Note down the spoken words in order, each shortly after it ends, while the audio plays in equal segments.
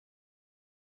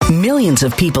Millions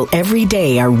of people every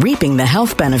day are reaping the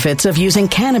health benefits of using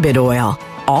cannabis oil,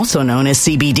 also known as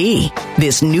CBD.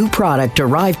 This new product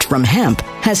derived from hemp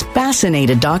has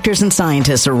fascinated doctors and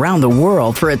scientists around the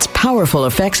world for its powerful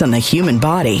effects on the human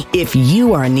body. If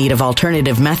you are in need of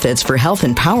alternative methods for health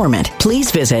empowerment, please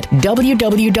visit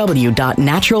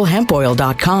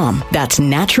www.naturalhempoil.com. That's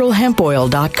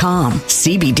naturalhempoil.com.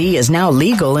 CBD is now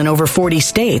legal in over 40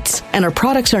 states, and our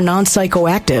products are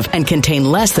non-psychoactive and contain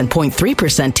less than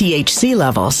 0.3% THC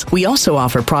levels. We also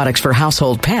offer products for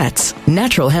household pets.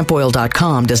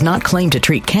 Naturalhempoil.com does not claim to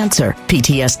treat cancer,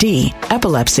 PTSD,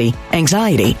 epilepsy,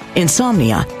 anxiety,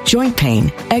 insomnia, joint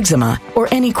pain, eczema, or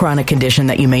any chronic condition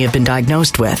that you may have been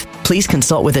diagnosed with. Please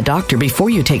consult with a doctor before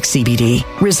you take CBD.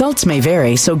 Results may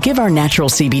vary, so give our natural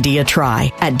CBD a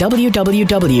try at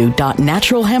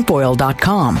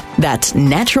www.naturalhempoil.com. That's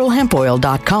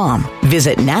naturalhempoil.com.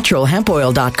 Visit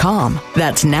naturalhempoil.com.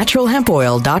 That's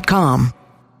naturalhempoil.com.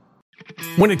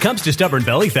 When it comes to stubborn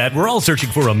belly fat, we're all searching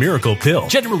for a miracle pill.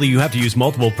 Generally, you have to use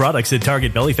multiple products that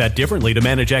target belly fat differently to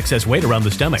manage excess weight around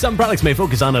the stomach. Some products may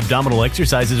focus on abdominal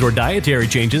exercises or dietary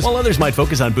changes, while others might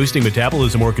focus on boosting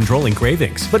metabolism or controlling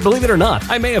cravings. But believe it or not,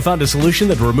 I may have found a solution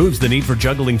that removes the need for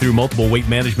juggling through multiple weight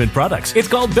management products. It's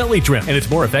called Belly Trim, and it's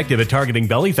more effective at targeting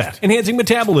belly fat, enhancing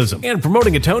metabolism, and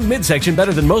promoting a toned midsection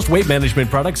better than most weight management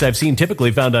products I've seen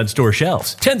typically found on store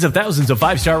shelves. Tens of thousands of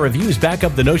 5-star reviews back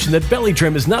up the notion that Belly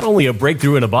Trim is not only a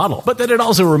breakthrough in a bottle, but that it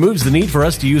also removes the need for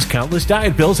us to use countless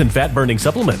diet pills and fat-burning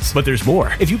supplements. But there's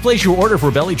more. If you place your order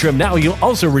for Belly Trim now, you'll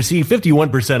also receive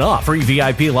 51% off, free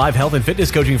VIP live health and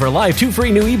fitness coaching for life, 2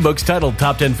 free new ebooks titled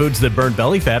Top 10 Foods That Burn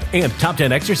Belly Fat and Top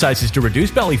 10 Exercises to Reduce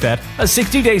Belly Fat, a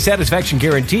 60-day satisfaction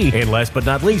guarantee, and last but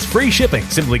not least, free shipping.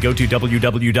 Simply go to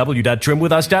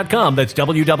www.trimwithus.com. That's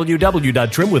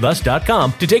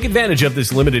www.trimwithus.com to take advantage of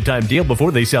this limited time deal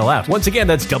before they sell out. Once again,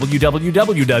 that's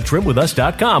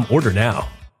www.trimwithus.com. Order now.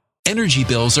 Energy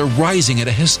bills are rising at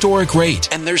a historic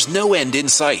rate, and there's no end in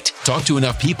sight. Talk to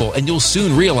enough people, and you'll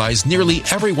soon realize nearly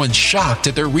everyone's shocked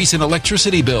at their recent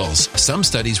electricity bills. Some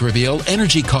studies reveal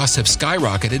energy costs have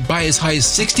skyrocketed by as high as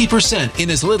 60%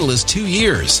 in as little as 2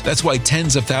 years. That's why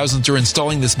tens of thousands are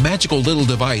installing this magical little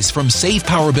device from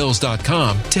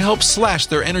SavePowerBills.com to help slash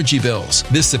their energy bills.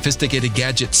 This sophisticated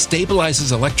gadget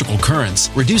stabilizes electrical currents,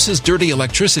 reduces dirty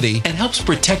electricity, and helps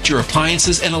protect your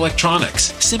appliances and electronics.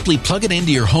 Simply plug it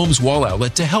into your home's wall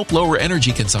outlet to help lower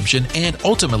energy consumption and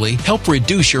ultimately help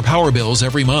reduce your power bills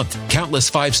every month.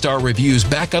 Countless 5-star reviews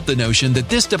back up the notion that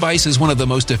this device is one of the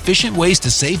most efficient ways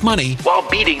to save money while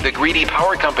beating the greedy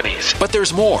power companies. But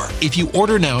there's more. If you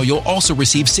order now, you'll also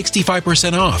receive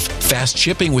 65% off, fast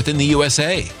shipping within the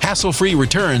USA, hassle-free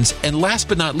returns, and last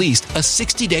but not least, a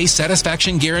 60-day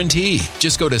satisfaction guarantee.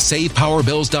 Just go to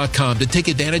SavePowerBills.com to take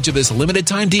advantage of this limited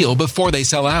time deal before they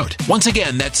sell out. Once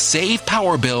again, that's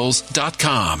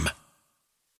SavePowerBills.com.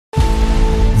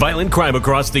 Violent crime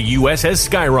across the U.S. has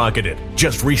skyrocketed.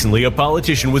 Just recently, a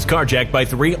politician was carjacked by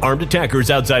 3 armed attackers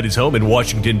outside his home in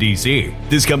Washington, D.C.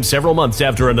 This comes several months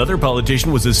after another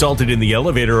politician was assaulted in the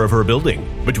elevator of her building.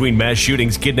 Between mass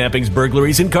shootings, kidnappings,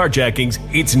 burglaries, and carjackings,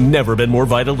 it's never been more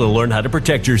vital to learn how to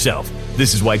protect yourself.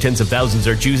 This is why tens of thousands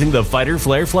are choosing the Fighter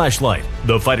Flare flashlight.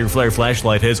 The Fighter Flare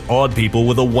flashlight has awed people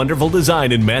with a wonderful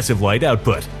design and massive light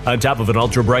output. On top of an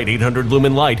ultra-bright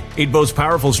 800-lumen light, it boasts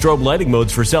powerful strobe lighting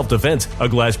modes for self-defense, a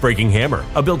glass-breaking hammer,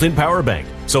 a built-in power bank,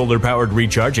 solar-powered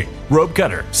recharging, rope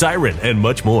cutter, siren, and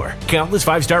much more. Countless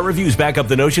 5-star reviews back up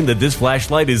the notion that this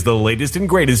flashlight is the latest and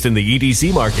greatest in the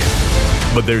EDC market.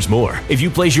 But there's more. If you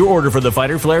place your order for the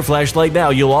Fighter Flare flashlight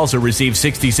now, you'll also receive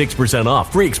 66%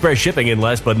 off, free express shipping, and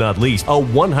last but not least, a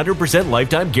 100%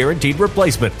 lifetime guaranteed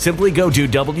replacement. Simply go to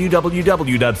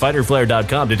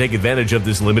www.fighterflare.com to take advantage of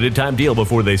this limited time deal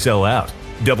before they sell out.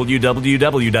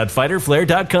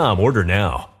 www.fighterflare.com. Order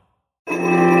now.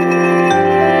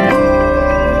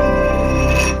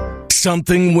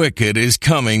 Something wicked is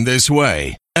coming this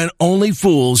way, and only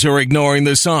fools are ignoring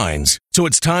the signs. So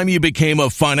it's time you became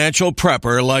a financial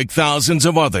prepper like thousands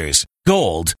of others.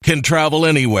 Gold can travel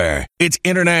anywhere. It's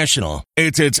international.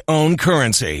 It's its own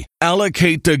currency.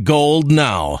 Allocate to gold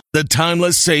now, the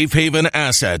timeless safe haven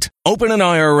asset. Open an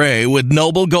IRA with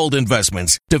Noble Gold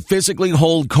Investments to physically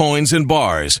hold coins and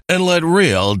bars and let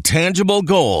real, tangible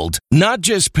gold, not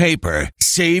just paper,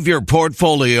 Save your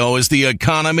portfolio as the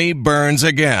economy burns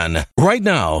again. Right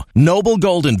now, Noble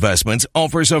Gold Investments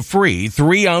offers a free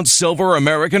 3-ounce silver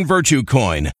American Virtue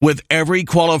coin with every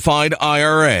qualified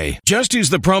IRA. Just use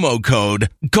the promo code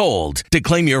GOLD to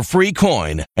claim your free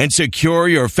coin and secure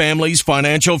your family's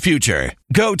financial future.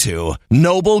 Go to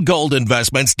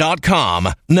noblegoldinvestments.com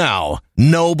now.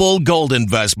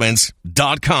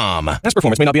 noblegoldinvestments.com. Past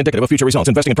performance may not be indicative of future results.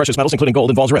 Investing in precious metals, including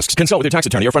gold, involves risks. Consult with your tax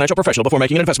attorney or financial professional before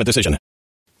making an investment decision.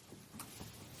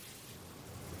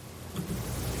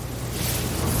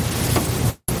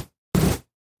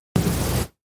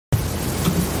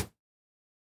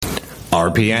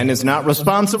 RPN is not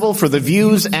responsible for the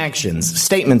views, actions,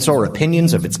 statements, or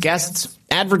opinions of its guests,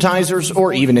 advertisers,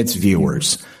 or even its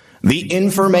viewers. The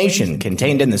information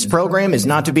contained in this program is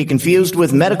not to be confused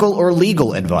with medical or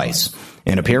legal advice.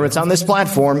 An appearance on this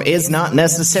platform is not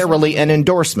necessarily an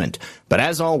endorsement, but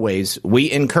as always, we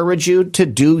encourage you to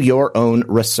do your own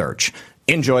research.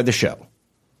 Enjoy the show.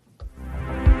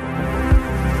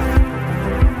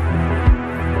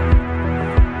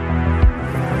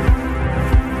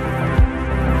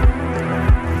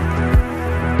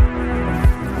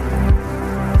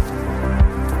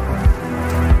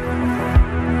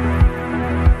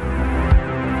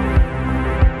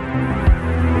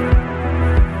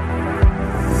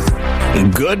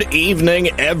 Good evening,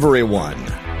 everyone,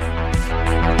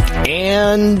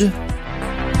 and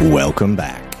welcome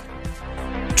back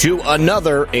to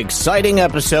another exciting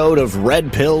episode of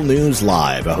Red Pill News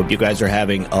Live. I hope you guys are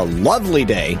having a lovely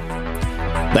day.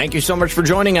 Thank you so much for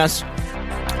joining us.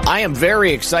 I am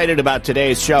very excited about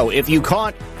today's show. If you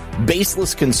caught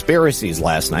Baseless Conspiracies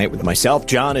last night with myself,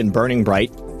 John, and Burning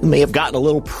Bright, you may have gotten a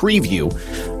little preview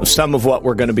of some of what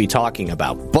we're going to be talking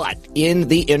about. But in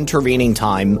the intervening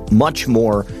time, much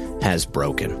more has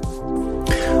broken.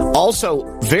 Also,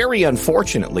 very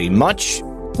unfortunately, much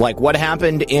like what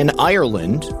happened in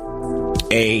Ireland,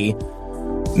 a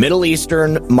Middle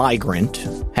Eastern migrant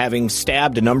having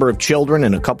stabbed a number of children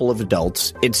and a couple of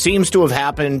adults, it seems to have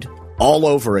happened all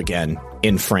over again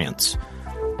in France.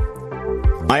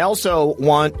 I also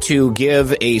want to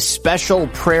give a special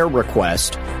prayer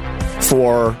request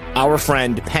for our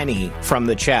friend Penny from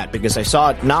the chat, because I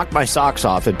saw it knock my socks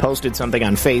off. It posted something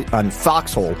on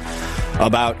Foxhole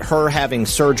about her having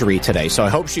surgery today. So I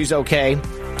hope she's okay.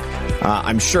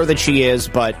 I'm sure that she is,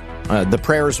 but the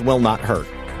prayers will not hurt.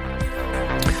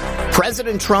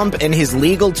 President Trump and his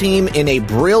legal team in a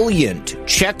brilliant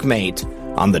checkmate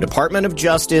on the Department of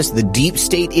Justice, the deep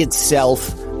state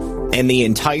itself, and the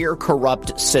entire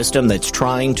corrupt system that's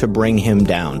trying to bring him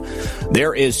down.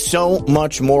 There is so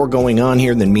much more going on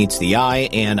here than meets the eye,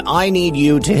 and I need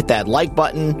you to hit that like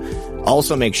button.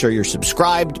 Also, make sure you're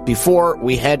subscribed before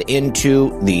we head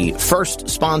into the first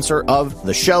sponsor of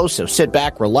the show. So sit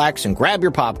back, relax, and grab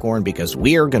your popcorn, because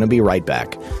we are going to be right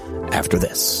back after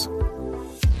this.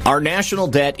 Our national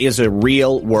debt is a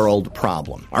real-world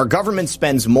problem. Our government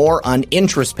spends more on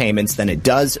interest payments than it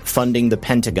does funding the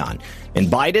Pentagon. And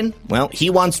Biden, well, he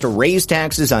wants to raise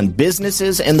taxes on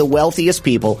businesses and the wealthiest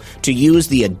people to use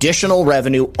the additional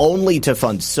revenue only to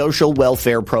fund social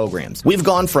welfare programs. We've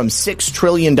gone from $6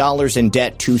 trillion in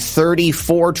debt to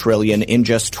 $34 trillion in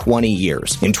just 20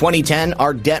 years. In 2010,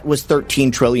 our debt was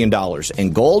 $13 trillion.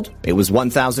 And gold, it was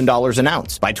 $1,000 an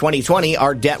ounce. By 2020,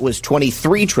 our debt was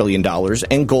 $23 trillion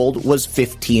and gold was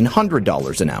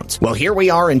 $1,500 an ounce. Well, here we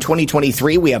are in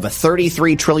 2023. We have a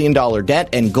 $33 trillion debt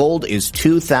and gold is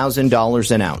 $2,000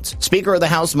 an ounce. Speaker of the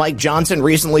House Mike Johnson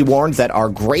recently warned that our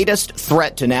greatest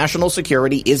threat to national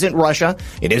security isn't Russia,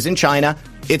 it isn't China,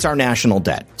 it's our national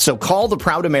debt. So call the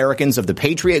proud Americans of the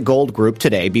Patriot Gold Group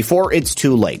today before it's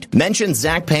too late. Mention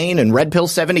Zach Payne and Red Pill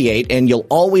 78 and you'll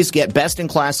always get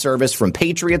best-in-class service from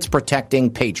Patriots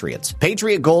protecting Patriots.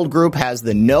 Patriot Gold Group has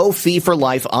the no fee for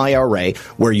life IRA,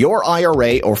 where your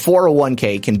IRA or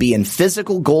 401k can be in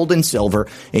physical gold and silver,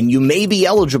 and you may be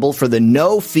eligible for the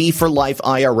no fee for life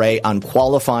IRA on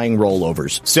qualifying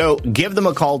rollovers. So give them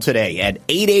a call today at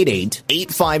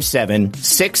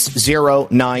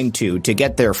 888-857-6092 to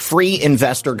get their free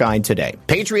investor guide today.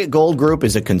 Patriot Gold Group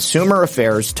is a Consumer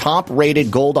Affairs top-rated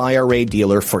gold IRA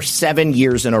dealer for 7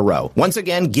 years in a row. Once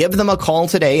again, give them a call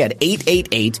today at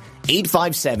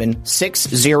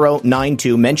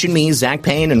 888-857-6092. Mention me, Zach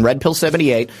Payne, and Red Pill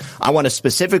 78. I want to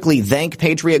specifically thank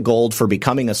Patriot Gold for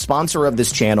becoming a sponsor of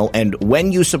this channel, and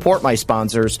when you support my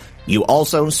sponsors, you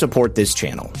also support this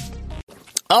channel.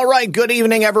 All right. Good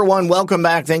evening, everyone. Welcome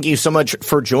back. Thank you so much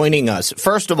for joining us.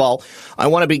 First of all, I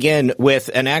want to begin with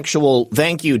an actual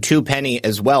thank you to Penny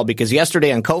as well, because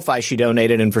yesterday on Ko-Fi she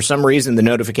donated, and for some reason the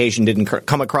notification didn't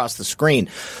come across the screen.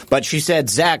 But she said,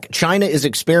 Zach, China is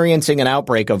experiencing an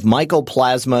outbreak of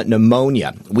mycoplasma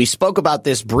pneumonia. We spoke about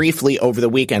this briefly over the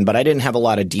weekend, but I didn't have a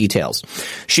lot of details.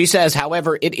 She says,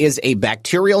 however, it is a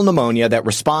bacterial pneumonia that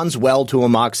responds well to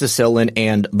amoxicillin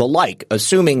and the like,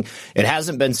 assuming it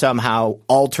hasn't been somehow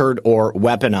altered or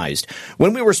weaponized.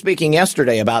 When we were speaking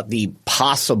yesterday about the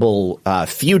possible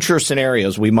future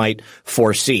scenarios we might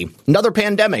foresee, another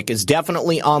pandemic is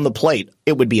definitely on the plate.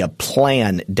 It would be a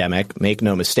plandemic, make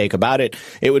no mistake about it.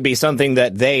 It would be something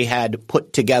that they had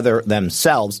put together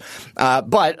themselves.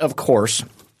 But, of course,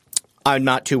 I'm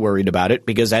not too worried about it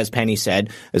because, as Penny said,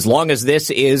 as long as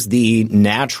this is the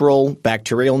natural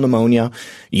bacterial pneumonia,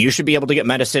 you should be able to get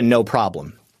medicine no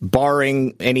problem,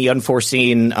 barring any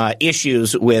unforeseen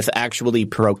issues with actually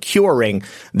procuring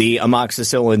the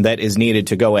amoxicillin that is needed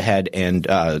to go ahead and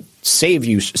save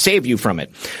you from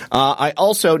it. I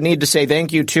also need to say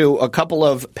thank you to a couple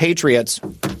of patriots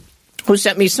who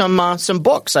sent me some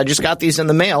books. I just got these in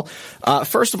the mail.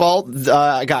 First of all,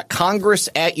 I got Congress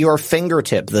at Your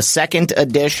Fingertip, the second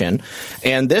edition,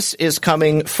 and this is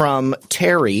coming from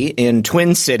Terry in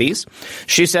Twin Cities.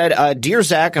 She said, Dear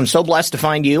Zach, I'm so blessed to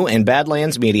find you in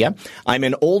Badlands Media. I'm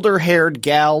an older-haired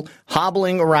gal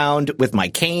hobbling around with my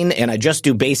cane, and I just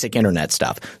do basic internet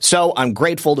stuff. So I'm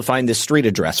grateful to find this street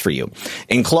address for you.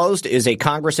 Enclosed is a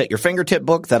Congress at Your Fingertip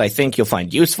book that I think you'll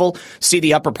find useful. See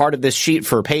the upper part of this sheet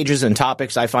for pages and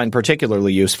topics I find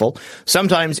particularly useful.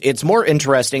 Sometimes it's more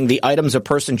interesting the items a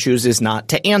person chooses not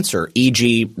to answer,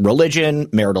 e.g. religion,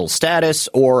 marital status,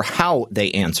 or how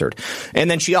they answered.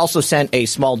 And then she also sent a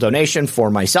small donation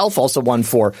for myself, also one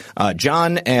for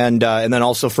John, and then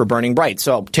also for Burning Bright.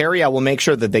 So, Terry, I will make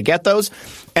sure that they get those.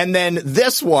 And then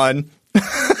this one,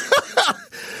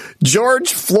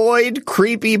 George Floyd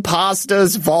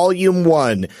Creepypastas Volume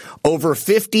 1. Over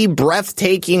 50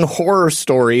 breathtaking horror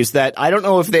stories that I don't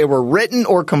know if they were written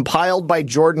or compiled by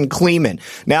Jordan Kleeman.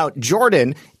 Now,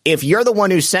 Jordan, if you're the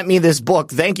one who sent me this book,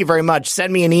 thank you very much.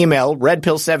 Send me an email,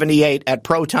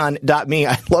 redpill78@proton.me.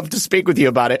 I'd love to speak with you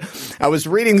about it. I was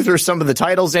reading through some of the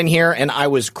titles in here, and I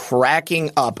was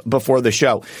cracking up before the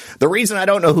show. The reason I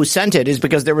don't know who sent it is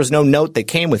because there was no note that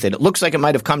came with it. It looks like it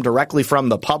might have come directly from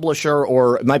the publisher,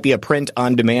 or it might be a print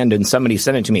on demand, and somebody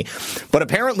sent it to me. But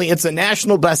apparently it's a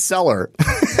national bestseller.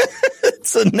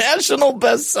 It's a national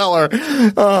bestseller.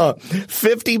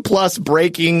 50-plus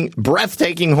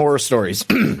breathtaking horror stories.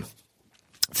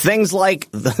 Things like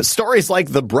stories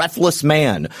like The Breathless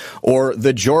Man, or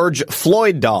The George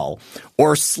Floyd Doll,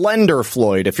 or Slender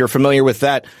Floyd, if you're familiar with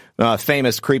that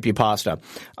famous creepypasta.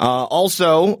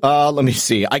 Also, let me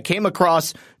see. I came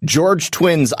across George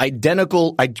Floyd's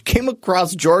identical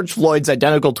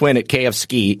twin at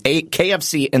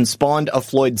KFC and spawned a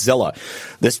Floydzilla.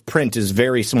 This print is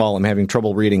very small. I'm having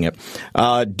trouble reading it.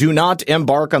 Do not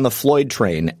embark on the Floyd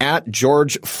train at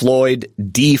George Floyd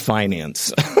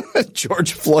D-Finance.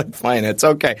 George Floyd Finance.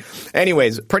 Okay.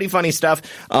 Anyways, pretty funny stuff.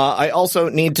 I also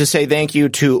need to say thank you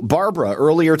to Barbara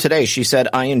earlier today. She said,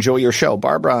 I enjoy your show.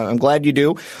 Barbara, I'm glad you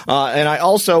do. And I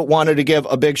also wanted to give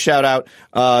a big shout out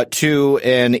to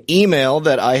an email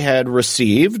that I had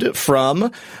received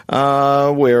from,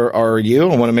 where are you?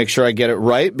 I want to make sure I get it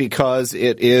right because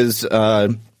it is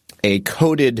a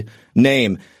coded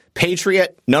name.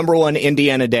 Patriot #1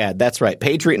 Indiana Dad. That's right.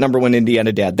 Patriot #1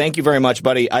 Indiana Dad. Thank you very much,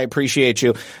 buddy. I appreciate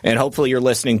you. And hopefully you're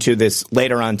listening to this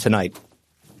later on tonight.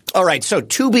 All right. So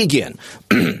to begin,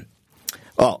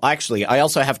 well, actually, I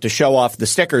also have to show off the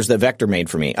stickers that Vector made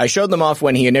for me. I showed them off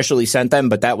when he initially sent them,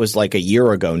 but that was like a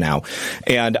year ago now.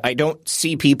 And I don't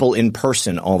see people in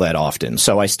person all that often,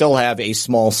 so I still have a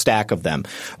small stack of them.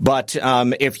 But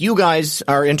if you guys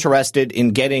are interested in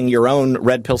getting your own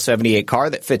Red Pill 78 car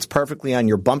that fits perfectly on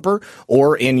your bumper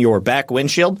or in your back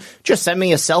windshield, just send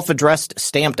me a self-addressed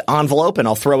stamped envelope, and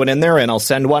I'll throw it in there, and I'll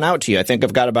send one out to you. I think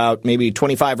I've got about maybe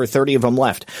 25 or 30 of them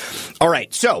left. All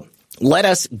right, so let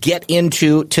us get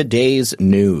into today's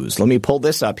news. Let me pull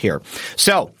this up here.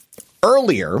 So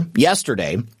earlier,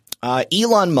 yesterday,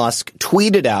 Elon Musk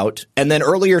tweeted out and then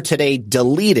earlier today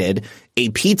deleted a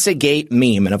Pizzagate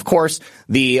meme. And of course,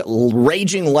 the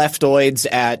raging leftoids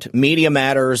at Media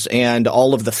Matters and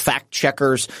all of the fact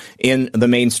checkers in the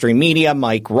mainstream media,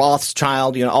 Mike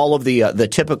Rothschild, all of the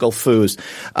typical foos,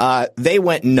 they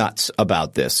went nuts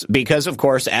about this because, of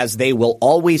course, as they will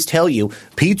always tell you,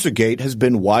 Pizzagate has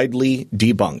been widely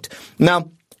debunked. Now,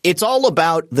 It's all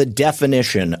about the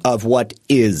definition of what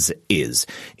is.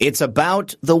 It's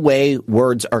about the way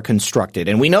words are constructed.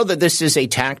 And we know that this is a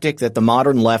tactic that the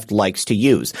modern left likes to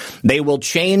use. They will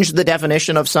change the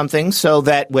definition of something so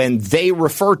that when they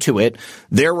refer to it,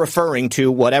 they're referring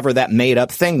to whatever that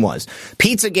made-up thing was.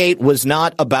 Pizzagate was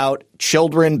not about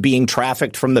children being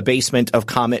trafficked from the basement of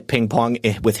Comet Ping Pong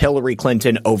with Hillary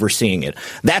Clinton overseeing it.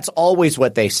 That's always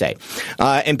what they say.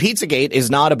 And Pizzagate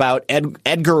is not about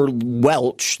Edgar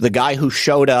Welch, the guy who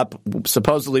showed up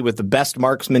supposedly with the best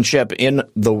marksmanship in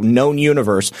the known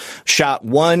universe, shot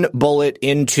one bullet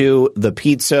into the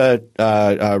pizza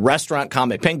restaurant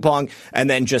Comet Ping Pong, and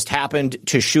then just happened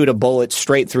to shoot a bullet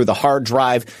straight through the hard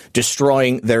drive,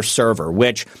 destroying their server,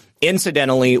 which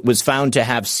incidentally was found to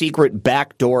have secret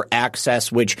backdoor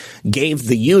access, which gave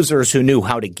the users who knew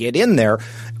how to get in there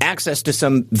access to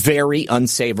some very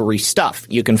unsavory stuff.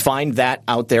 You can find that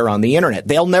out there on the internet.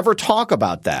 They'll never talk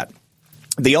about that.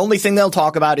 The only thing they'll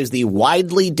talk about is the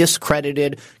widely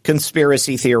discredited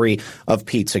conspiracy theory of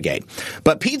Pizzagate.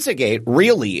 But Pizzagate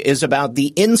really is about the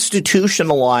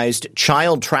institutionalized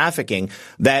child trafficking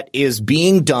that is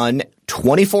being done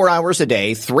 24 hours a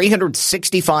day,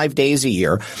 365 days a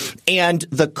year, and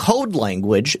the code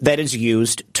language that is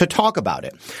used to talk about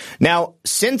it. Now,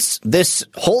 since this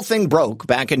whole thing broke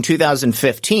back in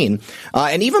 2015,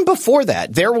 and even before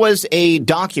that, there was a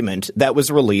document that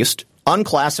was released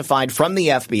unclassified from the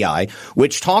FBI,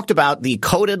 which talked about the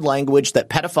coded language that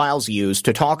pedophiles use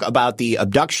to talk about the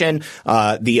abduction,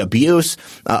 the abuse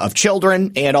of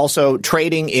children, and also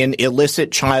trading in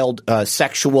illicit child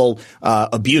sexual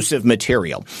abusive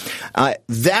material.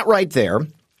 That right there,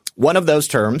 one of those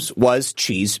terms was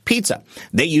cheese pizza.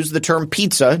 They used the term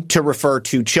pizza to refer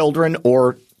to children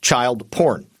or child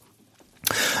porn.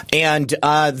 And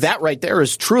that right there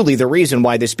is truly the reason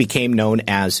why this became known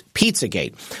as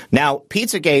Pizzagate. Now,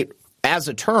 Pizzagate as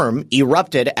a term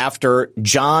erupted after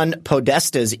John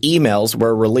Podesta's emails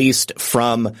were released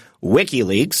from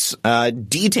WikiLeaks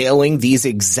detailing these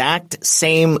exact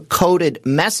same coded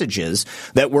messages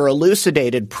that were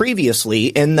elucidated previously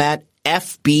in that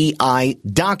FBI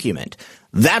document.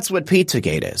 That's what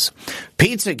Pizzagate is.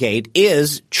 Pizzagate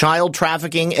is child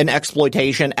trafficking and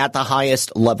exploitation at the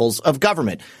highest levels of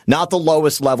government, not the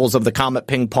lowest levels of the Comet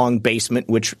Ping Pong basement,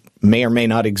 which may or may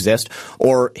not exist,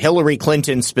 or Hillary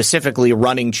Clinton specifically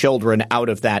running children out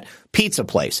of that pizza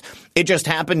place. It just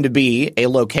happened to be a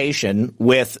location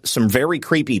with some very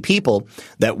creepy people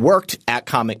that worked at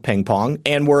Comet Ping Pong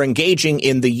and were engaging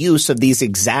in the use of these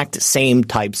exact same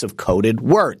types of coded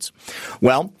words.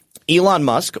 Well, Elon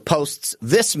Musk posts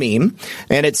this meme,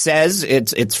 and it says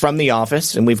it's from The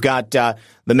Office, and we've got the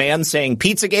man saying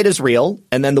Pizzagate is real,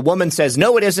 and then the woman says,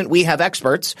 no, it isn't, we have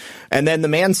experts, and then the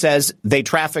man says they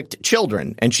trafficked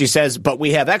children, and she says, but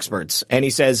we have experts, and he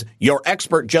says, your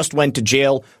expert just went to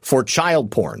jail for child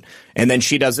porn, and then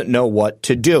she doesn't know what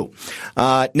to do.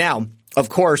 Now, of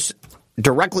course,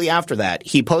 directly after that,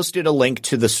 he posted a link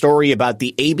to the story about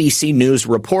the ABC News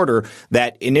reporter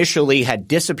that initially had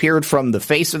disappeared from the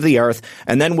face of the earth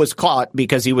and then was caught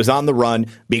because he was on the run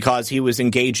because he was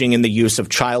engaging in the use of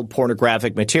child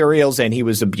pornographic materials and he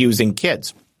was abusing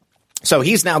kids. So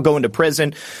he's now going to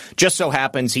prison. Just so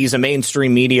happens he's a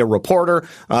mainstream media reporter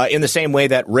in the same way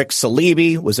that Rick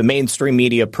Salibi was a mainstream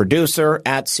media producer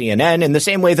at CNN, in the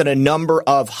same way that a number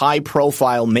of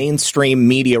high-profile mainstream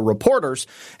media reporters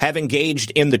have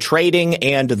engaged in the trading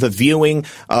and the viewing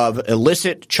of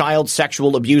illicit child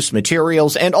sexual abuse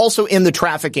materials and also in the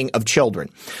trafficking of children.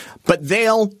 But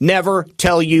they'll never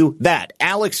tell you that.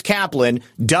 Alex Kaplan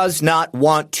does not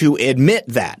want to admit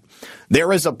that.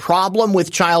 There is a problem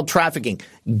with child trafficking.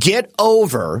 Get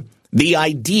over the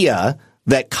idea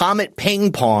that Comet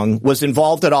Ping Pong was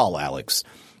involved at all, Alex.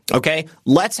 Okay?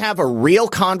 Let's have a real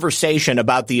conversation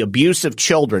about the abuse of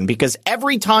children, because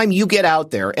every time you get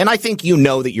out there, and I think you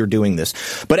know that you're doing this,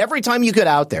 but every time you get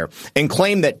out there and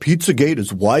claim that Pizzagate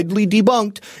is widely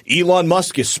debunked, Elon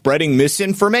Musk is spreading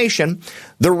misinformation,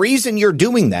 the reason you're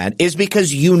doing that is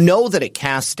because you know that it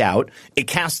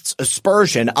casts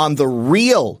aspersion on the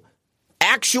real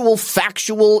actual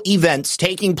factual events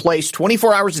taking place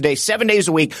 24 hours a day, 7 days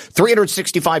a week,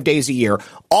 365 days a year,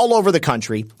 all over the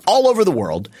country, all over the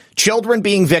world, children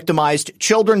being victimized,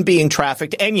 children being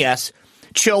trafficked, and yes,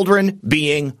 children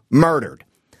being murdered.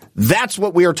 That's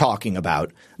what we are talking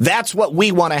about. That's what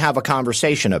we want to have a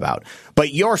conversation about.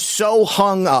 But you're so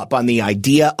hung up on the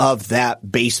idea of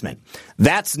that basement.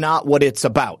 That's not what it's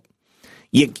about.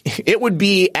 It would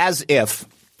be as if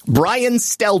Brian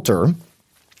Stelter,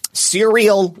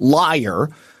 serial liar,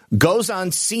 goes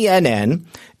on CNN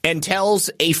and tells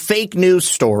a fake news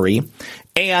story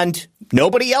And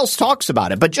nobody else talks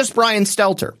about it, but just Brian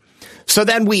Stelter. So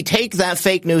then we take that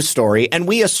fake news story and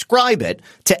we ascribe it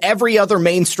to every other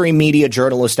mainstream media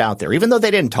journalist out there, even though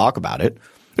they didn't talk about it.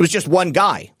 It was just one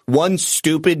guy, one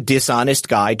stupid, dishonest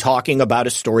guy talking about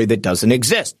a story that doesn't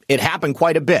exist. It happened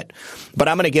quite a bit. But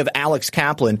I'm going to give Alex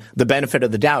Kaplan the benefit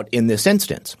of the doubt in this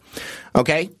instance.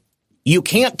 Okay? You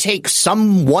can't take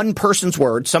some one person's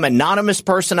word, some anonymous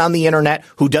person on the internet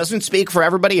who doesn't speak for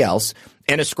everybody else,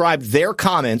 and ascribe their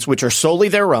comments, which are solely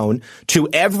their own, to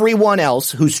everyone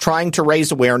else who's trying to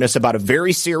raise awareness about a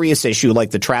very serious issue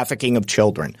like the trafficking of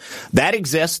children. That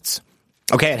exists.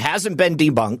 Okay, it hasn't been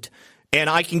debunked. And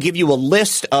I can give you a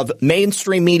list of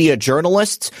mainstream media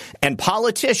journalists and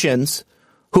politicians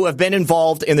who have been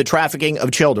involved in the trafficking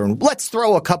of children. Let's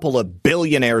throw a couple of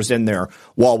billionaires in there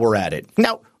while we're at it.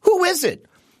 Now, who is it?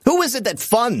 Who is it that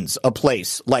funds a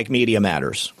place like Media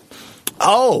Matters?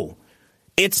 Oh,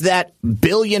 it's that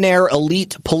billionaire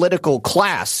elite political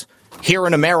class here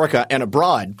in America and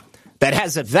abroad that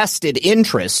has a vested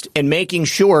interest in making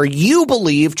sure you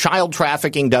believe child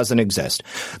trafficking doesn't exist.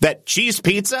 That cheese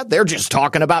pizza, they're just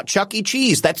talking about Chuck E.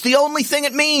 Cheese. That's the only thing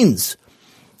it means.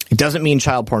 It doesn't mean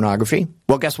child pornography.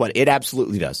 Well, guess what? It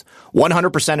absolutely does.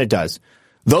 100% it does.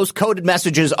 Those coded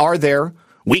messages are there.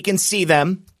 We can see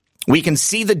them. We can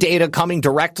see the data coming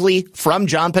directly from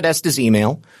John Podesta's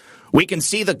email. We can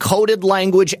see the coded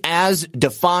language as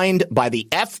defined by the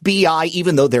FBI,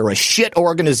 even though they're a shit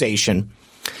organization.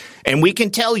 And we can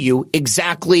tell you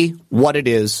exactly what it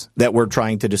is that we're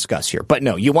trying to discuss here. But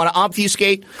no, you want to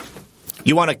obfuscate,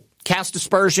 you want to cast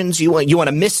aspersions, you want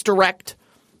to misdirect.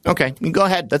 Okay, go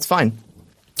ahead. That's fine.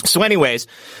 So anyways,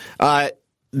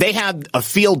 they had a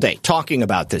field day talking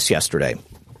about this yesterday.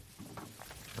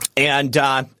 And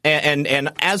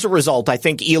as a result, I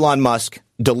think Elon Musk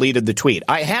deleted the tweet.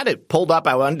 I had it pulled up.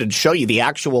 I wanted to show you the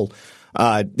actual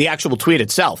tweet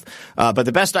itself. But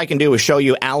the best I can do is show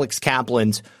you Alex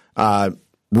Kaplan's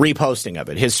reposting of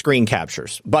it, his screen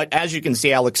captures. But as you can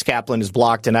see, Alex Kaplan is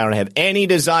blocked, and I don't have any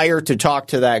desire to talk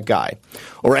to that guy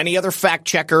or any other fact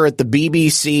checker at the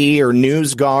BBC or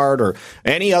NewsGuard or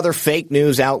any other fake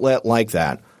news outlet like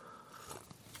that.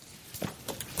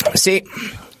 See,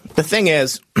 the thing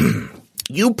is,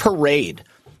 you parade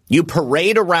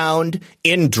around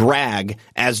in drag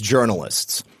as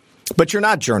journalists, but you're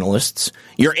not journalists.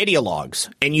 You're ideologues,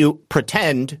 and you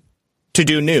pretend to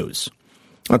do news.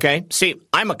 Okay? See,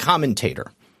 I'm a commentator.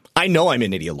 I know I'm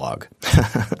an ideologue.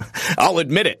 I'll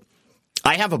admit it.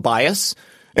 I have a bias,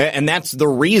 and that's the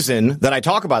reason that I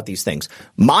talk about these things.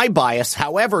 My bias,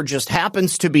 however, just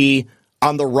happens to be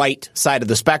on the right side of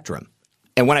the spectrum.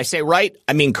 And when I say right,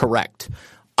 I mean correct.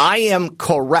 I am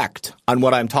correct on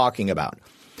what I'm talking about.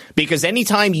 Because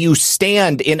anytime you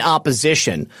stand in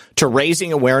opposition to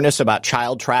raising awareness about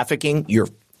child trafficking,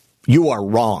 you are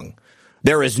wrong.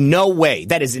 There is no way.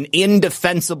 That is an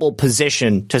indefensible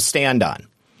position to stand on.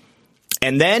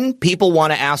 And then people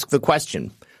want to ask the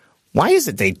question, why is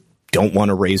it they don't want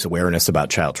to raise awareness about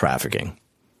child trafficking?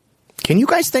 Can you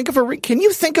guys think of a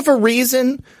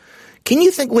reason? Can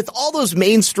you think with all those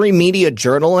mainstream media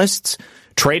journalists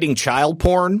trading child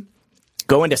porn,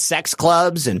 going to sex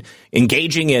clubs and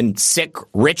engaging in sick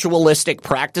ritualistic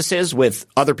practices with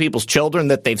other people's children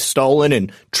that they've stolen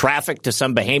and trafficked to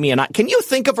some Bahamian? Can you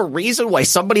think of a reason why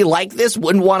somebody like this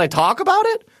wouldn't want to talk about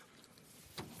it?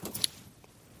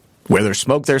 Where there's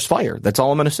smoke, there's fire. That's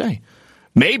all I'm going to say.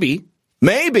 Maybe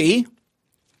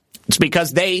it's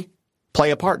because they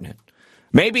play a part in it.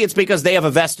 Maybe it's because they have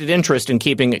a vested interest in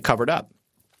keeping it covered up.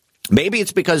 Maybe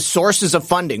it's because sources of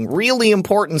funding, really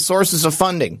important sources of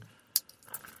funding,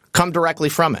 come directly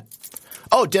from it.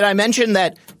 Oh, did I mention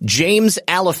that James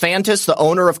Alefantis, the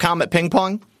owner of Comet Ping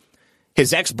Pong,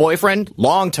 his ex-boyfriend,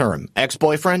 long-term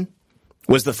ex-boyfriend,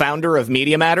 was the founder of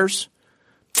Media Matters?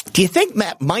 Do you think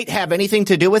that might have anything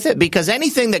to do with it? Because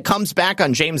anything that comes back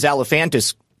on James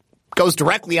Alefantis goes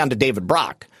directly onto David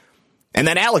Brock. And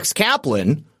then Alex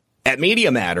Kaplan at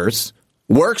Media Matters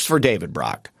works for David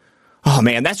Brock. Oh,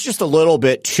 man, that's just a little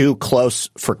bit too close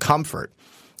for comfort.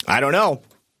 I don't know.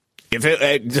 If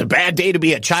it's a bad day to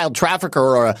be a child trafficker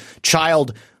or a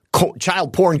child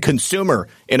porn consumer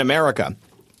in America.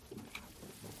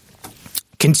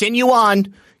 Continue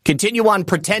on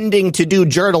pretending to do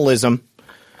journalism,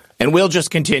 and we'll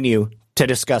just continue to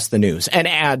discuss the news and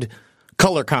add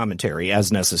color commentary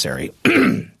as necessary.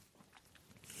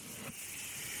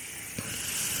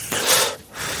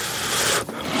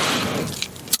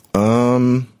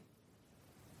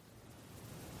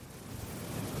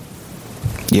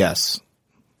 Yes.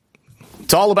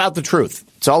 It's all about the truth.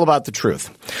 It's all about the truth.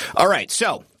 All right.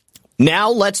 So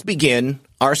now let's begin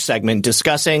our segment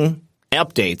discussing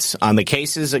updates on the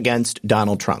cases against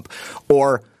Donald Trump,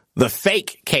 or the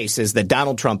fake cases that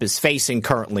Donald Trump is facing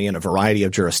currently in a variety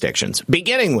of jurisdictions,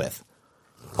 beginning with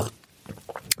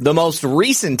the most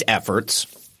recent efforts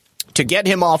to get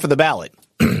him off of the ballot.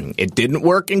 It didn't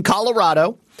work in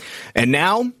Colorado, and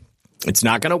now it's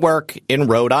not going to work in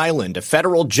Rhode Island. A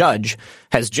federal judge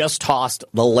has just tossed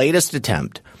the latest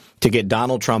attempt to get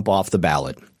Donald Trump off the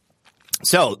ballot.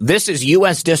 So this is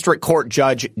U.S. District Court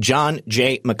Judge John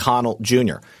J. McConnell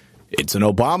Jr. It's an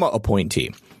Obama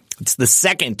appointee. It's the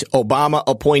second Obama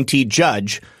appointee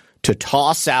judge to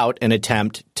toss out an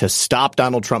attempt to stop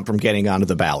Donald Trump from getting onto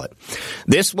the ballot.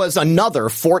 This was another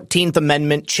 14th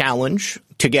Amendment challenge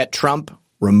to get Trump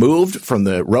removed from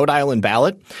the Rhode Island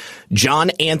ballot. John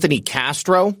Anthony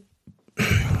Castro,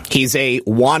 he's a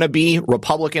wannabe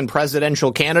Republican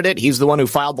presidential candidate. He's the one who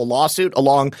filed the lawsuit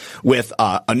along with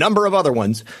a number of other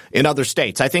ones in other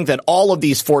states. I think that all of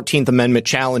these 14th Amendment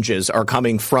challenges are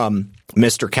coming from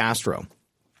Mr. Castro.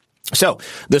 So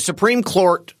the Supreme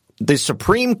Court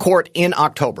in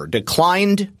October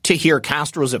declined to hear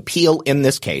Castro's appeal in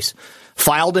this case,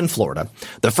 filed in Florida.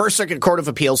 The First Circuit Court of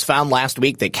Appeals found last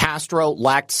week that Castro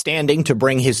lacked standing to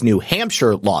bring his New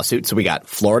Hampshire lawsuit. So we got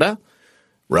Florida,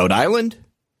 Rhode Island,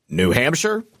 New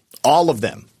Hampshire, all of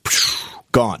them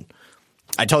gone.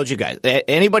 I told you guys,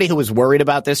 anybody who was worried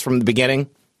about this from the beginning,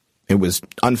 it was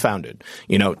unfounded.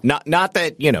 You know, not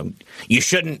that, you know, you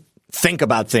shouldn't think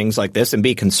about things like this and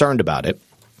be concerned about it,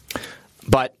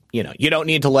 but you know, you don't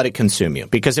need to let it consume you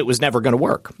because it was never going to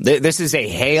work. This is a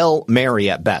Hail Mary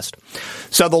at best.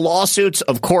 So the lawsuits,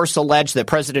 of course, allege that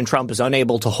President Trump is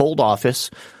unable to hold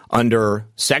office under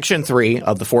Section 3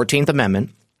 of the 14th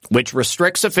Amendment, which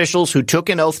restricts officials who took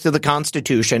an oath to the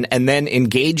Constitution and then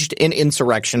engaged in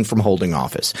insurrection from holding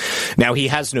office. Now, he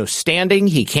has no standing.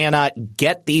 He cannot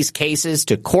get these cases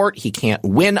to court. He can't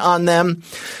win on them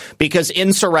because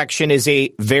insurrection is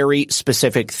a very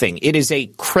specific thing. It is a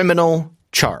criminal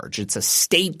charge. It's a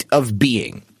state of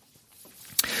being.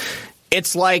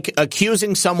 It's like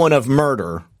accusing someone of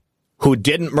murder who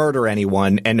didn't murder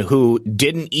anyone and who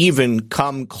didn't even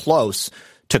come close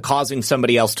to causing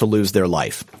somebody else to lose their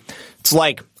life. It's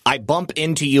like I bump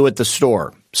into you at the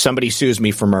store. Somebody sues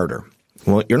me for murder.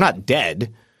 Well, you're not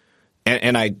dead.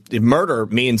 And murder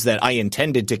means that I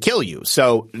intended to kill you.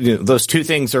 So you know, those two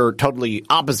things are totally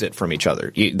opposite from each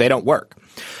other. They don't work.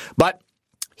 But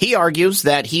he argues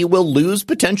that he will lose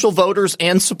potential voters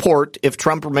and support if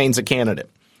Trump remains a candidate.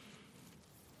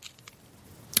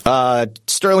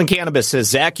 Sterling Cannabis says,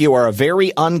 Zach, you are a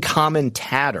very uncommon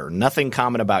tatter. Nothing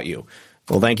common about you.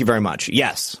 Well, thank you very much.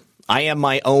 Yes, I am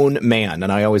my own man,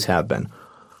 and I always have been.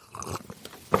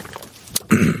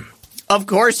 Of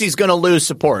course he's going to lose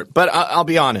support, but I'll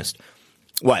be honest.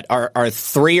 What, are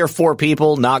 3 or 4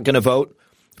 people not going to vote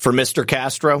for Mr.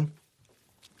 Castro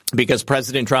because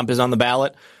President Trump is on the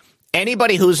ballot?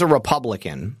 Anybody who's a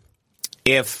Republican,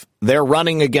 if they're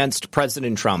running against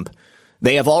President Trump,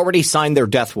 they have already signed their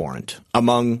death warrant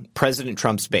among President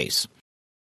Trump's base.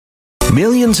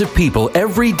 Millions of people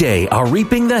every day are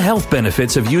reaping the health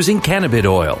benefits of using cannabis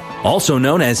oil, also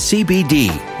known as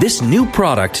CBD. This new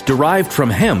product derived from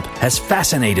hemp has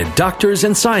fascinated doctors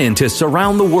and scientists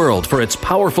around the world for its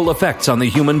powerful effects on the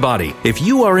human body. If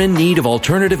you are in need of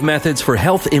alternative methods for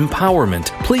health empowerment,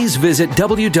 please visit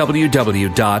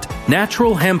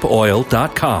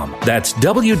www.naturalhempoil.com. That's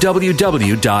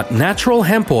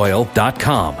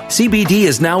www.naturalhempoil.com. CBD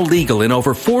is now legal in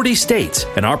over 40 states,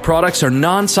 and our products are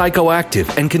non-psychoactive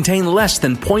and contain less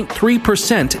than 0.3%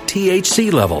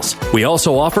 THC levels. We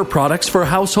also offer products for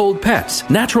household pets.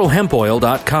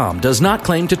 NaturalHempOil.com does not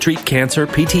claim to treat cancer,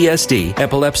 PTSD,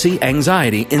 epilepsy,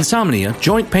 anxiety, insomnia,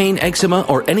 joint pain, eczema,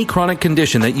 or any chronic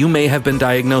condition that you may have been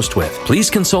diagnosed with.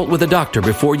 Please consult with a doctor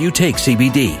before you take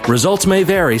CBD. Results may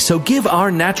vary, so give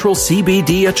our natural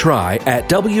CBD a try at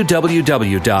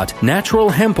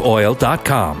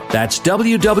www.naturalhempoil.com. That's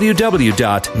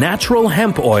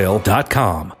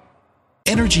www.naturalhempoil.com.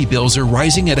 Energy bills are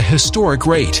rising at a historic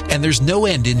rate, and there's no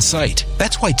end in sight.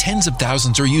 That's why tens of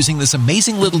thousands are using this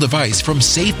amazing little device from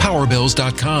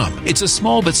SavePowerBills.com. It's a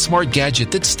small but smart gadget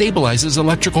that stabilizes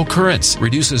electrical currents,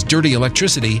 reduces dirty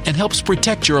electricity, and helps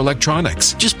protect your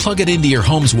electronics. Just plug it into your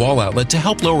home's wall outlet to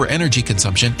help lower energy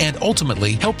consumption and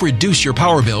ultimately help reduce your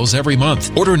power bills every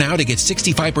month. Order now to get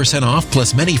 65% off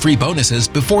plus many free bonuses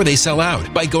before they sell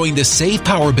out by going to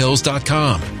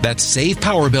SavePowerBills.com. That's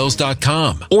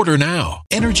SavePowerBills.com. Order now.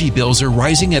 now. Energy bills are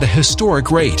rising at a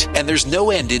historic rate, and there's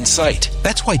no end in sight.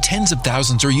 That's why tens of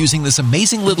thousands are using this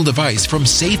amazing little device from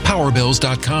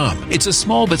SavePowerBills.com. It's a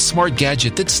small but smart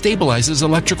gadget that stabilizes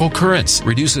electrical currents,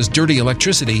 reduces dirty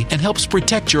electricity, and helps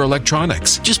protect your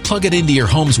electronics. Just plug it into your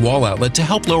home's wall outlet to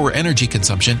help lower energy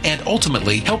consumption and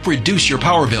ultimately help reduce your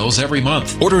power bills every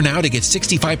month. Order now to get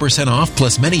 65% off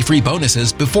plus many free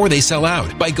bonuses before they sell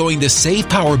out by going to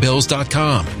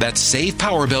SavePowerBills.com. That's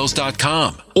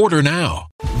SavePowerBills.com. Order now.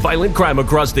 Violent crime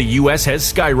across the U.S. has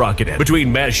skyrocketed.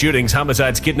 Between mass shootings,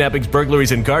 homicides, kidnappings,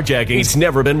 burglaries, and carjackings, it's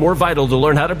never been more vital to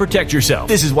learn how to protect yourself.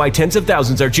 This is why tens of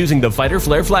thousands are choosing the Fighter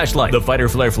Flare flashlight. The Fighter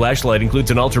Flare flashlight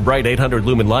includes an ultra-bright 800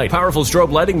 lumen light, powerful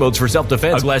strobe lighting modes for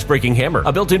self-defense, a glass-breaking hammer,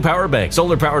 a built-in power bank,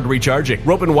 solar-powered recharging,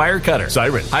 rope and wire cutter,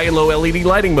 siren, high and low LED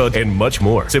lighting mode, and much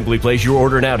more. Simply place your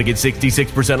order now to get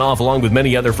 66% off along with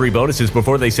many other free bonuses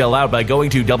before they sell out by going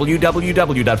to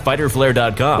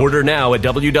www.fighterflare.com. Order now at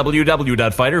www.fighterflare.com.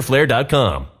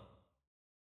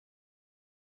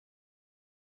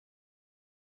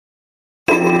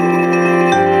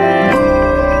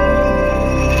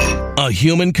 A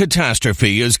human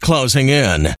catastrophe is closing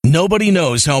in. Nobody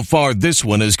knows how far this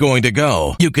one is going to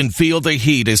go. You can feel the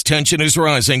heat as tension is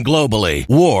rising globally.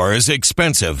 War is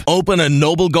expensive. Open a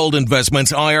Noble Gold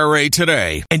Investments IRA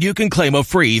today, and you can claim a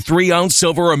free 3-ounce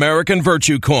silver American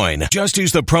Virtue coin. Just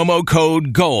use the promo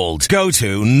code GOLD. Go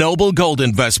to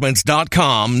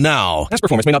noblegoldinvestments.com now. Past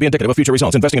performance may not be indicative of future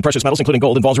results. Investing in precious metals, including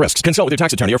gold, involves risks. Consult with your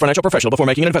tax attorney or financial professional before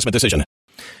making an investment decision.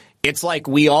 It's like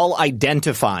we all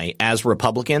identify as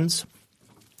Republicans,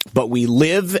 but we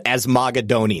live as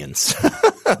Mogadonians.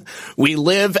 We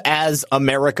live as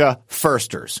America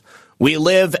Firsters. We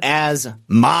live as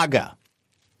MAGA.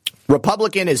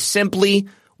 Republican is simply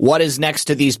what is next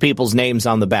to these people's names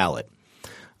on the ballot.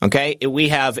 Okay? We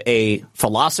have a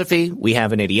philosophy. We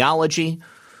have an ideology.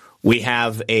 We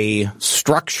have a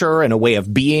structure and a way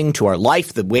of being to our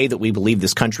life, the way that we believe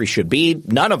this country should be.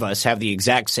 None of us have the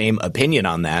exact same opinion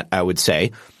on that, I would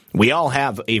say. We all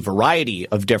have a variety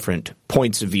of different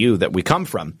points of view that we come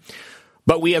from.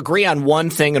 But we agree on one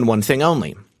thing and one thing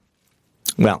only.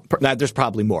 Well, there's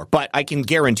probably more, but I can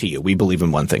guarantee you we believe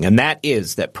in one thing, and that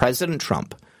is that President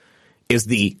Trump is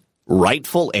the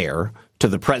rightful heir to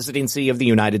the presidency of the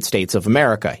United States of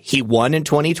America. He won in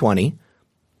 2020.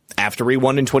 After he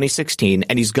won in 2016,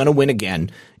 and he's going to win again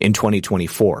in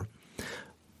 2024.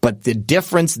 But the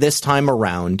difference this time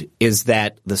around is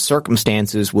that the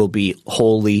circumstances will be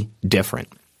wholly different.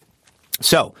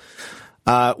 So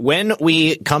when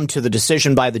we come to the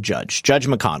decision by the judge, Judge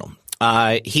McConnell,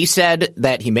 he said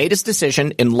that he made his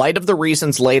decision in light of the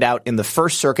reasons laid out in the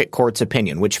First Circuit Court's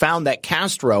opinion, which found that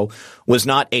Castro was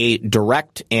not a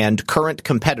direct and current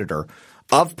competitor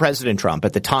of President Trump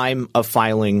at the time of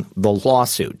filing the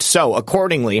lawsuit. So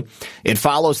accordingly, it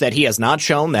follows that he has not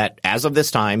shown that as of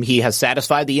this time he has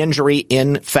satisfied the injury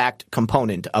in fact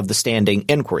component of the standing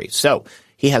inquiry. So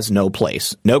he has no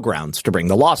place, no grounds to bring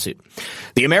the lawsuit.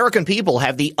 The American people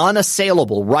have the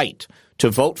unassailable right to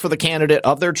vote for the candidate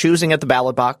of their choosing at the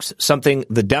ballot box, something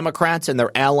the Democrats and their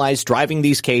allies driving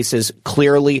these cases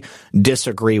clearly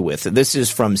disagree with. This is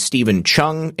from Stephen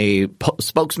Chung, a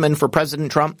spokesman for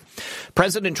President Trump.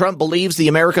 President Trump believes the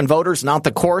American voters, not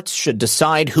the courts, should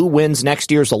decide who wins next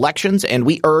year's elections, and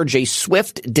we urge a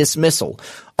swift dismissal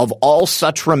of all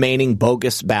such remaining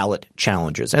bogus ballot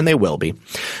challenges, and they will be.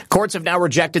 Courts have now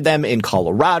rejected them in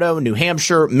Colorado, New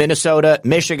Hampshire, Minnesota,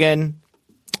 Michigan,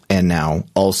 and now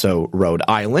also Rhode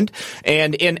Island.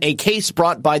 And in a case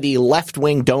brought by the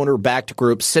left-wing donor-backed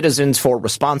group Citizens for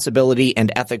Responsibility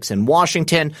and Ethics in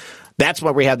Washington, that's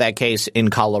where we had that case in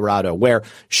Colorado, where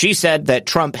she said that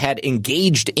Trump had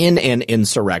engaged in an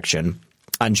insurrection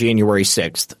on January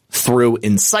 6th through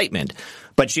incitement.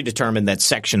 But she determined that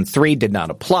Section 3 did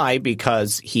not apply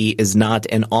because he is not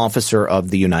an officer of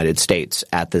the United States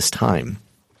at this time.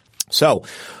 So,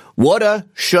 woulda,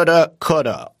 shoulda,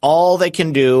 coulda. All they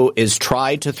can do is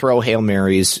try to throw Hail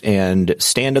Marys and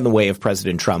stand in the way of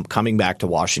President Trump coming back to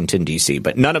Washington, D.C.,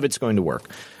 but none of it's going to work.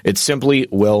 It simply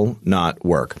will not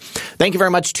work. Thank you very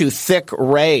much to Thick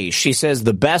Ray. She says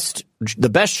the best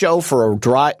show for a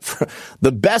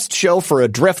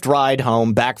drift ride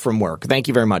home back from work. Thank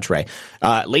you very much, Ray.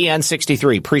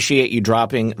 Leanne63, appreciate you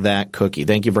dropping that cookie.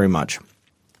 Thank you very much.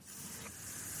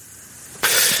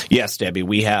 Yes, Debbie,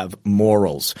 we have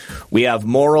morals. We have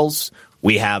morals.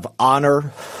 We have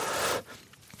honor.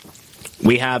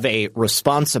 We have a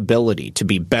responsibility to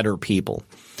be better people.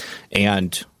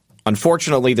 And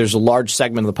unfortunately, there's a large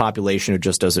segment of the population who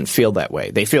just doesn't feel that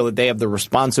way. They feel that they have the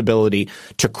responsibility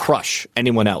to crush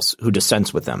anyone else who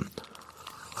dissents with them.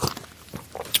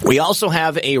 We also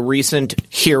have a recent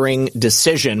hearing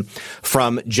decision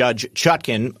from Judge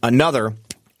Chutkan,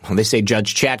 they say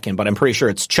Judge Chatkin, but I'm pretty sure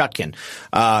it's Chutkan,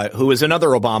 who is another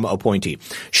Obama appointee.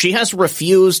 She has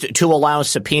refused to allow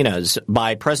subpoenas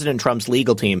by President Trump's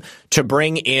legal team to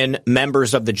bring in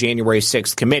members of the January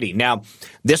 6th committee. Now,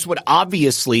 this would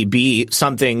obviously be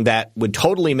something that would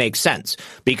totally make sense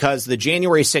because the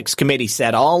January 6th committee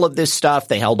said all of this stuff.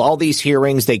 They held all these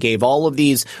hearings. They gave all of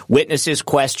these witnesses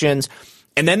questions.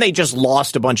 And then they just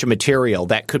lost a bunch of material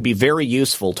that could be very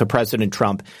useful to President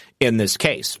Trump in this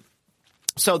case.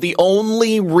 So the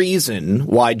only reason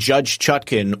why Judge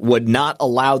Chutkan would not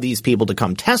allow these people to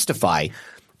come testify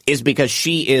is because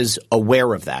she is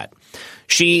aware of that.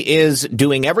 She is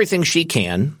doing everything she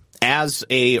can as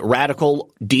a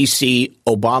radical D.C.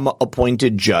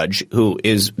 Obama-appointed judge who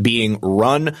is being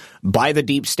run by the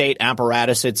deep state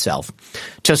apparatus itself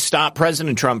to stop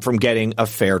President Trump from getting a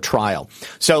fair trial.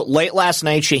 So late last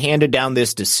night, she handed down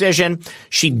this decision.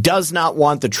 She does not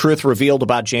want the truth revealed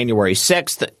about January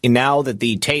 6th. Now that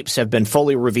the tapes have been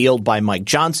fully revealed by Mike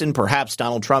Johnson, perhaps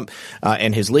Donald Trump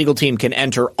and his legal team can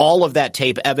enter all of that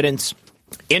tape evidence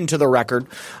into the record,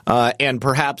 and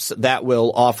perhaps that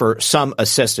will offer some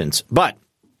assistance. But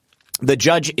the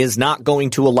judge is not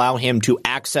going to allow him to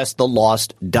access the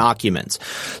lost documents.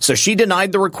 So she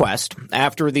denied the request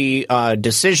after the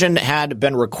decision had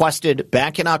been requested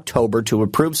back in October to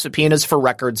approve subpoenas for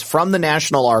records from the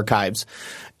National Archives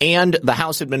and the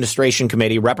House Administration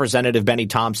Committee. Representative Benny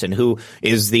Thompson, who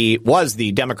was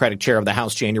the Democratic chair of the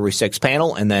House January 6th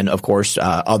panel, and then, of course,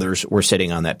 others were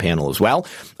sitting on that panel as well.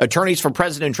 Attorneys for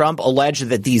President Trump allege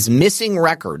that these missing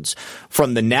records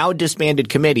from the now disbanded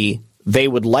committee they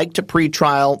would like to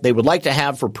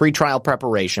have for pretrial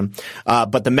preparation,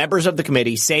 but the members of the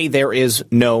committee say there is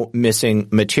no missing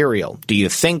material. Do you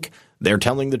think they're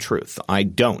telling the truth? I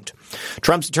don't.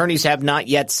 Trump's attorneys have not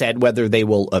yet said whether they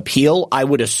will appeal. I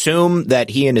would assume that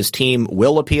he and his team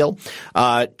will appeal.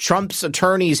 Trump's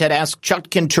attorneys had asked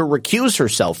Chutkan to recuse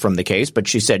herself from the case, but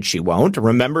she said she won't.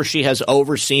 Remember, she has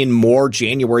overseen more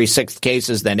January 6th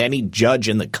cases than any judge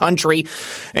in the country,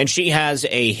 and she has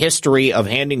a history of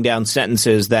handing down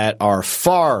sentences that are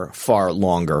far, far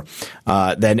longer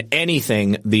than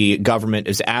anything the government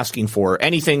is asking for,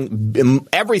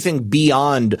 everything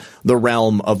beyond the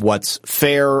realm of what's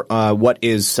fair, what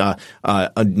is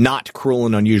not cruel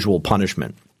and unusual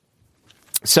punishment.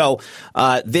 So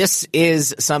this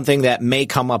is something that may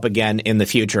come up again in the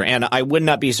future. And I would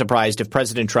not be surprised if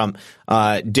President Trump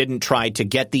didn't try to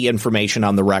get the information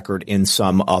on the record in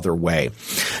some other way.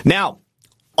 Now,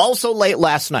 also late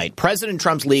last night, President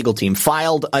Trump's legal team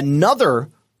filed another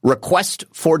request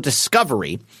for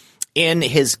discovery in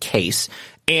his case.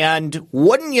 And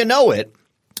wouldn't you know it,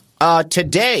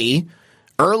 today,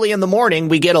 early in the morning,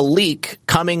 we get a leak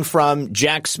coming from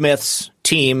Jack Smith's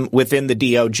team within the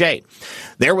DOJ.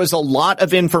 There was a lot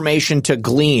of information to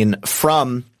glean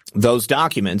from those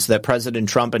documents that President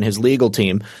Trump and his legal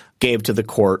team gave to the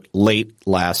court late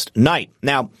last night.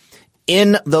 Now,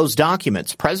 in those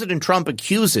documents, President Trump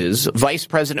accuses Vice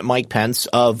President Mike Pence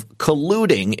of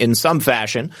colluding in some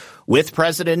fashion with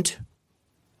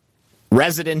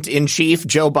Resident-in-Chief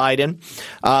Joe Biden,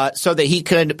 so that he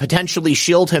could potentially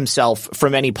shield himself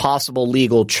from any possible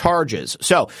legal charges.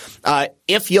 So,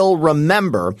 if you'll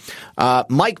remember,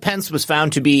 Mike Pence was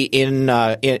found to be in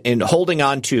holding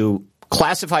on to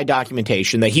classified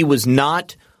documentation that he was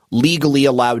not legally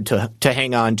allowed to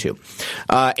hang on to.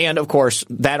 And of course,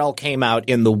 that all came out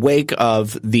in the wake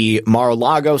of the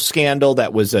Mar-a-Lago scandal.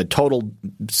 That was a total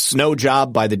snow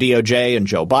job by the DOJ and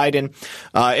Joe Biden.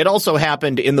 It also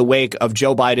happened in the wake of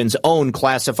Joe Biden's own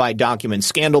classified document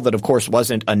scandal that, of course,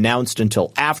 wasn't announced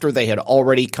until after they had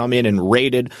already come in and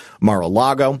raided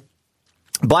Mar-a-Lago.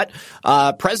 But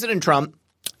President Trump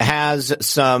has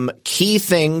some key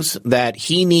things that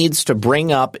he needs to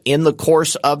bring up in the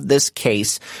course of this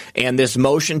case, and this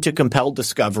motion to compel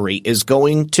discovery is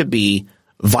going to be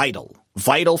vital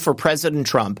for President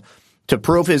Trump to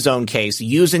prove his own case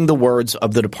using the words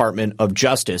of the Department of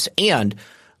Justice and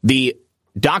the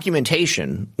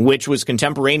documentation which was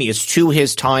contemporaneous to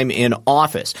his time in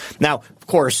office. Now, of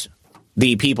course,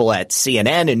 the people at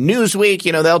CNN and Newsweek,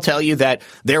 they'll tell you that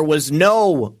there was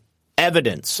no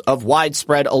evidence of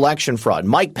widespread election fraud.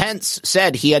 Mike Pence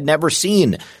said he had never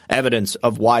seen evidence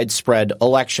of widespread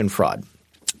election fraud.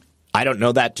 I don't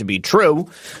know that to be true.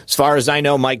 As far as I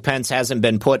know, Mike Pence hasn't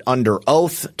been put under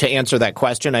oath to answer that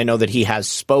question. I know that he has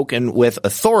spoken with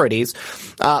authorities,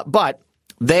 but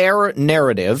their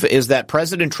narrative is that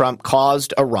President Trump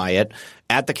caused a riot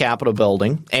at the Capitol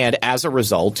building, and as a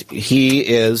result, he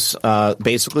is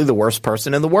basically the worst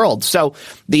person in the world. So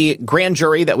the grand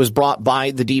jury that was brought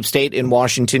by the deep state in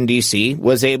Washington, D.C.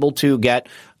 was able to get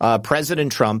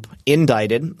President Trump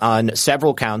indicted on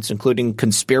several counts, including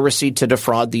conspiracy to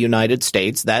defraud the United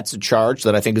States. That's a charge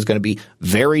that I think is going to be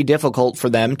very difficult for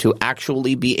them to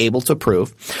actually be able to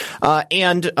prove.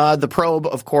 And the probe,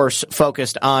 of course,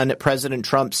 focused on President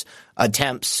Trump's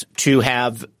attempts to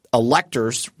have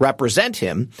electors represent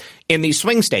him in these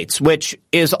swing states, which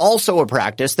is also a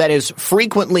practice that is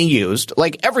frequently used,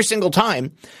 like every single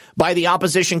time, by the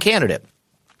opposition candidate.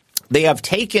 They have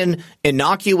taken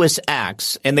innocuous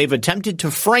acts and they've attempted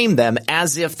to frame them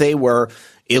as if they were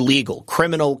illegal,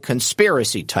 criminal,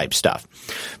 conspiracy type stuff.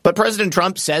 But President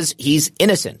Trump says he's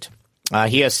innocent.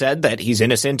 He has said that he's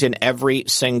innocent in every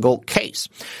single case.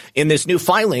 In this new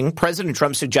filing, President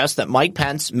Trump suggests that Mike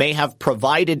Pence may have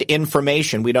provided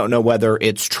information, we don't know whether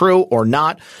it's true or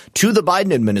not, to the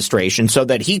Biden administration so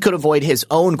that he could avoid his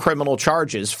own criminal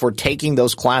charges for taking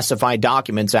those classified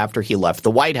documents after he left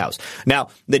the White House.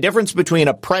 Now, the difference between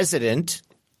a president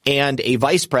and a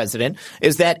vice president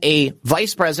is that a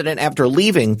vice president, after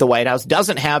leaving the White House,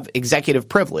 doesn't have executive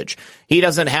privilege. He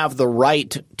doesn't have the right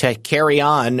to carry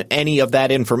on any of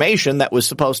that information that was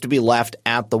supposed to be left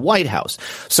at the White House.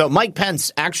 So Mike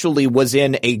Pence actually was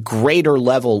in a greater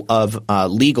level of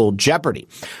legal jeopardy.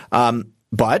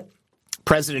 But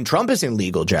President Trump is in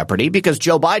legal jeopardy because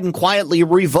Joe Biden quietly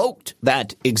revoked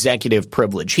that executive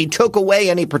privilege. He took away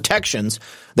any protections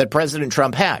that President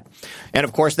Trump had. And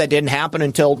of course, that didn't happen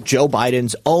until Joe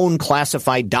Biden's own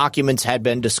classified documents had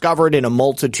been discovered in a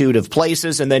multitude of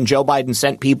places. And then Joe Biden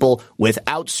sent people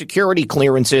without security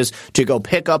clearances to go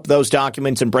pick up those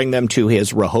documents and bring them to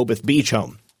his Rehoboth Beach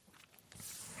home.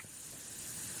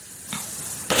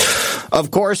 Of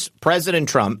course, President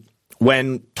Trump,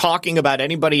 when talking about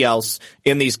anybody else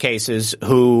in these cases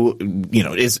who,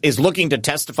 is looking to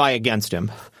testify against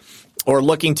him or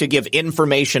looking to give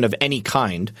information of any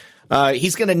kind,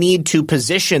 he's going to need to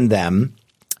position them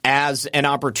as an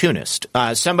opportunist,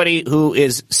 somebody who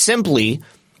is simply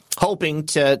hoping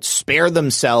to spare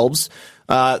themselves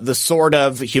the sort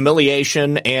of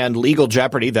humiliation and legal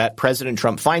jeopardy that President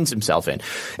Trump finds himself in.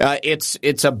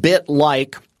 It's a bit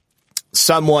like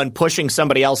someone pushing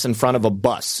somebody else in front of a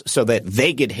bus so that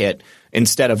they get hit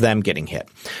instead of them getting hit.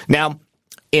 Now,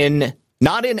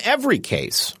 not in every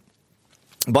case,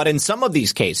 but in some of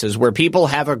these cases where people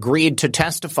have agreed to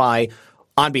testify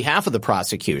on behalf of the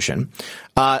prosecution,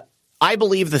 I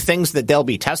believe the things that they'll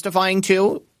be testifying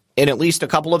to, in at least a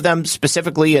couple of them,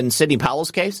 specifically in Sidney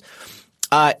Powell's case,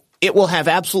 it will have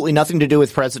absolutely nothing to do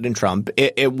with President Trump.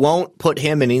 It won't put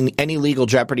him in any legal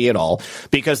jeopardy at all,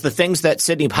 because the things that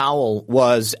Sidney Powell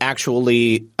was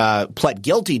actually pled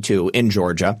guilty to in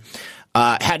Georgia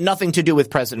had nothing to do with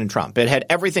President Trump. It had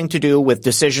everything to do with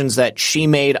decisions that she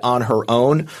made on her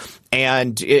own,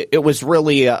 and it was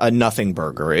really a nothing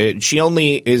burger. She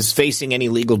only is facing any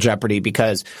legal jeopardy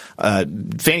because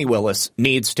Fani Willis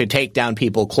needs to take down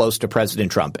people close to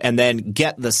President Trump and then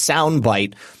get the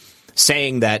soundbite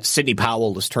saying that Sidney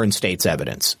Powell has turned state's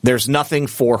evidence. There's nothing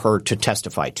for her to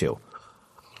testify to.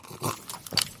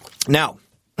 Now,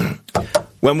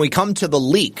 when we come to the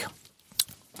leak,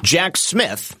 Jack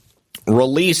Smith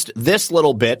released this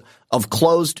little bit of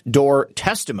closed-door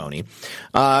testimony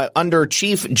under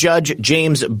Chief Judge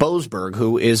James Boasberg,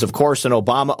 who is, of course, an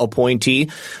Obama appointee.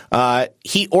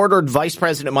 He ordered Vice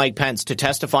President Mike Pence to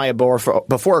testify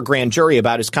before a grand jury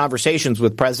about his conversations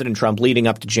with President Trump leading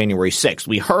up to January 6th.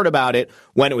 We heard about it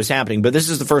when it was happening, but this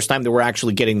is the first time that we're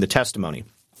actually getting the testimony.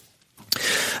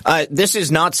 This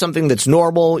is not something that's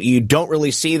normal. You don't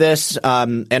really see this.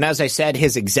 And as I said,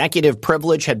 his executive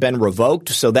privilege had been revoked,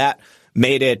 so that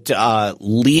made it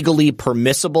legally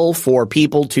permissible for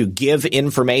people to give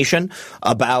information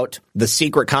about the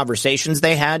secret conversations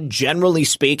they had. Generally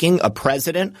speaking, a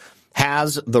president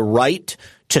has the right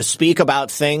to speak about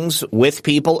things with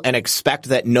people and expect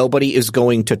that nobody is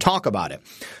going to talk about it.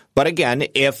 But again,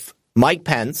 if Mike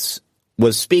Pence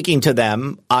was speaking to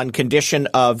them on condition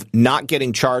of not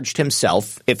getting charged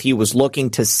himself, if he was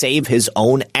looking to save his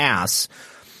own ass,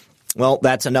 well,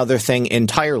 that's another thing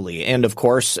entirely. And of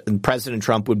course, President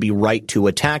Trump would be right to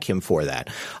attack him for that.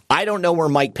 I don't know where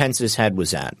Mike Pence's head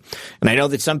was at. And I know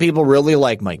that some people really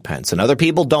like Mike Pence and other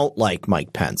people don't like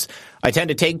Mike Pence. I tend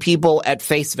to take people at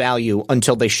face value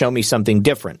until they show me something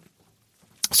different.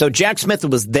 So Jack Smith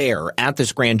was there at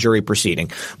this grand jury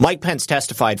proceeding. Mike Pence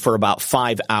testified for about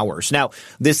 5 hours. Now,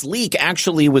 this leak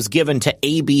actually was given to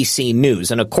ABC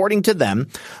News, and according to them,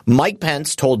 Mike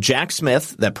Pence told Jack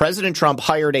Smith that President Trump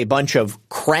hired a bunch of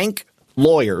crank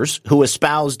lawyers who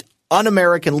espoused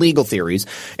un-American legal theories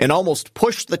and almost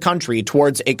pushed the country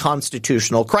towards a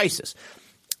constitutional crisis.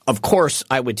 Of course,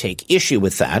 I would take issue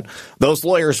with that. Those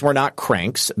lawyers were not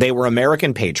cranks. They were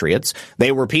American patriots.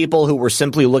 They were people who were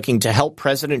simply looking to help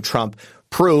President Trump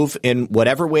prove in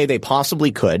whatever way they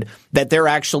possibly could that there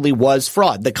actually was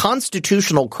fraud. The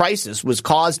constitutional crisis was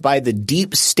caused by the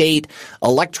deep state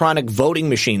electronic voting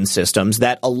machine systems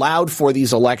that allowed for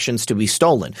these elections to be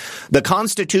stolen. The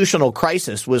constitutional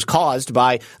crisis was caused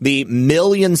by the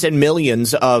millions and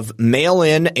millions of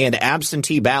mail-in and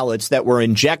absentee ballots that were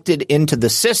injected into the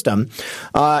system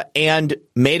and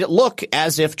made it look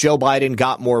as if Joe Biden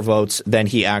got more votes than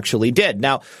he actually did.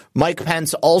 Now, Mike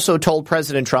Pence also told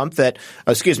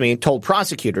told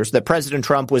prosecutors that President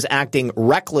Trump was acting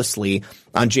recklessly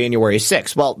on January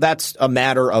 6th. Well, that's a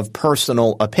matter of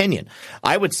personal opinion.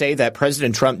 I would say that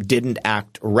President Trump didn't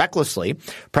act recklessly.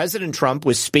 President Trump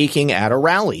was speaking at a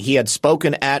rally. He had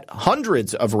spoken at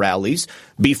hundreds of rallies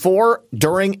before,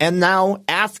 during, and now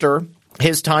after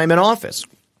his time in office.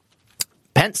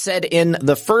 Pence said in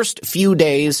the first few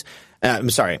days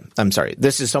I'm sorry.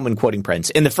 This is someone quoting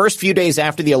Pence. In the first few days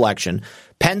after the election,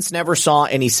 Pence never saw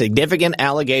any significant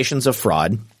allegations of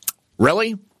fraud.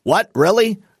 Really? What?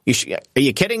 Really? Are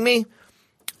you kidding me?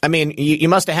 I mean, you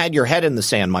must have had your head in the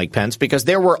sand, Mike Pence, because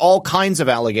there were all kinds of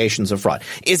allegations of fraud.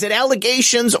 Is it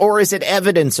allegations or is it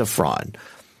evidence of fraud?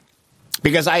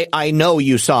 Because I know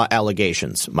you saw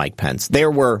allegations, Mike Pence. There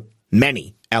were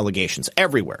many allegations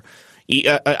everywhere.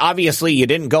 Obviously, you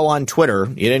didn't go on Twitter.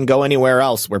 You didn't go anywhere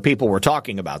else where people were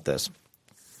talking about this.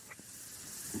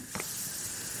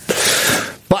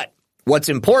 But what's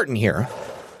important here,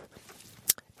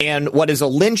 and what is a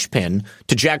linchpin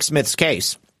to Jack Smith's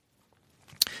case,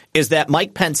 is that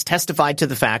Mike Pence testified to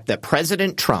the fact that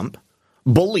President Trump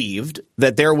believed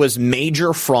that there was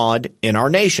major fraud in our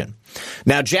nation.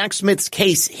 Now, Jack Smith's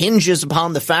case hinges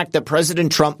upon the fact that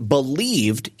President Trump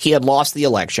believed he had lost the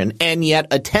election and yet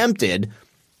attempted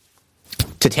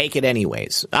to take it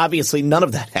anyways. Obviously, none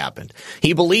of that happened.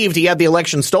 He believed he had the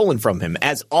election stolen from him,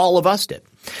 as all of us did.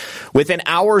 Within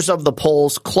hours of the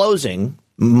polls closing,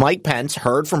 Mike Pence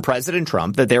heard from President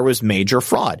Trump that there was major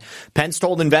fraud. Pence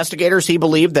told investigators he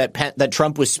believed that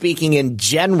Trump was speaking in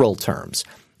general terms,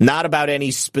 not about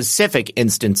any specific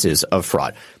instances of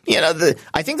fraud.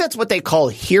 I think that's what they call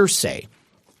hearsay,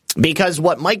 because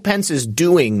what Mike Pence is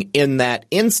doing in that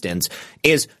instance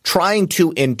is trying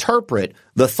to interpret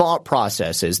the thought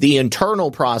processes, the internal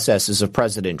processes of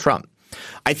President Trump.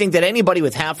 I think that anybody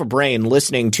with half a brain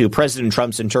listening to President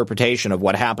Trump's interpretation of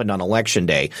what happened on Election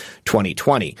Day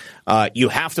 2020, you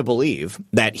have to believe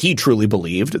that he truly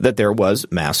believed that there was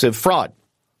massive fraud.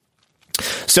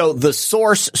 So the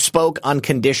source spoke on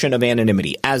condition of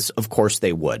anonymity, as of course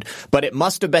they would. But it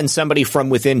must have been somebody from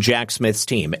within Jack Smith's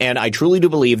team. And I truly do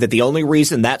believe that the only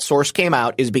reason that source came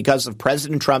out is because of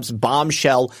President Trump's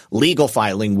bombshell legal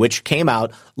filing, which came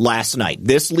out last night.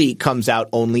 This leak comes out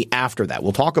only after that.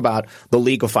 We'll talk about the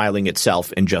legal filing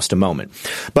itself in just a moment.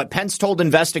 But Pence told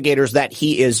investigators that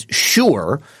he is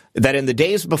sure that in the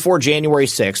days before January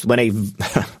 6th, when I'm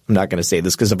not going to say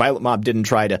this because a violent mob didn't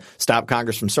try to stop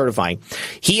Congress from certifying,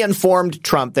 he informed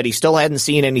Trump that he still hadn't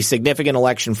seen any significant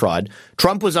election fraud.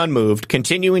 Trump was unmoved,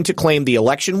 continuing to claim the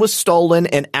election was stolen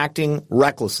and acting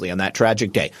recklessly on that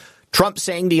tragic day. Trump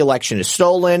saying the election is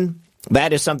stolen,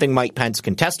 that is something Mike Pence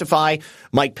can testify.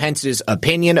 Mike Pence's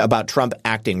opinion about Trump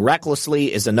acting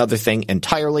recklessly is another thing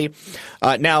entirely.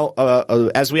 Now,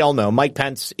 as we all know, Mike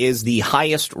Pence is the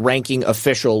highest ranking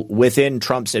official within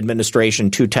Trump's administration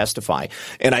to testify.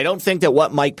 And I don't think that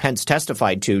what Mike Pence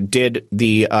testified to did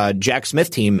the Jack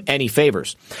Smith team any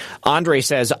favors. Andre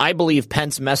says, I believe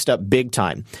Pence messed up big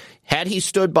time. Had he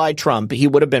stood by Trump, he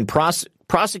would have been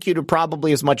prosecuted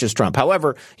probably as much as Trump.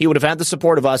 However, he would have had the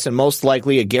support of us and most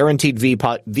likely a guaranteed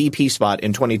VP spot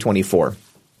in 2024.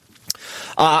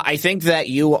 I think that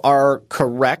you are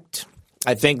correct.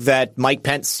 I think that Mike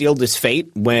Pence sealed his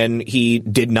fate when he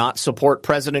did not support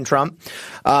President Trump.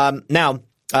 Now,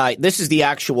 this is the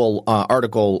actual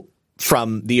article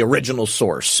from the original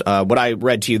source. What I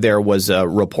read to you there was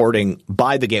reporting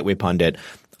by the Gateway Pundit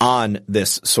on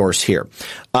this source here.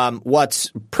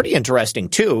 What's pretty interesting,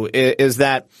 too, is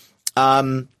that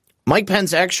Mike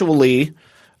Pence actually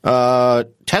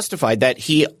testified that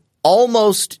he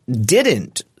almost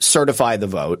didn't certify the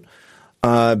vote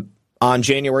on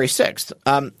January 6th.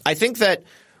 I think that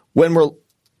when we're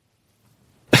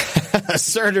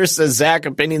Surtur says, Zach,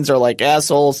 opinions are like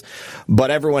assholes,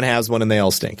 but everyone has one and they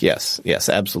all stink. Yes,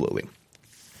 absolutely.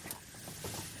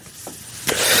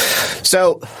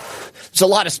 So there's a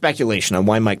lot of speculation on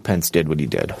why Mike Pence did what he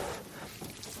did.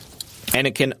 And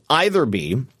it can either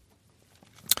be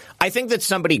I think that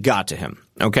somebody got to him,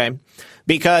 okay?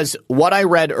 Because what I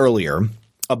read earlier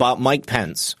about Mike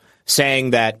Pence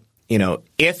saying that,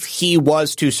 if he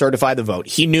was to certify the vote,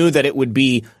 he knew that it would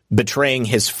be betraying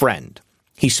his friend.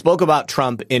 He spoke about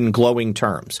Trump in glowing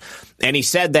terms. And he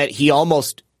said that he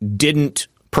almost didn't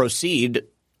proceed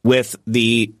with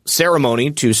the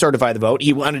ceremony to certify the vote.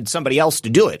 He wanted somebody else to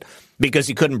do it because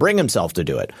he couldn't bring himself to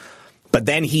do it. But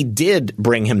then he did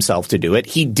bring himself to do it.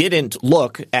 He didn't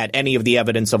look at any of the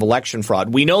evidence of election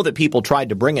fraud. We know that people tried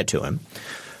to bring it to him.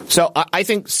 So I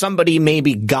think somebody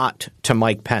maybe got to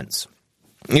Mike Pence.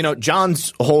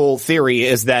 John's whole theory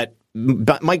is that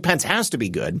Mike Pence has to be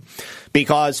good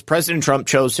because President Trump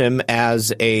chose him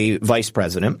as a vice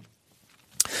president.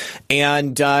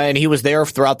 And he was there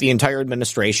throughout the entire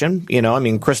administration.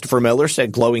 Christopher Miller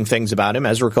said glowing things about him.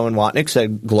 Ezra Cohen-Watnick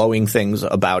said glowing things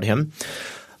about him.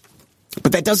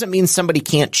 But that doesn't mean somebody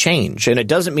can't change. And it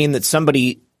doesn't mean that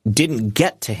somebody didn't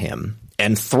get to him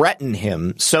and threaten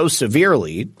him so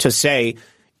severely to say,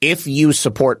 if you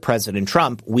support President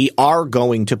Trump, we are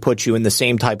going to put you in the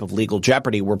same type of legal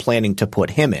jeopardy we're planning to put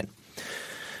him in.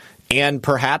 And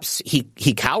perhaps he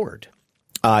cowered.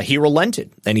 He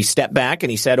relented and he stepped back and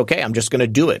he said, okay, I'm just going to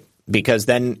do it because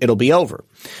then it'll be over.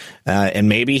 And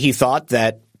maybe he thought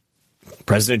that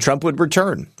President Trump would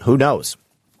return. Who knows?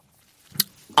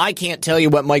 I can't tell you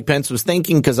what Mike Pence was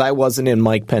thinking because I wasn't in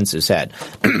Mike Pence's head.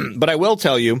 But I will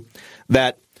tell you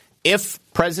that if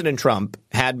President Trump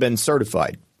had been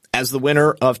certified as the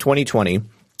winner of 2020,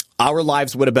 our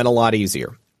lives would have been a lot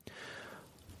easier.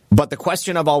 But the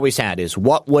question I've always had is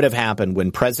what would have happened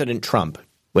when President Trump,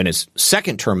 when his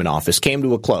second term in office came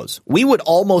to a close? We would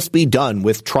almost be done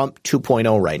with Trump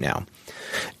 2.0 right now.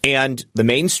 And the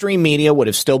mainstream media would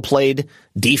have still played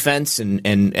defense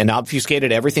and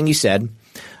obfuscated everything he said.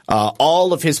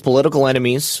 All of his political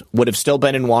enemies would have still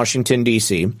been in Washington,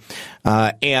 D.C.,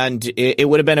 and it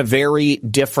would have been a very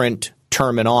different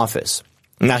term in office.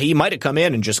 Now, he might have come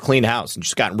in and just cleaned house and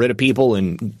just gotten rid of people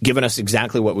and given us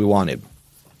exactly what we wanted.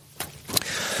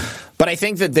 But I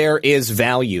think that there is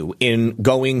value in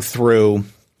going through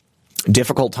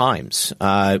difficult times.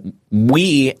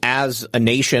 We as a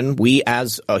nation, we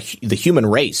as the human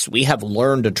race, we have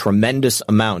learned a tremendous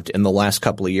amount in the last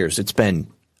couple of years. It's been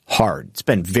hard. It's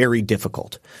been very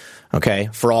difficult, okay,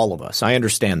 for all of us. I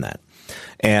understand that.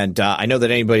 And I know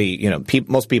that anybody,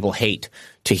 most people hate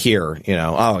to hear,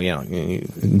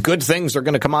 good things are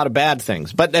going to come out of bad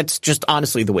things. But that's just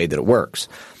honestly the way that it works.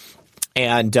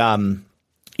 And,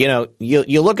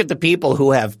 you look at the people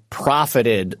who have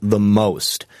profited the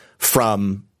most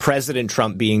from President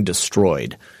Trump being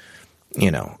destroyed.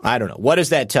 I don't know. What does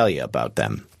that tell you about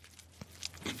them?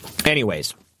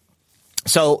 Anyways.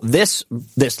 So this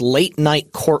late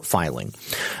night court filing,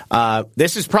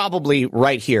 this is probably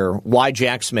right here why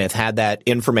Jack Smith had that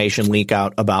information leak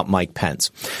out about Mike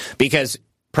Pence, because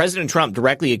President Trump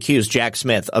directly accused Jack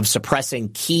Smith of suppressing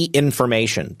key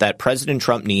information that President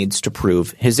Trump needs to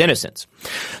prove his innocence.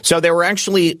 So there were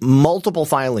actually multiple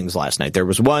filings last night. There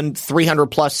was one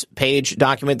 300-plus page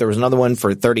document. There was another one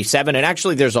for 37. And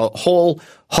actually there's a whole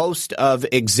host of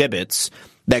exhibits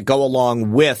that go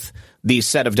along with these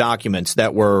set of documents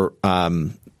that were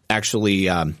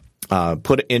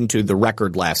put into the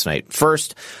record last night.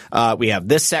 First, we have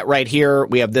this set right here.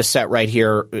 We have this set right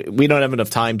here. We don't have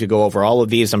enough time to go over all of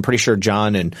these. I'm pretty sure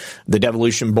John and the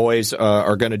Devolution boys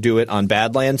are going to do it on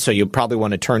Badlands, so you probably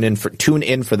want to tune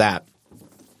in for that.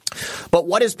 But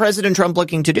what is President Trump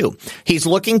looking to do? He's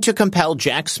looking to compel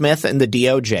Jack Smith and the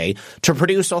DOJ to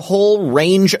produce a whole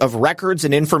range of records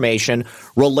and information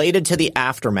related to the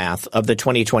aftermath of the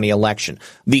 2020 election.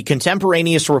 The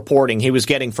contemporaneous reporting he was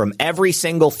getting from every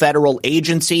single federal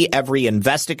agency, every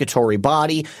investigatory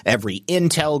body, every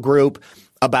intel group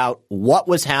about what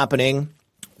was happening,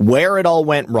 where it all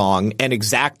went wrong, and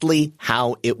exactly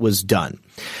how it was done.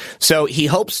 So he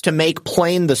hopes to make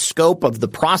plain the scope of the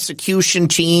prosecution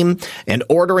team and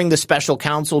ordering the special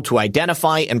counsel to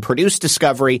identify and produce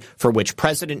discovery for which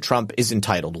President Trump is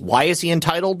entitled. Why is he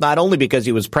entitled? Not only because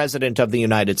he was president of the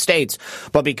United States,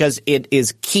 but because it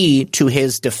is key to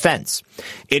his defense.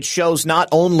 It shows not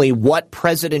only what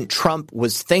President Trump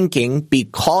was thinking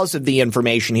because of the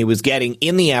information he was getting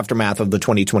in the aftermath of the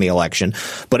 2020 election,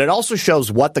 but it also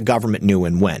shows what the government knew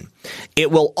and when.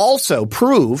 It will also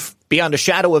prove, beyond a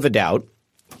shadow of a doubt,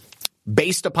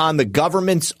 based upon the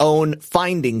government's own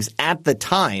findings at the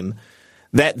time,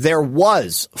 that there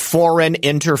was foreign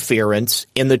interference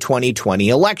in the 2020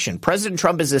 election. President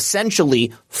Trump is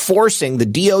essentially forcing the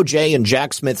DOJ and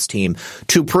Jack Smith's team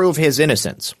to prove his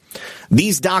innocence.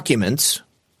 These documents,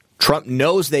 Trump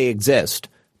knows they exist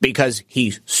because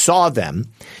he saw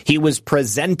them, he was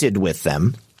presented with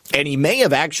them, And he may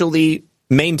have actually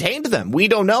maintained them. We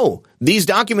don't know. These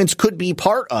documents could be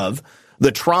part of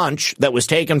the tranche that was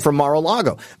taken from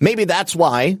Mar-a-Lago. Maybe that's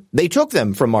why they took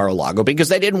them from Mar-a-Lago, because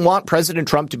they didn't want President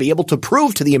Trump to be able to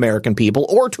prove to the American people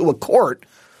or to a court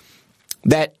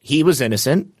that he was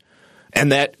innocent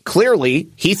and that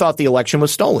clearly he thought the election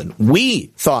was stolen.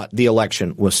 We thought the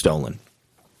election was stolen.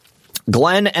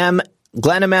 Glenn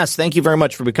MS, thank you very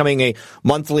much for becoming a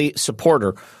monthly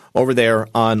supporter over there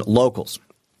on Locals.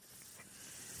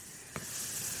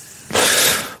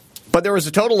 But there was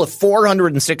a total of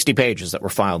 460 pages that were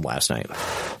filed last night.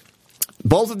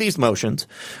 Both of these motions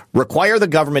require the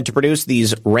government to produce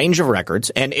these range of records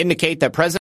and indicate that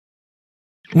President.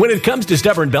 When it comes to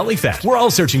stubborn belly fat, we're all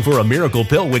searching for a miracle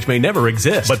pill which may never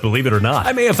exist. But believe it or not,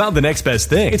 I may have found the next best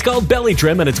thing. It's called Belly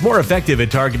Trim, and it's more effective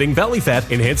at targeting belly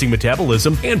fat, enhancing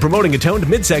metabolism, and promoting a toned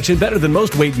midsection better than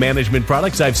most weight management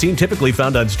products I've seen typically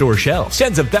found on store shelves.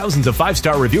 Tens of thousands of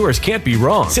 5-star reviewers can't be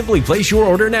wrong. Simply place your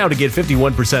order now to get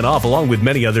 51% off along with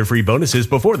many other free bonuses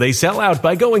before they sell out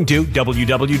by going to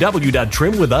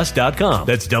www.trimwithus.com.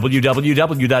 That's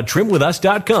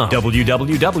www.trimwithus.com.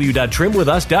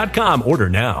 www.trimwithus.com. Order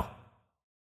now.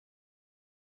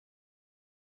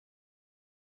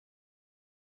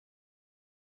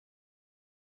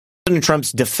 President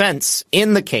Trump's defense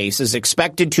in the case is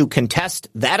expected to contest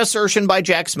that assertion by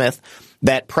Jack Smith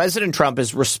that President Trump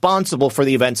is responsible for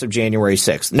the events of January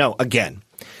 6th. No, again,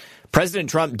 President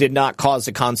Trump did not cause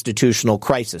a constitutional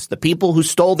crisis. The people who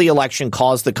stole the election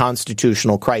caused the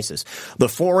constitutional crisis. The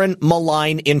foreign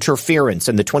malign interference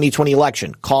in the 2020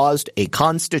 election caused a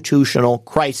constitutional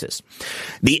crisis.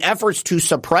 The efforts to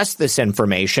suppress this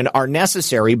information are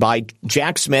necessary by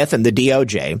Jack Smith and the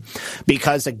DOJ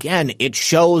because, again, it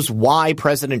shows why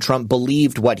President Trump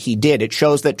believed what he did. It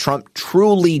shows that Trump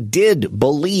truly did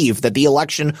believe that the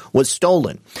election was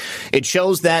stolen. It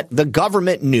shows that the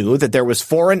government knew that there was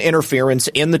foreign interference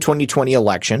in the 2020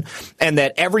 election and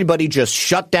that everybody just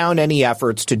shut down any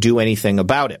efforts to do anything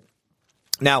about it.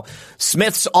 Now,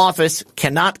 Smith's office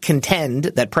cannot contend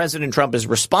that President Trump is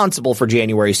responsible for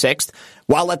January 6th,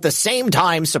 while at the same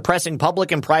time suppressing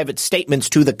public and private statements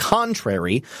to the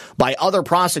contrary by other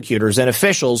prosecutors and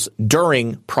officials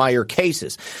during prior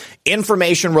cases.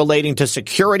 Information relating to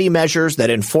security measures that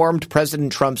informed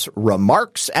President Trump's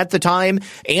remarks at the time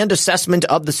and assessment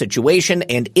of the situation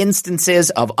and instances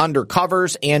of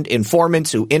undercovers and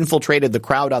informants who infiltrated the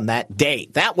crowd on that day.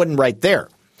 That one right there.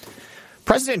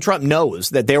 President Trump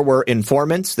knows that there were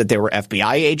informants, that there were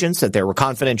FBI agents, that there were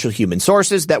confidential human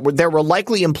sources, that there were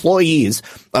likely employees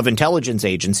of intelligence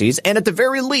agencies, and at the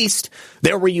very least,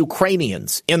 there were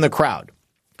Ukrainians in the crowd.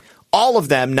 All of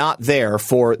them not there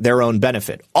for their own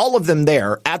benefit. All of them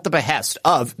there at the behest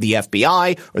of the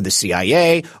FBI or the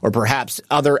CIA or perhaps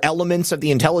other elements of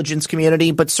the intelligence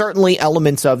community, but certainly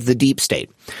elements of the deep state.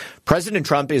 President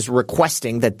Trump is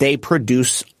requesting that they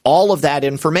produce all of that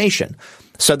information.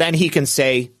 So then he can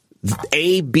say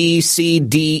A, B, C,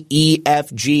 D, E,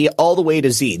 F, G, all the way to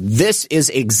Z. This is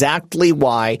exactly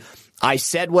why I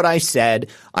said what I said,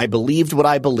 I believed what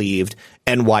I believed,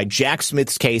 and why Jack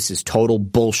Smith's case is total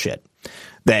bullshit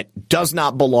that does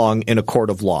not belong in a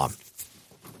court of law.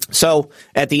 So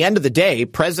at the end of the day,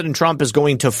 President Trump is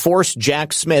going to force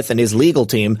Jack Smith and his legal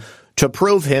team to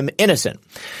prove him innocent.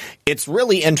 It's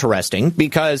really interesting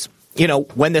because, you know,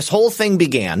 when this whole thing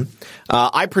began,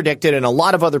 I predicted, and a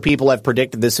lot of other people have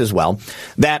predicted this as well,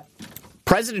 that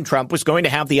President Trump was going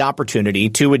to have the opportunity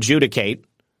to adjudicate,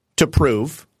 to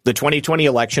prove the 2020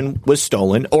 election was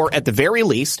stolen, or at the very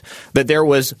least, that there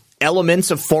was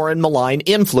elements of foreign malign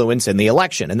influence in the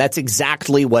election. And that's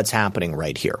exactly what's happening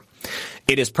right here.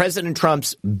 It is President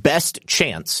Trump's best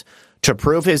chance to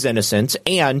prove his innocence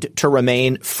and to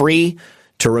remain free,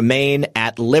 to remain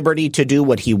at liberty to do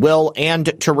what he will,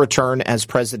 and to return as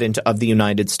president of the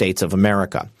United States of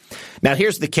America. Now,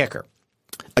 here's the kicker.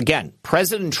 Again,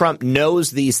 President Trump knows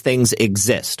these things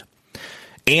exist.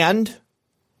 And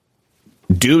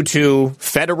due to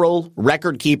federal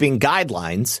record-keeping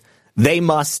guidelines, they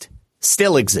must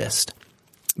still exist.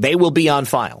 They will be on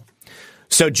file.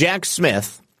 So Jack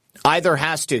Smith either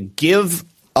has to give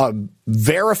a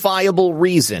verifiable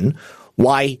reason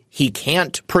why he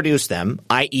can't produce them,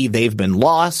 i.e. they've been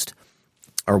lost,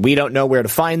 or we don't know where to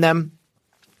find them,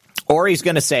 or he's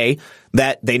going to say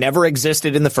that they never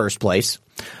existed in the first place,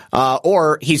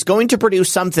 or he's going to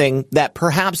produce something that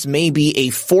perhaps may be a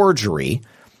forgery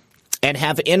and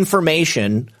have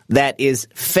information that is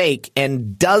fake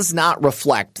and does not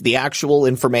reflect the actual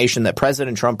information that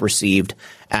President Trump received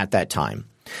at that time.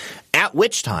 At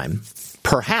which time,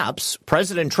 perhaps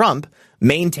President Trump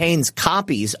maintains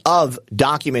copies of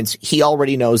documents he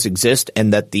already knows exist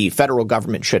and that the federal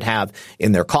government should have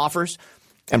in their coffers.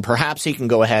 And perhaps he can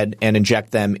go ahead and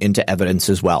inject them into evidence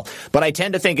as well. But I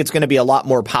tend to think it's going to be a lot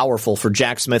more powerful for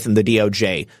Jack Smith and the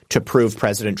DOJ to prove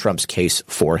President Trump's case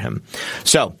for him.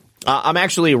 So I'm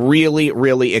actually really,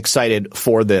 really excited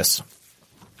for this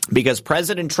because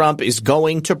President Trump is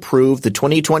going to prove the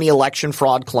 2020 election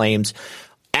fraud claims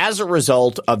as a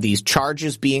result of these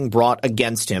charges being brought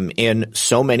against him in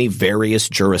so many various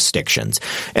jurisdictions.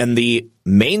 And the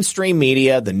mainstream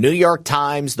media, the New York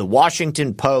Times, the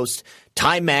Washington Post,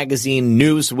 Time Magazine,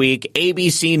 Newsweek,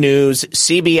 ABC News,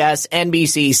 CBS,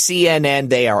 NBC, CNN,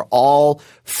 they are all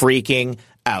freaking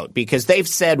out because they've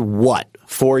said what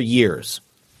for years?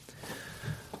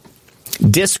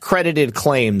 Discredited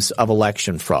claims of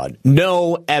election fraud.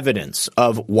 No evidence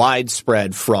of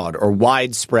widespread fraud or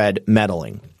widespread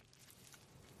meddling.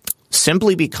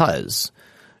 Simply because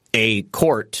a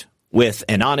court with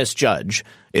an honest judge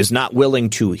is not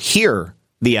willing to hear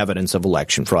the evidence of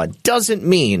election fraud doesn't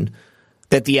mean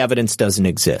that the evidence doesn't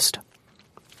exist.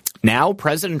 Now,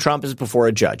 President Trump is before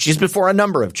a judge. He's before a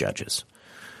number of judges.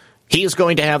 He is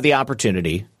going to have the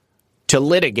opportunity to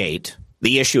litigate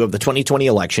the issue of the 2020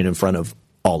 election in front of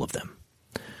all of them.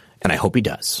 And I hope he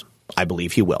does. I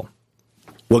believe he will.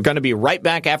 We're going to be right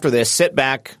back after this. Sit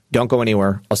back. Don't go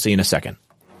anywhere. I'll see you in a second.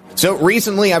 So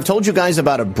recently, I've told you guys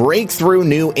about a breakthrough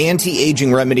new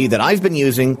anti-aging remedy that I've been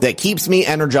using that keeps me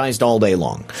energized all day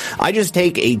long. I just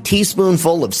take a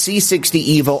teaspoonful of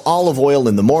C60 Evo olive oil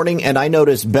in the morning, and I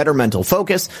notice better mental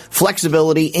focus,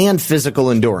 flexibility, and physical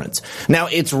endurance. Now,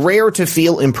 it's rare to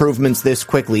feel improvements this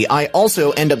quickly. I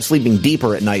also end up sleeping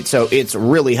deeper at night, so it's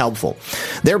really helpful.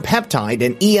 Their peptide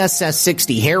and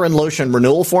ESS60 hair and lotion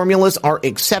renewal formulas are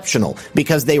exceptional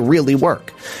because they really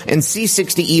work. And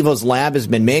C60 Evo's lab has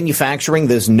been manufacturing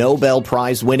this Nobel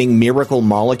Prize-winning miracle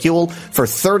molecule for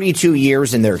 32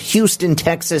 years in their Houston,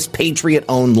 Texas,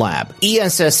 Patriot-owned lab.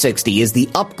 ESS60 is the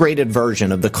upgraded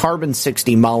version of the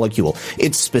carbon-60 molecule.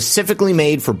 It's specifically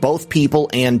made for both people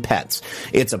and pets.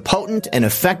 It's a potent and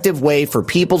effective way for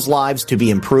people's lives to be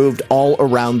improved all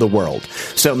around the world.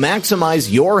 So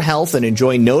maximize your health and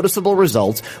enjoy noticeable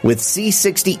results with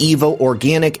C60 Evo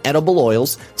organic edible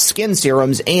oils, skin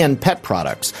serums, and pet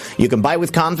products. You can buy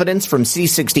with confidence from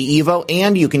C60 Evo,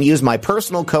 and you can use my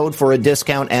personal code for a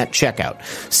discount at checkout.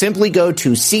 Simply go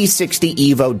to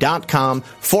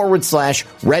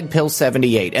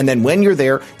c60evo.com/redpill78, and then when you're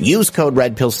there, use code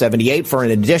redpill78 for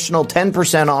an additional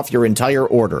 10% off your entire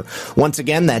order. Once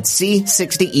again, that's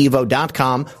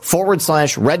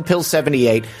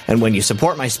c60evo.com/redpill78, and when you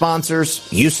support my sponsors,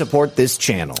 you support this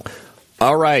channel.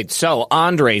 All right, so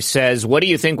Andre says, what do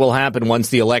you think will happen once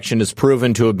the election is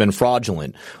proven to have been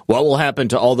fraudulent? What will happen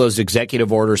to all those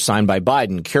executive orders signed by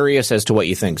Biden? Curious as to what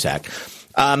you think, Zach.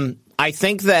 I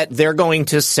think that they're going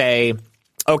to say,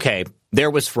 okay, there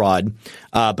was fraud,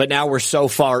 but now we're so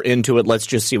far into it, let's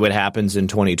just see what happens in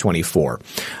 2024.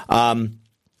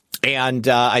 And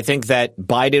I think that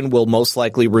Biden will most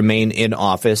likely remain in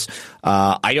office.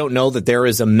 I don't know that there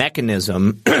is a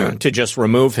mechanism to just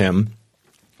remove him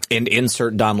and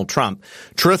insert Donald Trump.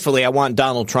 Truthfully, I want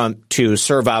Donald Trump to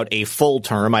serve out a full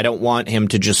term. I don't want him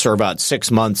to just serve out 6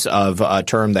 months of a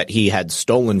term that he had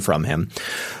stolen from him.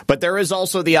 But there is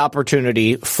also the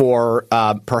opportunity for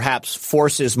perhaps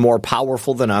forces more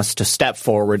powerful than us to step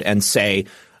forward and say,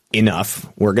 enough,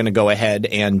 we're going to go ahead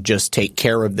and just take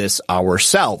care of this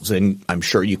ourselves. And I'm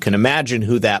sure you can imagine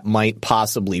who that might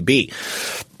possibly be.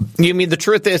 I mean, the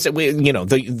truth is,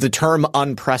 the term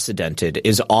unprecedented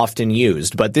is often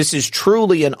used, but this is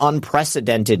truly an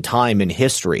unprecedented time in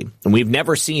history. And we've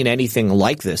never seen anything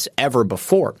like this ever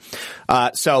before.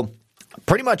 So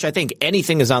pretty much I think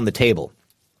anything is on the table.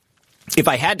 If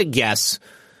I had to guess,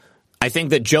 I think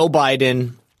that Joe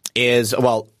Biden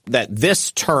that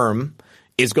this term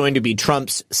is going to be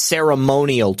Trump's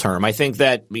ceremonial term. I think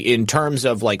that in terms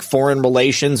of like foreign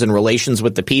relations and relations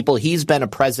with the people, he's been a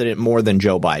president more than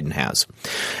Joe Biden has.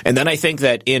 And then I think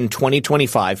that in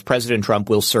 2025, President Trump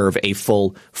will serve a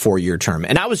full 4-year term.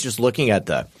 And I was just looking at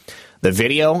the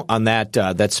video on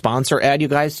that sponsor ad, you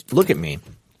guys. Look at me.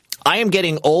 I am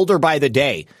getting older by the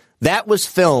day. That was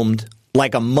filmed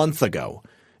like a month ago.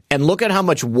 And look at how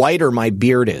much whiter my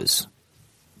beard is.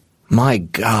 My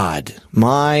God.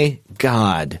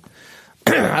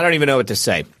 I don't even know what to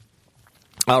say.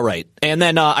 All right. And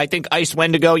then I think Ice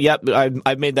Wendigo, yep,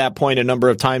 I've made that point a number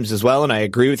of times as well, and I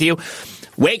agree with you.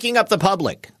 Waking up the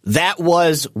public, that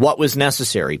was what was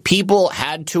necessary. People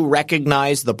had to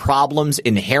recognize the problems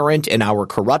inherent in our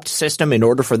corrupt system in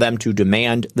order for them to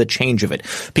demand the change of it.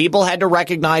 People had to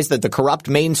recognize that the corrupt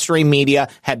mainstream media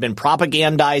had been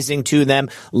propagandizing to them,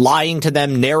 lying to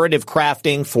them, narrative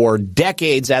crafting for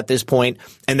decades at this point,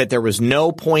 and that there was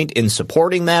no point in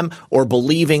supporting them or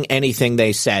believing anything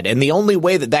they said. And the only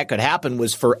way that that could happen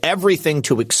was for everything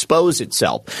to expose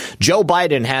itself. Joe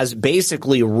Biden has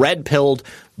basically red-pilled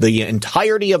the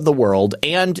entirety of the world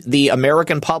and the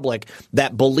American public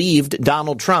that believed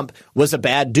Donald Trump was a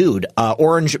bad dude,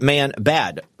 orange man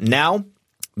bad. Now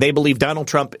they believe Donald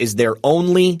Trump is their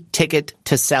only ticket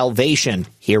to salvation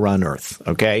here on earth.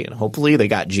 Okay. And hopefully they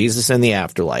got Jesus in the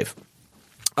afterlife.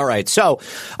 All right. So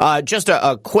just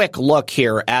a quick look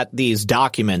here at these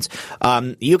documents.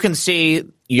 You can see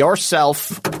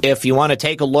yourself if you want to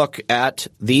take a look at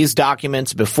these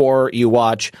documents before you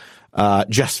watch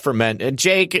Just for Men.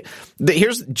 Jake,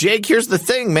 here's the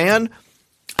thing, man.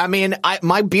 I mean,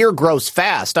 my beard grows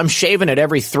fast. I'm shaving it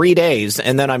every 3 days,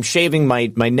 and then I'm shaving my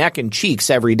neck and cheeks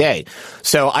every day.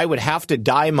 So I would have to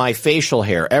dye my facial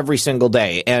hair every single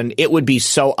day, and it would be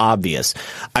so obvious.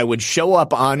 I would show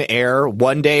up on air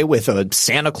one day with a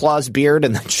Santa Claus beard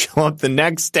and then show up the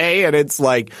next day, and it's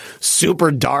like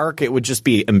super dark. It would just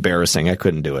be embarrassing. I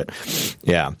couldn't do it.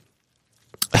 Yeah.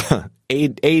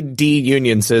 AD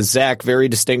Union says, Zach, very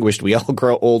distinguished. We all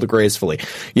grow old gracefully.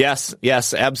 Yes,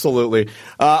 absolutely.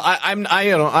 I'm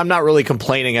not really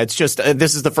complaining. It's just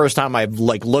this is the first time I've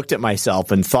looked at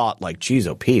myself and thought geez,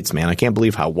 oh Pete's, man, I can't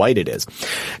believe how white it is.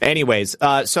 Anyways,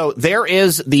 so there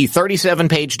is the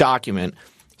 37-page document.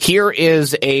 Here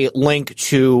is a link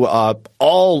to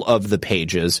all of the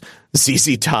pages.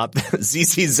 ZZ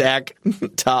Zach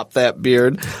top that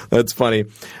beard. That's funny.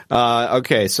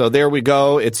 Okay, so there we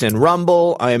go. It's in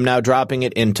Rumble. I am now dropping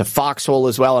it into Foxhole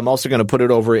as well. I'm also going to put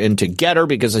it over into Getter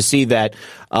because I see that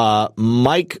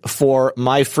Mike for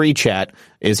my free chat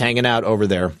is hanging out over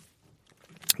there.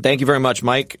 Thank you very much,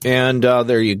 Mike. And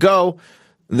there you go.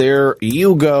 There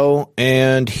you go.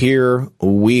 And here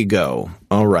we go.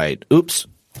 All right. Oops.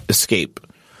 Escape.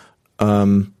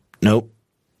 Nope.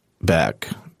 Back.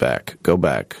 Go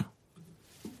back.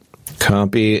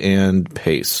 Copy and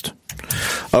paste.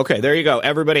 Okay, there you go.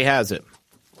 Everybody has it.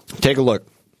 Take a look.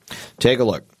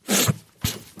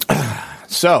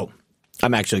 So,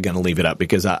 I'm actually going to leave it up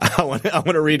because I want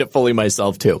to read it fully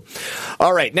myself too.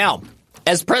 All right, now,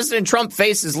 as President Trump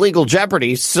faces legal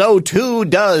jeopardy, so too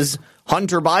does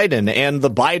Hunter Biden and the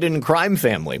Biden crime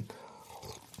family.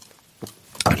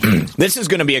 This is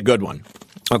going to be a good one,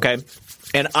 okay?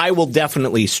 And I will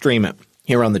definitely stream it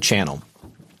here on the channel.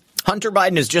 Hunter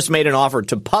Biden has just made an offer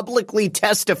to publicly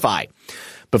testify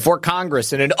before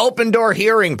Congress in an open-door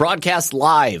hearing broadcast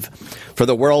live for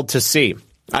the world to see.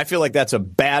 I feel like that's a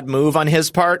bad move on his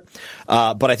part,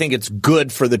 but I think it's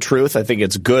good for the truth. I think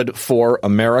it's good for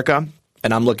America,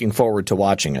 and I'm looking forward to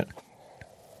watching it.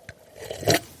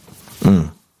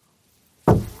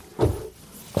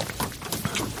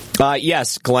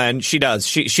 Yes, Glenn, she does.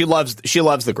 She loves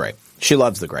the gray. She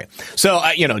loves the gray. So,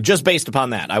 just based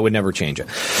upon that, I would never change it.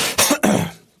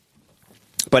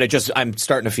 But I'm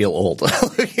starting to feel old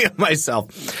looking at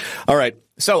myself. All right.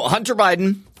 So Hunter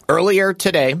Biden earlier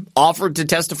today offered to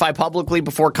testify publicly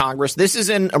before Congress. This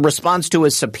is in response to a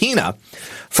subpoena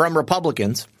from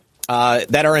Republicans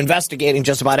that are investigating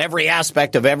just about every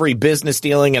aspect of every business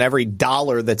dealing and every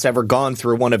dollar that's ever gone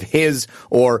through one of his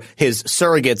or his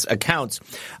surrogates' accounts.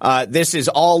 This is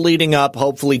all leading up,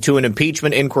 hopefully, to an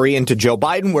impeachment inquiry into Joe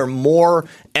Biden, where more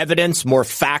evidence, more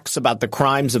facts about the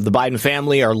crimes of the Biden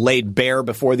family are laid bare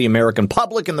before the American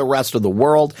public and the rest of the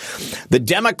world. The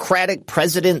Democratic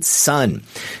president's son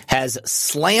has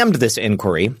slammed this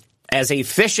inquiry as a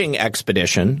fishing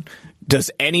expedition.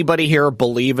 Does anybody here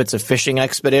believe it's a fishing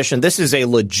expedition? This is a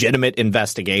legitimate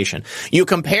investigation. You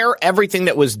compare everything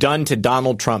that was done to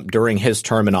Donald Trump during his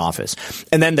term in office,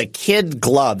 and then the kid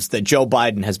gloves that Joe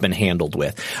Biden has been handled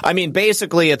with. I mean,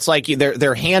 basically, it's like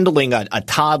they're handling a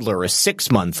toddler, a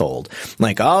 6-month-old.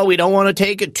 Like, oh, we don't want to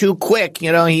take it too quick.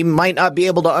 He might not be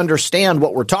able to understand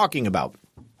what we're talking about.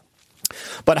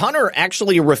 But Hunter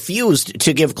actually refused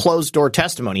to give closed-door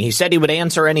testimony. He said he would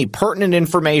answer any pertinent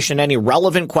information, any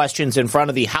relevant questions in front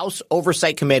of the House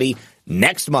Oversight Committee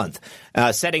next month,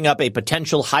 setting up a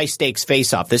potential high-stakes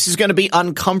face-off. This is going to be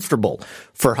uncomfortable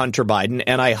for Hunter Biden,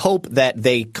 and I hope that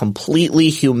they completely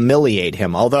humiliate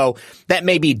him, although that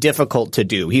may be difficult to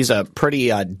do. He's a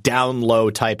pretty down-low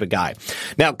type of guy.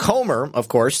 Now, Comer, of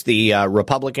course, the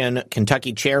Republican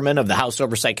Kentucky chairman of the House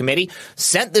Oversight Committee,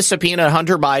 sent the subpoena to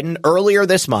Hunter Biden earlier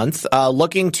this month,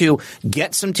 looking to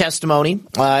get some testimony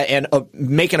and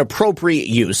make an appropriate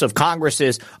use of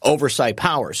Congress's oversight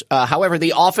powers. However,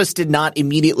 the office did not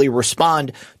immediately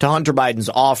respond to Hunter Biden's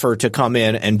offer to come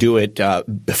in and do it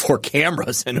before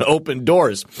cameras and open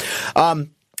doors.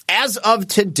 As of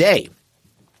today,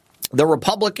 the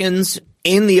Republicans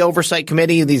in the Oversight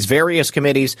Committee, these various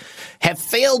committees, have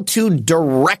failed to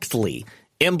directly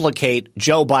implicate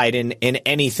Joe Biden in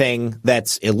anything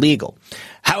that's illegal.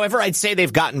 However, I'd say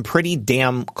they've gotten pretty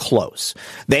damn close.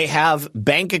 They have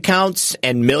bank accounts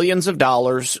and millions of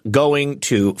dollars going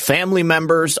to family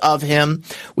members of him.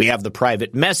 We have the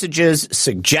private messages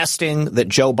suggesting that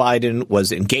Joe Biden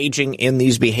was engaging in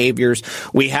these behaviors.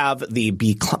 We have the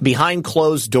behind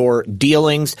closed door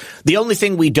dealings. The only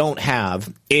thing we don't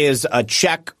have is a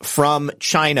check from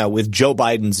China with Joe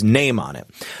Biden's name on it.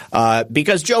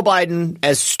 Because Joe Biden,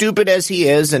 as stupid as he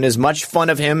is and as much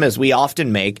fun of him as we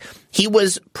often make, he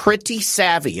was pretty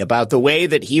savvy about the way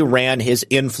that he ran his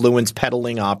influence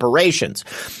peddling operations.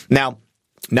 Now,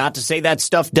 not to say that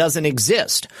stuff doesn't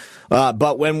exist,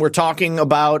 but when we're talking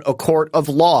about a court of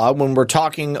law, when we're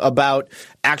talking about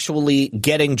actually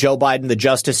getting Joe Biden the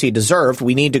justice he deserved,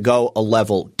 we need to go a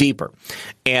level deeper.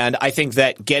 And I think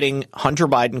that getting Hunter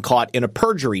Biden caught in a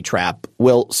perjury trap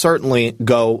will certainly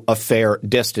go a fair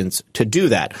distance to do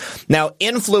that. Now,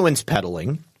 influence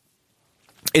peddling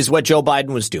is what Joe Biden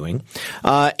was doing,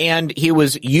 and he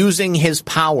was using his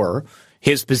power,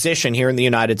 his position here in the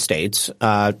United States,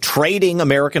 trading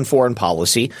American foreign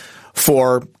policy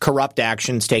for corrupt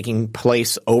actions taking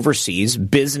place overseas,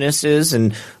 businesses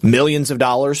and millions of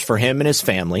dollars for him and his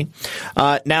family.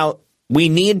 Now, we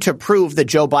need to prove that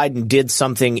Joe Biden did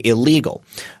something illegal,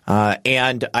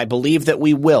 and I believe that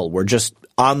we will. We're just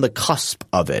on the cusp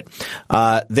of it.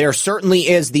 There certainly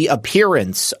is the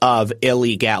appearance of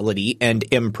illegality and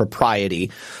impropriety,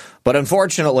 but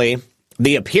unfortunately,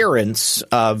 the appearance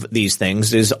of these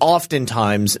things is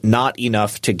oftentimes not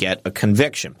enough to get a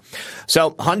conviction.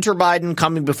 So Hunter Biden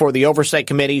coming before the Oversight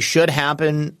Committee should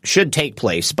take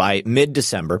place by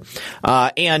mid-December.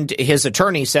 And his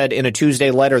attorney said in a Tuesday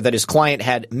letter that his client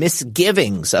had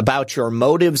misgivings about your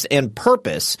motives and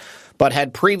purpose, but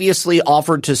had previously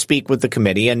offered to speak with the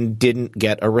committee and didn't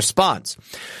get a response.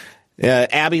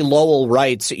 Abby Lowell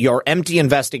writes, your empty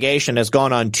investigation has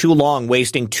gone on too long,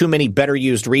 wasting too many better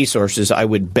used resources. I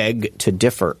would beg to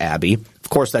differ, Abby. Of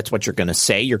course, that's what you're going to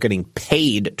say. You're getting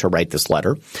paid to write this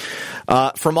letter.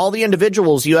 From all the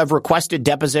individuals you have requested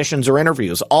depositions or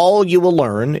interviews, all you will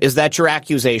learn is that your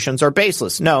accusations are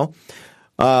baseless. No.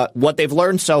 What they've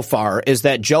learned so far is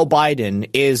that Joe Biden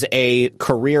is a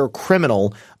career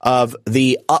criminal of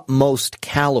the utmost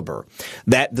caliber,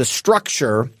 that the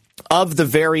structure of the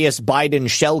various Biden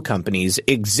shell companies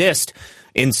exist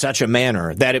in such a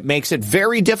manner that it makes it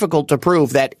very difficult to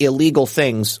prove that illegal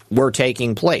things were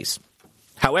taking place.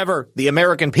 However, the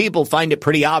American people find it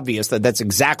pretty obvious that that's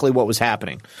exactly what was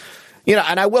happening. You know,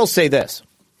 and I will say this.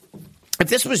 If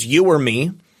this was you or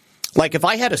me, like if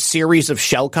I had a series of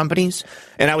shell companies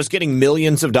and I was getting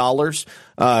millions of dollars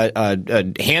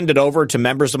handed over to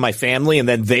members of my family and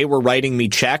then they were writing me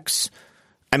checks,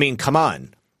 I mean, come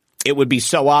on. It would be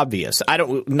so obvious.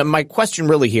 My question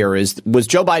really here is, was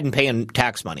Joe Biden paying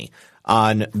tax money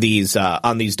on these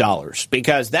dollars?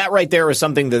 Because that right there is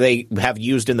something that they have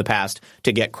used in the past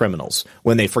to get criminals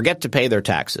when they forget to pay their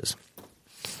taxes.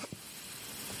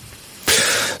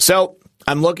 So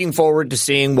I'm looking forward to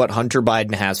seeing what Hunter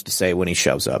Biden has to say when he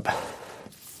shows up.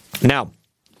 Now,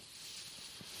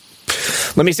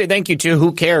 let me say thank you to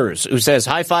Who Cares, who says,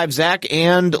 high five, Zach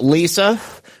and Lisa.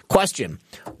 Question.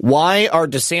 Why are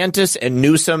DeSantis and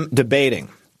Newsom debating?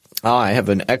 I have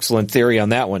an excellent theory on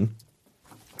that one.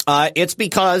 It's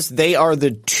because they are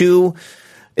the two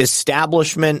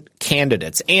establishment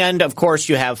candidates. And, of course,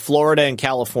 you have Florida and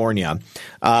California,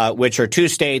 which are two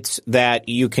states that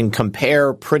you can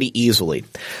compare pretty easily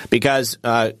because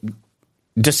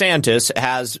DeSantis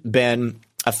has been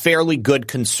a fairly good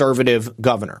conservative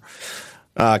governor.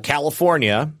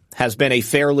 California has been a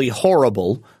fairly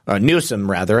horrible, Newsom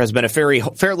rather, has been a fairly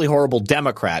horrible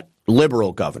Democrat,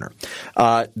 liberal governor.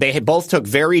 They both took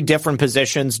very different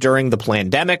positions during the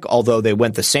pandemic, although they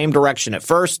went the same direction at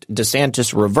first.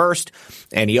 DeSantis reversed,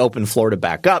 and he opened Florida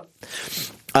back up.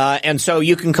 And so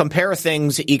you can compare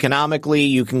things economically.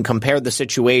 You can compare the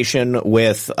situation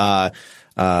with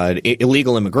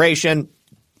illegal immigration.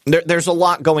 There's a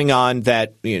lot going on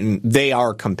that they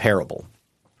are comparable.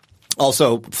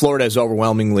 Also, Florida is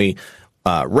overwhelmingly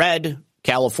red.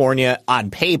 California,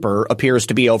 on paper, appears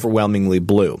to be overwhelmingly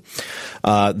blue.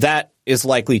 That is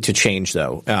likely to change,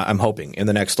 though, I'm hoping, in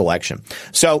the next election.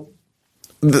 So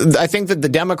I think that the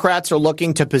Democrats are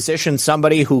looking to position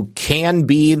somebody who can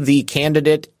be the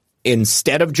candidate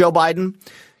instead of Joe Biden.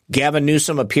 Gavin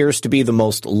Newsom appears to be the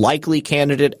most likely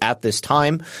candidate at this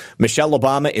time. Michelle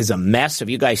Obama is a mess. Have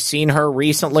you guys seen her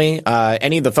recently?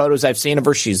 Any of the photos I've seen of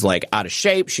her, she's like out of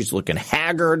shape. She's looking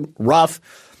haggard, rough.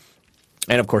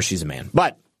 And of course, she's a man.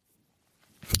 But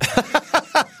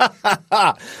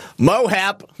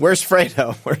Mohap, where's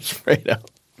Fredo? Where's Fredo?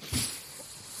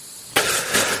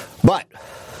 But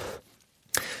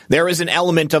there is an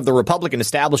element of the Republican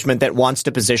establishment that wants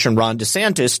to position Ron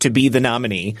DeSantis to be the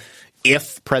nominee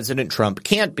if President Trump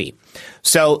can't be.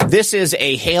 So this is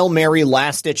a Hail Mary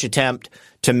last-ditch attempt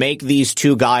to make these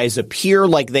two guys appear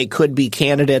like they could be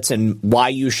candidates and why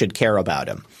you should care about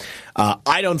them.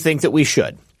 I don't think that we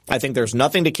should. I think there's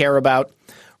nothing to care about.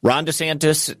 Ron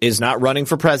DeSantis is not running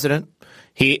for president.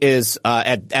 He is,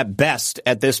 at best,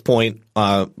 at this point,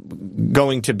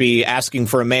 going to be asking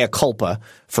for a mea culpa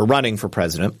for running for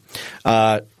president.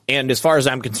 And as far as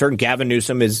I'm concerned, Gavin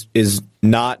Newsom is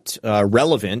not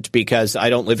relevant because I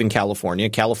don't live in California.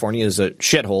 California is a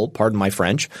shithole, pardon my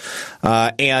French,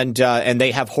 and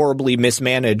they have horribly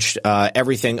mismanaged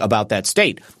everything about that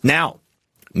state. Now,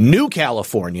 New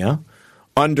California,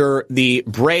 under the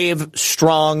brave,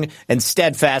 strong, and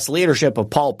steadfast leadership of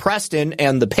Paul Preston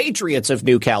and the Patriots of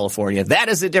New California, that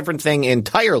is a different thing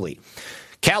entirely.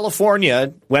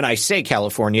 California, when I say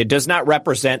California, does not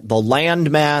represent the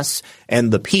landmass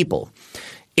and the people.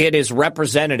 It is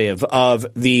representative of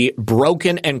the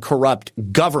broken and corrupt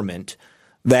government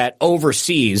that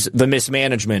oversees the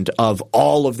mismanagement of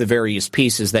all of the various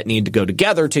pieces that need to go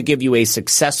together to give you a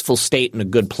successful state and a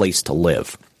good place to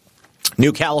live.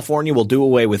 New California will do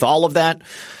away with all of that,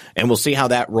 and we'll see how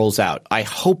that rolls out. I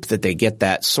hope that they get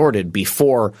that sorted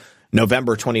before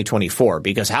November 2024,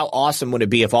 because how awesome would it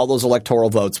be if all those electoral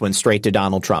votes went straight to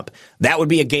Donald Trump? That would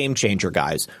be a game changer,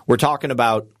 guys. We're talking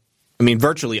about,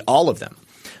 virtually all of them.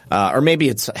 Or maybe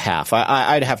it's half.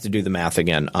 I'd have to do the math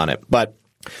again on it. But,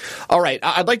 all right,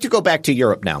 I'd like to go back to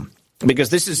Europe now, because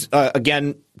this is,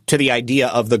 again, to the idea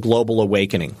of the global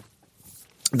awakening.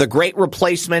 The great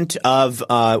replacement of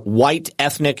white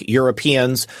ethnic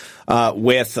Europeans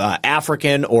with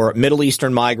African or Middle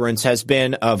Eastern migrants has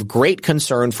been of great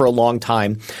concern for a long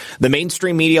time. The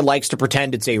mainstream media likes to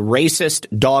pretend it's a racist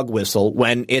dog whistle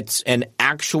when it's an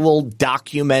actual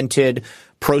documented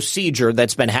procedure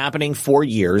that's been happening for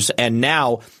years, and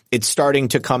now it's starting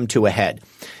to come to a head.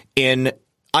 In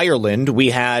Ireland, we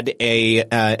had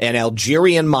an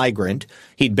Algerian migrant.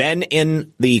 He'd been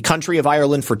in the country of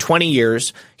Ireland for 20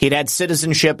 years. He'd had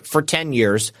citizenship for 10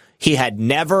 years. He had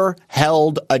never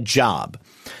held a job.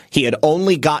 He had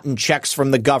only gotten checks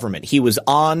from the government. He was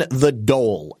on the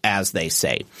dole, as they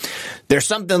say. There's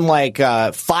something like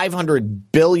 $500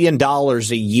 billion a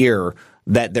year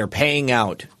that they're paying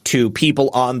out to people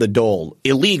on the dole,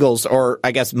 illegals, or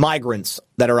I guess migrants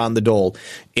that are on the dole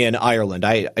in Ireland.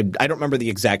 I don't remember the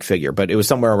exact figure, but it was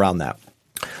somewhere around that.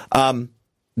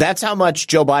 That's how much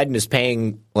Joe Biden is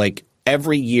paying like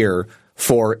every year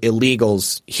for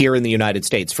illegals here in the United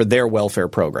States for their welfare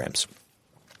programs.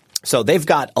 So they've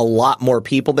got a lot more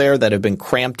people there that have been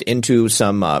cramped into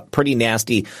some pretty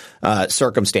nasty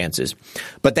circumstances.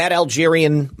 But that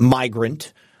Algerian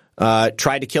migrant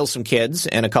tried to kill some kids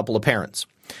and a couple of parents.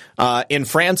 In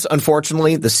France,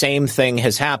 unfortunately, the same thing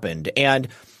has happened. And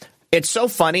it's so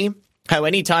funny how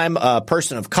anytime a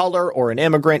person of color or an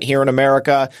immigrant here in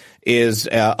America is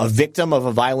a victim of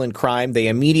a violent crime, they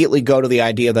immediately go to the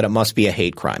idea that it must be a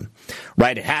hate crime,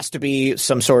 right? It has to be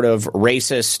some sort of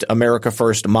racist America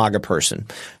First MAGA person.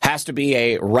 Has to be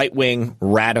a right-wing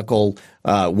radical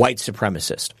white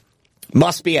supremacist.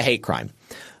 Must be a hate crime.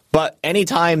 But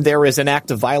anytime there is an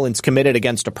act of violence committed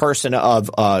against a person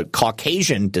of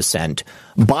Caucasian descent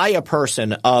by a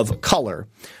person of color,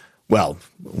 well,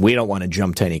 we don't want to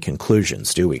jump to any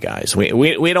conclusions, do we, guys? We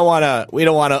don't want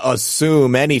to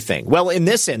assume anything. Well, in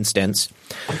this instance,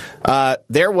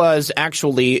 there was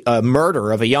actually a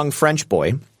murder of a young French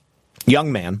boy,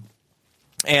 young man,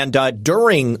 and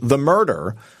during the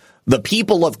murder, the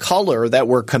people of color that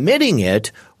were committing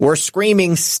it were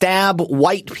screaming, "Stab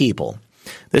white people."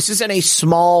 This is in a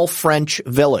small French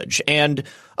village. And,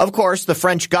 of course, the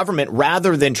French government,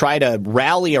 rather than try to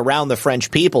rally around the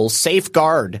French people,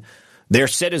 safeguard their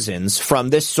citizens from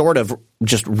this sort of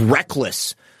just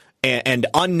reckless and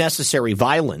unnecessary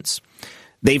violence,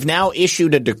 They've now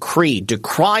issued a decree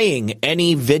decrying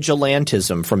any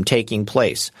vigilantism from taking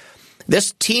place.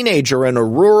 This teenager in a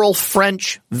rural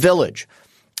French village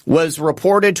was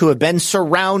reported to have been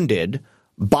surrounded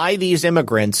by these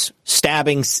immigrants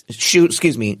shouting,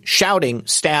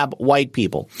 stab white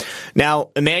people. Now,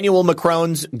 Emmanuel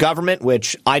Macron's government,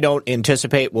 which I don't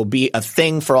anticipate will be a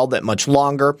thing for all that much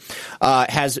longer,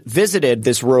 has visited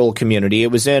this rural community.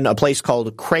 It was in a place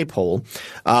called Crépole,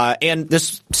 and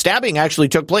this stabbing actually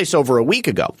took place over a week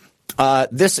ago.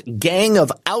 This gang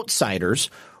of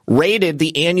outsiders raided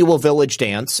the annual village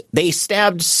dance. They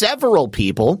stabbed several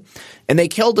people, and they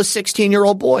killed a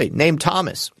 16-year-old boy named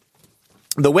Thomas.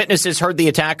 The witnesses heard the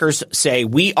attackers say,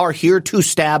 "We are here to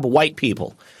stab white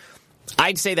people."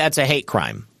 I'd say that's a hate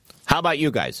crime. How about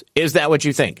you guys? Is that what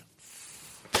you think?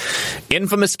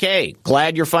 Infamous K,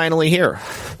 glad you're finally here.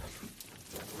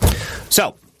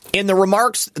 So, in the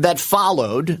remarks that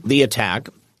followed the attack,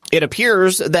 it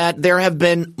appears that there have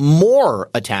been more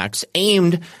attacks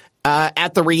aimed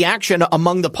at the reaction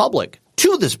among the public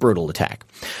to this brutal attack.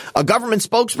 A government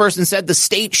spokesperson said the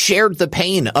state shared the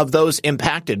pain of those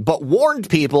impacted, but warned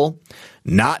people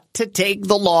not to take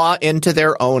the law into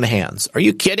their own hands. Are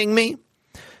you kidding me?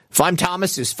 If I'm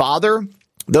Thomas's father,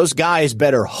 those guys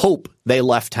better hope they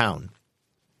left town.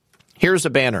 Here's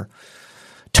a banner.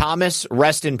 Thomas,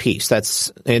 rest in peace.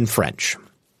 That's in French.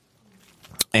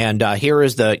 And here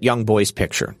is the young boy's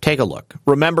picture. Take a look.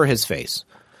 Remember his face.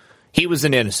 He was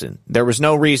an innocent. There was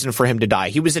no reason for him to die.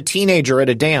 He was a teenager at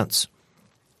a dance.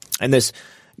 And this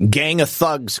gang of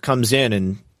thugs comes in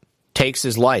and takes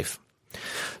his life.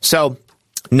 So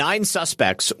 9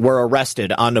 suspects were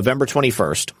arrested on November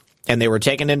 21st, and they were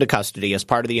taken into custody as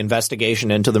part of the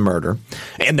investigation into the murder,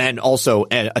 and then also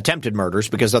attempted murders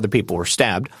because other people were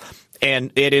stabbed.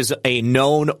 And it is a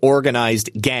known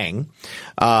organized gang.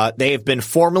 They have been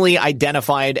formally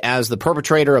identified as the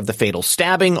perpetrator of the fatal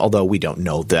stabbing, although we don't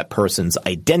know that person's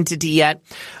identity yet.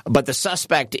 But the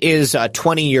suspect is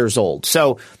 20 years old.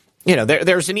 So, you know,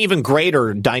 there's an even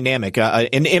greater dynamic,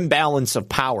 an imbalance of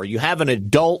power. You have an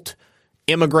adult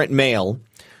immigrant male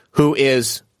who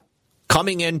is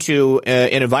coming into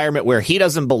an environment where he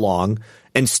doesn't belong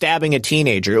and stabbing a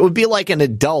teenager. It would be like an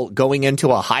adult going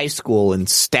into a high school and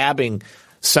stabbing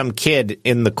some kid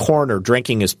in the corner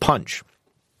drinking his punch.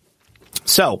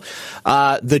 So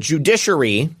the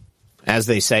judiciary, as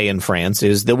they say in France,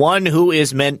 is the one who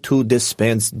is meant to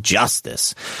dispense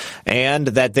justice, and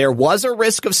that there was a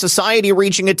risk of society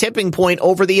reaching a tipping point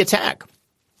over the attack.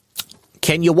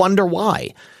 Can you wonder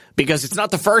why? Because it's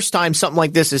not the first time something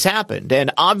like this has happened.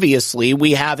 And obviously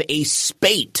we have a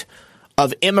spate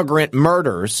of immigrant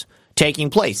murders taking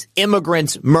place.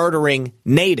 Immigrants murdering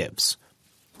natives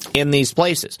in these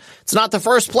places. It's not the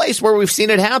first place where we've seen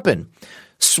it happen.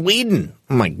 Sweden,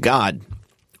 oh my God.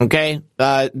 Okay.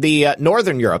 The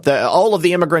Northern Europe, all of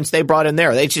the immigrants they brought in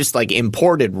there, they just like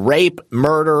imported rape,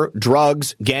 murder,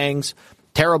 drugs, gangs,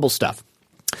 terrible stuff.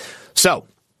 So,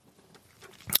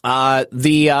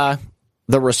 the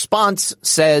response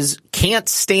says, can't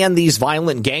stand these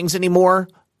violent gangs anymore.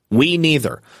 We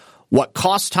neither. What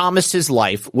cost Thomas his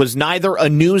life was neither a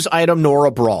news item nor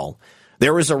a brawl.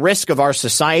 There is a risk of our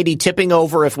society tipping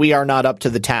over if we are not up to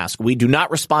the task. We do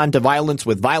not respond to violence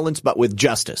with violence, but with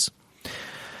justice.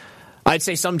 I'd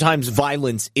say sometimes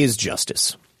violence is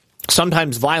justice.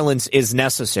 Sometimes violence is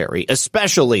necessary,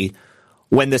 especially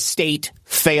when the state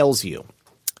fails you.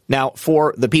 Now,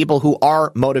 for the people who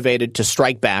are motivated to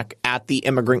strike back at the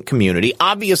immigrant community,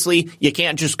 obviously you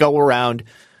can't just go around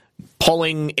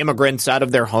pulling immigrants out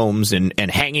of their homes and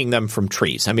hanging them from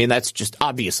trees. I mean, that's just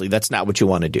obviously that's not what you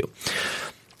want to do.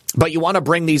 But you want to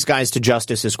bring these guys to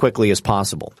justice as quickly as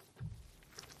possible.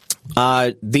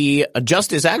 The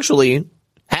justice actually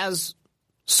has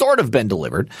sort of been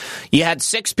delivered. You had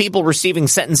 6 people receiving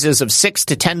sentences of 6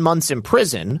 to 10 months in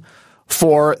prison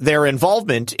for their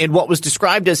involvement in what was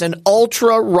described as an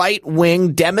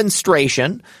ultra-right-wing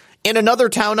demonstration in another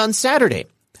town on Saturday.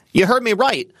 You heard me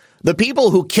right. The people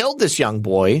who killed this young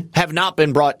boy have not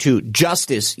been brought to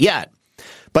justice yet,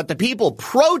 but the people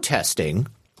protesting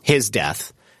his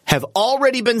death have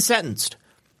already been sentenced.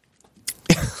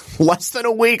 Less than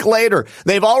a week later,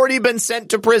 they've already been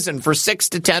sent to prison for 6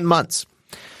 to 10 months.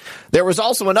 There was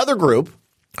also another group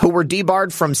who were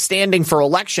debarred from standing for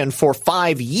election for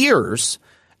 5 years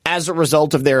as a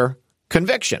result of their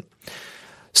conviction.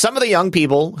 Some of the young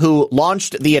people who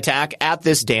launched the attack at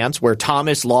this dance where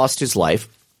Thomas lost his life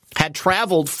had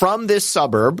traveled from this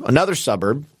suburb, another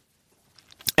suburb,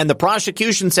 and the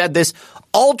prosecution said this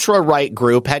ultra-right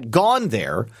group had gone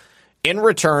there in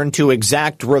return to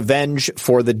exact revenge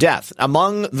for the death.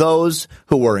 Among those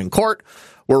who were in court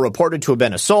were reported to have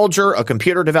been a soldier, a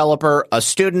computer developer, a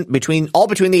student between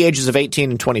the ages of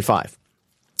 18 and 25.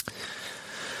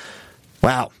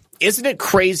 Wow. Isn't it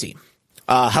crazy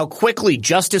how quickly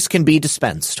justice can be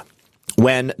dispensed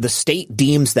when the state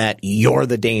deems that you're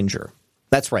the danger?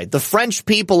 That's right. The French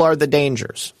people are the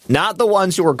dangers, not the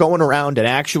ones who are going around and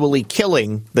actually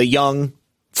killing the young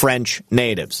French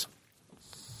natives.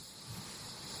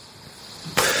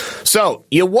 So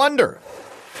you wonder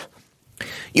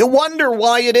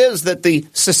why it is that the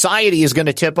society is going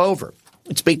to tip over.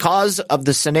 It's because of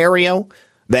the scenario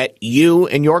that you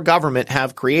and your government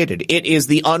have created. It is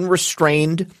the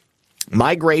unrestrained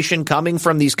migration coming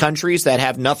from these countries that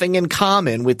have nothing in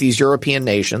common with these European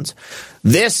nations.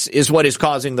 This is what is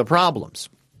causing the problems.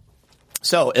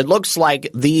 So it looks like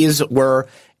these were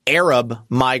Arab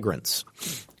migrants.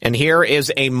 And here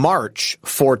is a march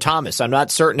for Thomas. I'm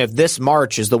not certain if this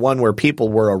march is the one where people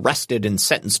were arrested and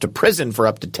sentenced to prison for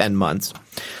up to 10 months.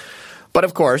 But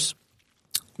of course,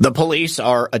 the police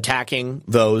are attacking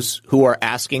those who are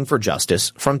asking for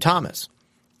justice from Thomas.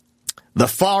 The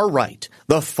far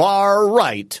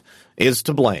right is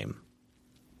to blame.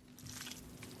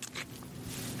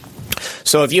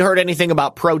 So if you heard anything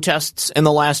about protests in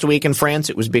the last week in France,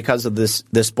 it was because of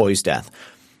this boy's death.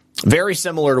 Very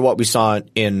similar to what we saw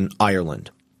in Ireland.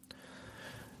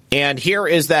 And here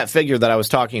is that figure that I was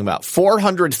talking about.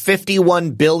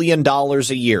 $451 billion a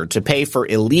year to pay for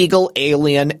illegal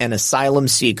alien and asylum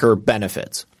seeker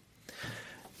benefits.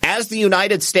 As the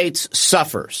United States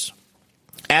suffers,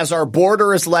 as our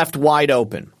border is left wide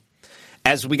open,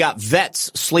 as we got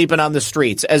vets sleeping on the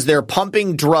streets, as they're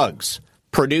pumping drugs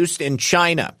produced in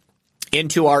China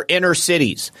into our inner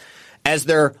cities, as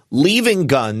they're leaving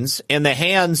guns in the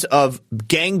hands of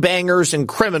gangbangers and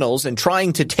criminals and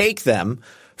trying to take them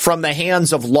from the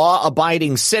hands of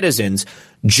law-abiding citizens,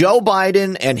 Joe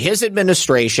Biden and his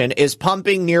administration is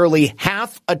pumping nearly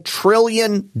 $500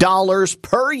 billion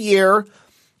per year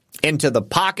into the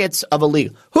pockets of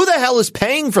illegal. Who the hell is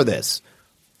paying for this?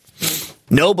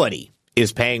 Nobody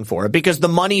is paying for it because the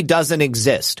money doesn't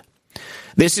exist.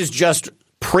 This is just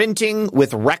printing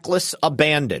with reckless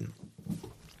abandon.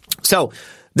 So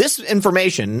this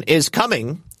information is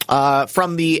coming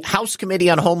from the House Committee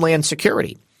on Homeland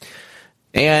Security.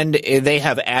 And they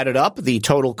have added up the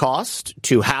total cost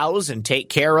to house and take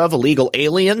care of illegal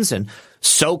aliens and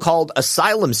so-called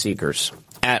asylum seekers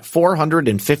at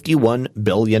 $451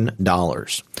 billion.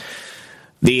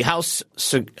 The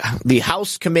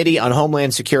House Committee on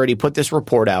Homeland Security put this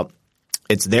report out.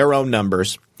 It's their own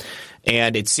numbers.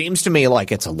 And it seems to me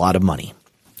like it's a lot of money.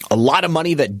 A lot of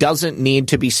money that doesn't need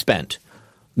to be spent.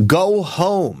 Go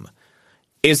home.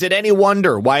 Is it any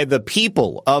wonder why the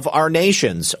people of our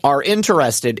nations are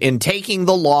interested in taking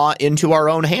the law into our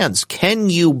own hands? Can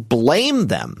you blame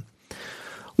them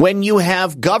when you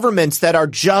have governments that are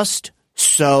just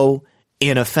so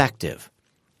ineffective?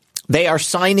 They are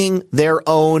signing their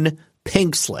own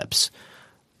pink slips.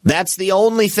 That's the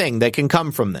only thing that can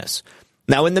come from this.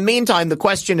 Now, in the meantime, the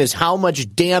question is how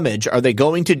much damage are they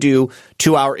going to do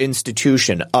to our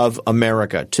institution of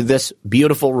America, to this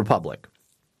beautiful republic?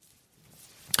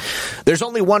 There's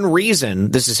only one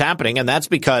reason this is happening, and that's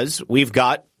because we've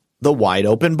got the wide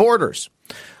open borders.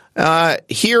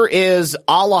 Here is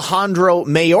Alejandro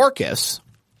Mayorkas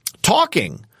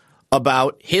talking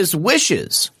about his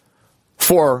wishes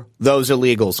for those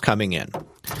illegals coming in.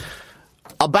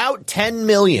 About 10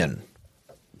 million.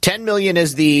 10 million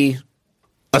is the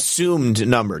assumed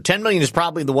number. 10 million is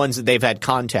probably the ones that they've had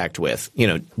contact with. You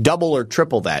know, double or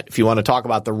triple that if you want to talk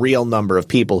about the real number of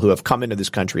people who have come into this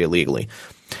country illegally.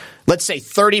 Let's say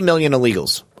 30 million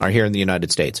illegals are here in the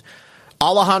United States.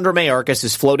 Alejandro Mayorkas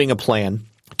is floating a plan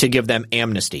to give them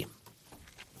amnesty.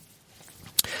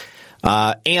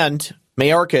 And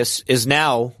Mayorkas is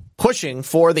now pushing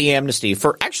for the amnesty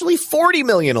for actually 40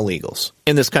 million illegals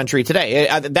in this country today.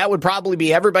 That would probably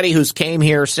be everybody who's came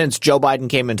here since Joe Biden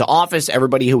came into office,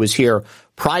 everybody who was here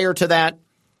prior to that.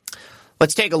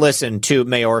 Let's take a listen to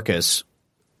Mayorkas.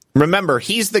 Remember,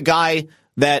 he's the guy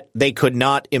that they could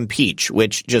not impeach,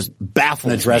 which just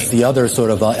baffles me. Address the other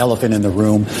sort of elephant in the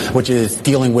room, which is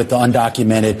dealing with the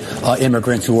undocumented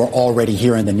immigrants who are already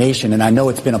here in the nation. And I know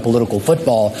it's been a political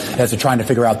football as they're trying to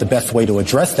figure out the best way to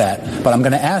address that. But I'm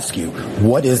going to ask you,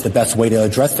 what is the best way to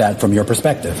address that from your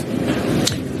perspective?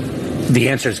 The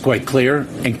answer is quite clear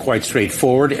and quite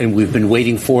straightforward, and we've been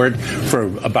waiting for it for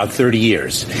about 30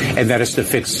 years. And that is to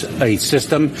fix a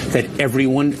system that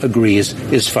everyone agrees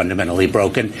is fundamentally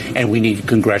broken, and we need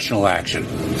congressional action,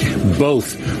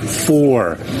 both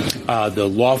for the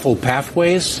lawful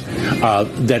pathways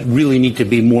that really need to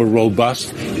be more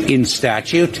robust in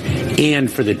statute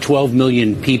and for the 12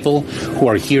 million people who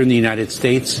are here in the United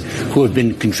States who have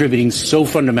been contributing so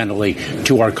fundamentally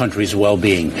to our country's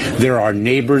well-being. They're our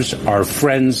neighbors, our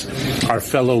friends, our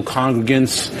fellow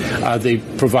congregants. They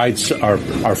provide our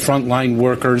frontline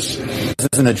workers. This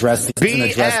doesn't address.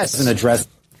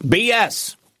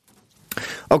 BS.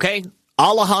 Okay,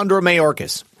 Alejandro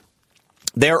Mayorkas.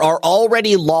 There are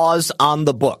already laws on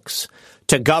the books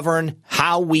to govern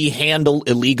how we handle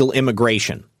illegal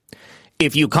immigration.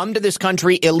 If you come to this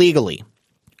country illegally,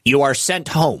 you are sent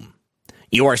home.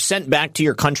 You are sent back to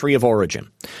your country of origin.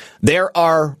 There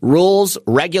are rules,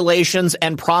 regulations,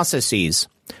 and processes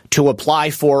to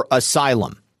apply for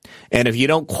asylum. And if you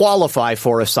don't qualify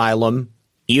for asylum,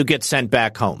 you get sent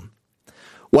back home.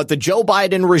 What the Joe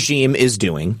Biden regime is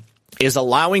doing is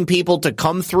allowing people to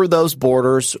come through those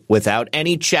borders without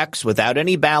any checks, without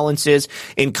any balances,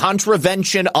 in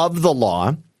contravention of the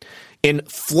law, in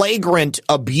flagrant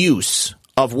abuse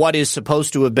of what is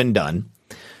supposed to have been done.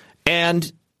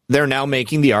 And they're now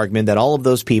making the argument that all of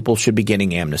those people should be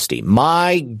getting amnesty.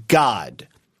 My God,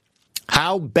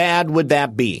 how bad would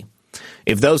that be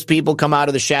if those people come out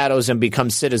of the shadows and become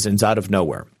citizens out of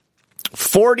nowhere?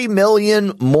 40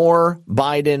 million more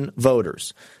Biden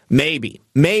voters. Maybe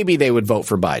they would vote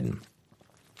for Biden.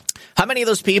 How many of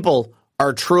those people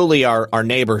are truly our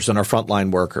neighbors and our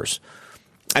frontline workers?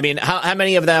 I mean, how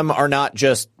many of them are not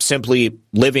just simply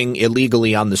living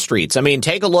illegally on the streets? I mean,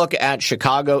 take a look at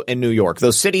Chicago and New York.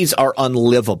 Those cities are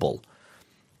unlivable.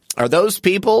 Are those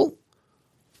people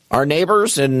our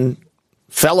neighbors and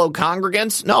fellow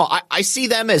congregants? No, I see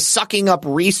them as sucking up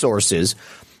resources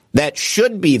that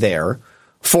should be there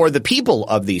for the people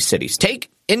of these cities. Take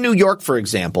in New York, for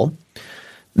example,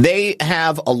 they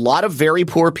have a lot of very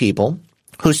poor people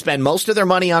who spend most of their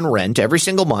money on rent every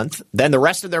single month, then the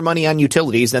rest of their money on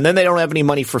utilities, and then they don't have any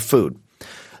money for food.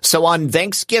 So on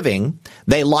Thanksgiving,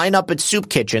 they line up at soup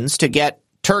kitchens to get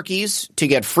turkeys, to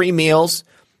get free meals.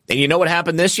 And you know what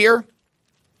happened this year?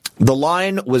 The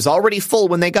line was already full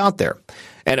when they got there.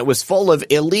 And it was full of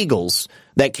illegals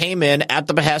that came in at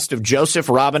the behest of Joseph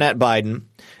Robinette Biden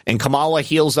and Kamala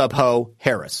Heels Up Ho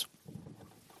Harris.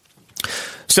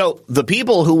 So the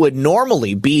people who would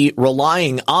normally be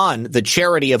relying on the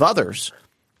charity of others,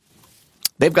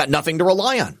 they've got nothing to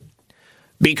rely on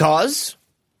because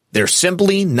there's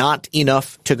simply not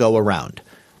enough to go around.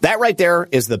 That right there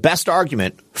is the best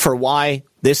argument for why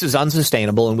this is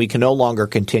unsustainable and we can no longer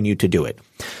continue to do it,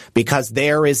 because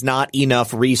there is not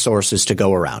enough resources to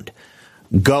go around.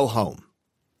 Go home.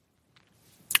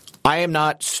 I am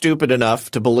not stupid enough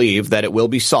to believe that it will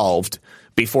be solved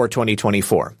before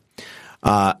 2024.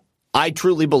 I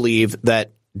truly believe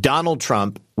that Donald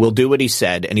Trump will do what he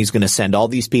said, and he's going to send all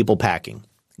these people packing.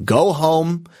 Go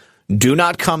home. Do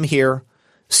not come here.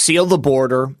 Seal the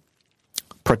border.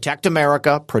 Protect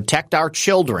America. Protect our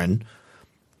children.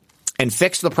 And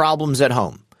fix the problems at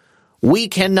home. We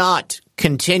cannot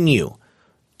continue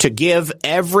to give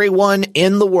everyone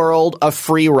in the world a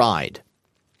free ride.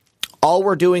 All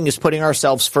we're doing is putting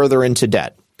ourselves further into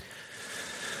debt.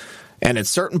 And at a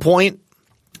certain point,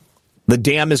 the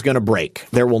dam is going to break.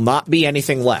 There will not be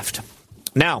anything left.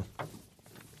 Now,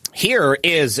 here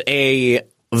is a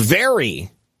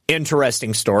very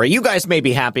interesting story. You guys may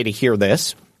be happy to hear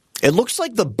this. It looks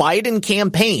like the Biden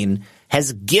campaign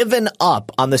has given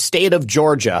up on the state of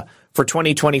Georgia for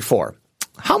 2024.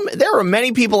 There are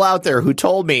many people out there who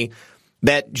told me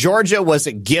that Georgia was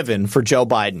a given for Joe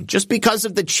Biden just because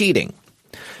of the cheating.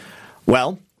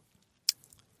 Well,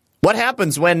 what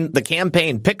happens when the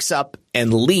campaign picks up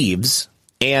and leaves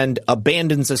and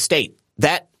abandons a state?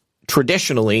 That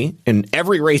traditionally, in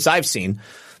every race I've seen,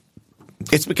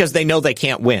 it's because they know they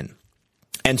can't win.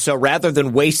 And so rather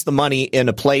than waste the money in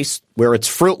a place where it's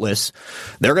fruitless,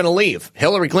 they're going to leave.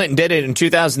 Hillary Clinton did it in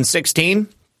 2016.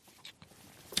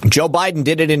 Joe Biden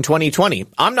did it in 2020.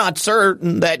 I'm not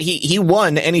certain that he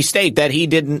won any state that he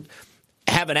didn't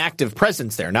have an active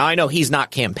presence there. Now, I know he's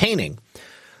not campaigning,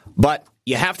 but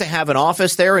you have to have an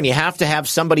office there and you have to have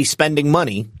somebody spending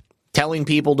money telling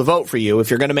people to vote for you if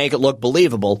you're going to make it look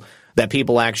believable that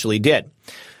people actually did.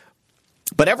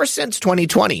 But ever since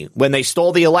 2020, when they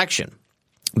stole the election,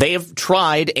 they have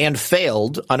tried and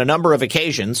failed on a number of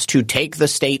occasions to take the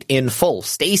state in full.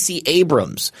 Stacey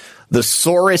Abrams, the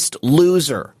sorest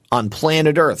loser on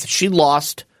planet Earth, she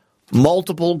lost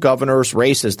multiple governor's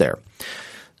races there.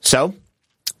 So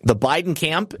the Biden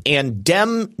camp and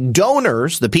Dem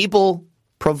donors, the people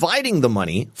providing the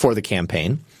money for the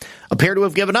campaign, appear to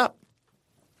have given up.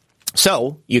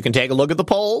 So you can take a look at the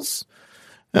polls.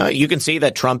 You can see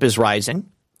that Trump is rising.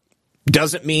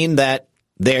 Doesn't mean that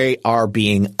they are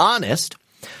being honest.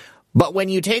 But when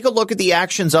you take a look at the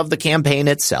actions of the campaign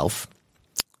itself,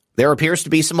 there appears to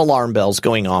be some alarm bells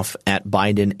going off at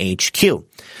Biden HQ.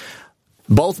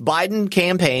 Both Biden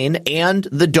campaign and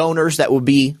the donors that would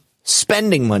be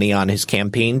spending money on his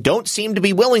campaign don't seem to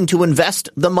be willing to invest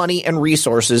the money and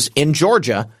resources in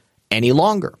Georgia any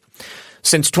longer.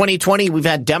 Since 2020, we've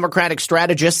had Democratic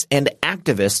strategists and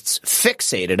activists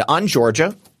fixated on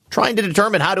Georgia, trying to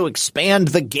determine how to expand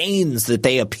the gains that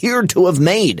they appeared to have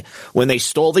made when they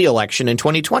stole the election in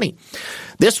 2020.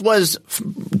 This was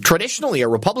traditionally a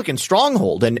Republican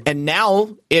stronghold, and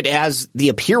now it has the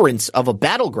appearance of a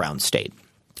battleground state.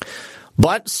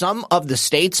 But some of the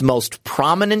state's most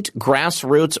prominent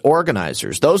grassroots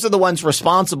organizers, those are the ones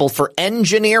responsible for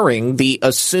engineering the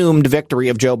assumed victory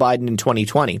of Joe Biden in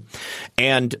 2020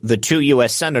 and the 2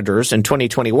 U.S. senators in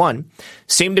 2021,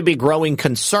 seem to be growing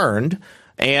concerned,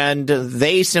 and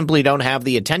they simply don't have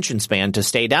the attention span to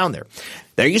stay down there.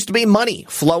 There used to be money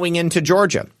flowing into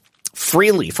Georgia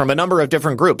freely from a number of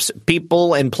different groups,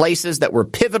 people and places that were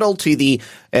pivotal to the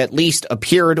at least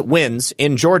appeared wins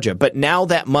in Georgia. But now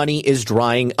that money is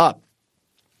drying up.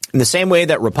 In the same way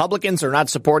that Republicans are not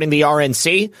supporting the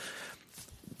RNC,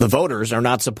 the voters are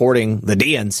not supporting the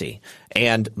DNC.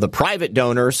 And the private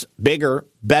donors, bigger,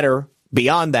 better,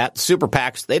 beyond that, super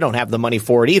PACs, they don't have the money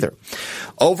for it either.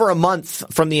 Over a month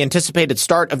from the anticipated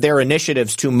start of their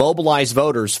initiatives to mobilize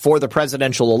voters for the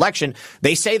presidential election,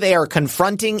 they say they are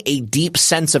confronting a deep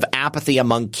sense of apathy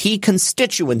among key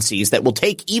constituencies that will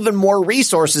take even more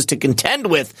resources to contend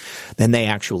with than they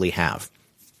actually have.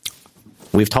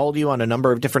 We've told you on a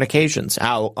number of different occasions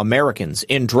how Americans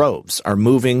in droves are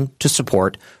moving to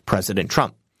support President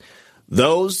Trump.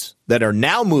 Those that are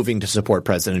now moving to support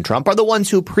President Trump are the ones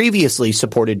who previously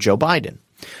supported Joe Biden.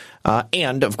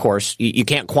 And, of course, you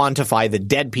can't quantify the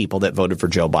dead people that voted for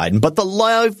Joe Biden, but the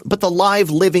live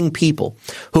living people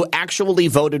who actually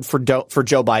voted for Joe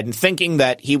Biden thinking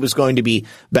that he was going to be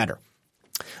better.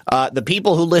 The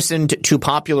people who listened to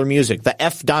popular music, the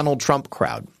F Donald Trump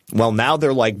crowd. Well, now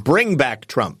they're like, bring back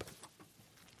Trump.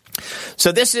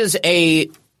 So this is a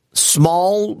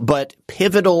small but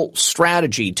pivotal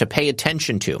strategy to pay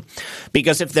attention to,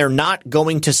 because if they're not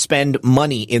going to spend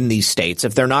money in these states,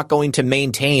 if they're not going to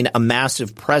maintain a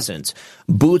massive presence,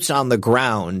 boots on the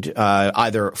ground,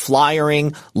 either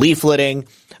flyering, leafleting,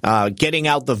 getting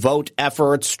out the vote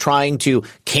efforts, trying to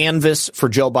canvass for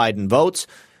Joe Biden votes,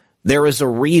 there is a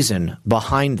reason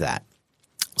behind that.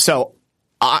 So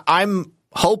I'm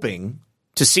hoping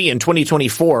to see in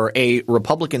 2024 a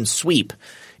Republican sweep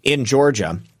in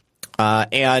Georgia,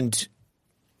 and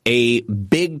a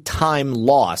big-time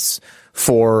loss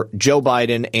for Joe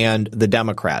Biden and the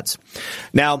Democrats.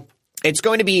 Now, it's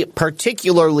going to be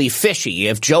particularly fishy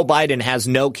if Joe Biden has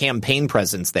no campaign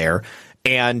presence there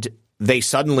and they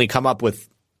suddenly come up with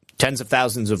tens of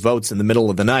thousands of votes in the middle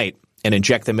of the night and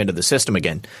inject them into the system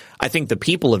again. I think the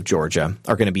people of Georgia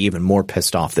are going to be even more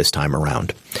pissed off this time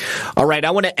around. All right,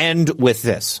 I want to end with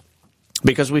this,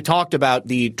 because we talked about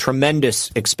the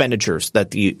tremendous expenditures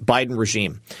that the Biden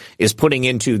regime is putting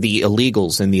into the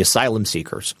illegals and the asylum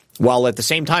seekers, while at the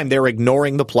same time they're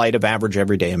ignoring the plight of average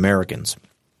everyday Americans.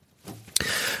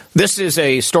 This is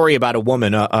a story about a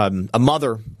woman, a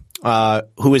mother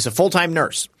who is a full-time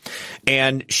nurse,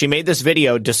 and she made this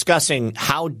video discussing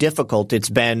how difficult it's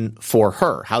been for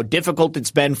her, how difficult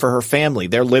it's been for her family.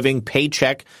 They're living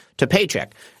paycheck to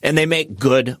paycheck, and they make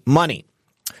good money.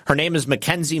 Her name is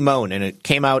Mackenzie Moan, and it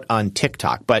came out on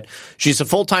TikTok. But she's a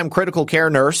full-time critical care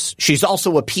nurse. She's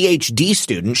also a PhD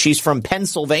student. She's from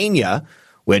Pennsylvania,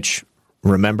 which,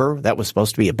 remember, that was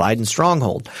supposed to be a Biden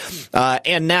stronghold.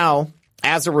 And now,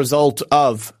 as a result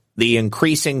of the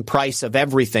increasing price of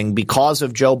everything because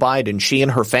of Joe Biden, she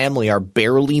and her family are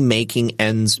barely making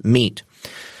ends meet.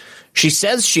 She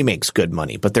says she makes good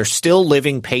money, but they're still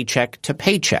living paycheck to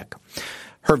paycheck.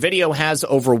 Her video has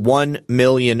over 1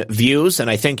 million views, and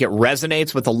I think it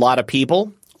resonates with a lot of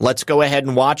people. Let's go ahead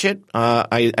and watch it.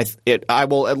 I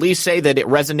will at least say that it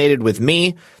resonated with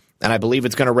me, and I believe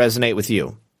it's going to resonate with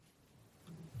you.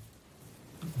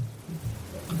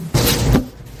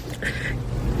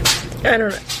 I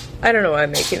don't know why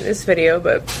I'm making this video,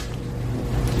 but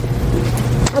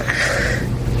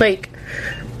like,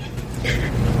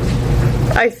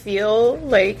 I feel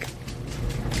like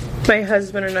my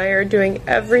husband and I are doing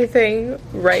everything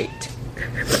right.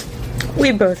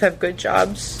 We both have good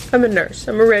jobs. I'm a nurse.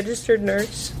 I'm a registered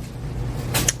nurse.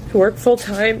 I work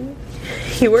full-time.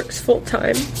 He works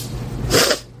full-time.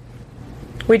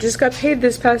 We just got paid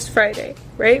this past Friday,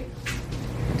 right?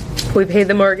 We paid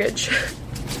the mortgage.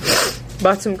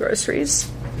 Bought some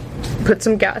groceries. Put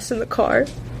some gas in the car.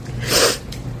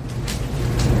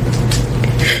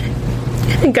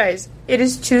 And guys, it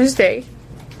is Tuesday.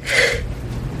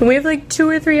 And we have like $200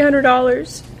 or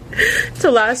 $300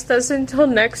 to last us until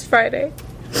next Friday.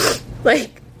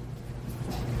 Like,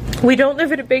 we don't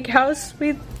live in a big house.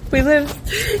 We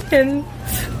live in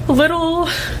a little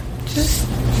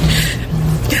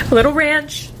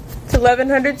ranch. It's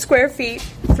 1,100 square feet,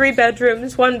 3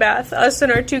 bedrooms, 1 bath, us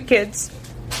and our 2 kids.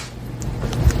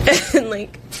 And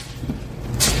like,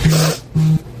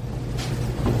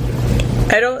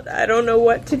 I don't know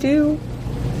what to do.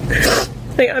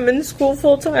 Like, I'm in school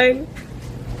full time.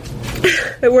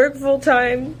 I work full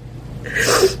time.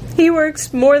 He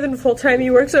works more than full time. He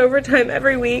works overtime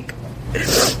every week.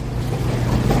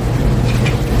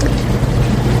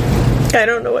 I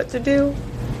don't know what to do.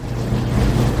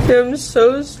 I'm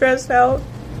so stressed out.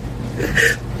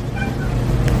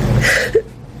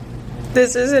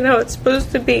 This isn't how it's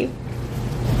supposed to be.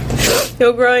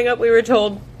 Growing up, we were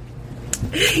told,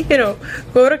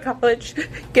 go to college,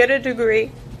 get a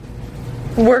degree,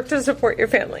 work to support your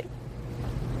family.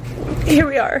 Here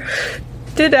we are.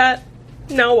 Did that.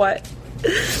 Now what?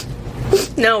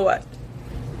 Now what?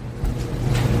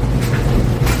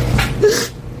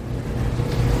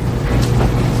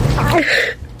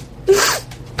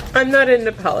 I'm not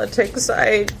into politics.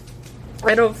 I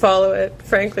don't follow it.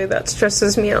 Frankly, that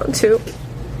stresses me out too.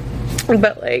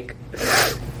 But like,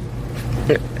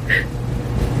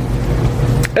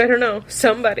 I don't know.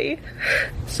 Somebody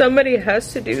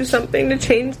has to do something to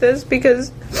change this,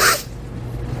 because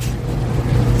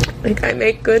like, I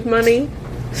make good money.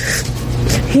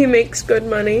 He makes good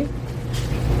money.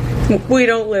 We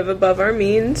don't live above our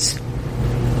means.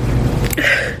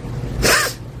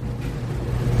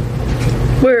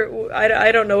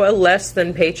 I don't know what less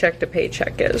than paycheck to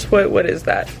paycheck is. What is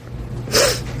that?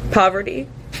 Poverty.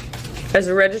 As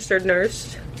a registered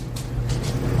nurse,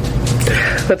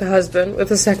 with a husband,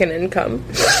 with a second income.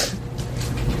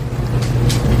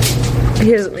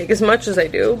 He doesn't make as much as I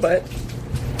do, but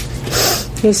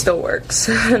he still works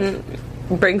and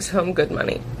brings home good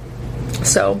money.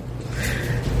 So,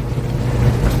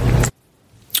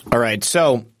 all right,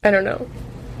 so I don't know.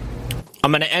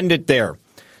 I'm going to end it there,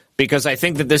 because I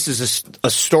think that this is a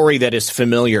story that is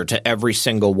familiar to every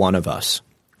single one of us.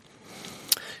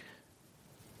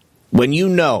 When you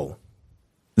know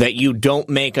that you don't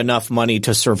make enough money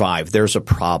to survive, there's a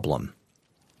problem.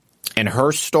 And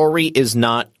her story is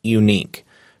not unique.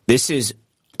 This is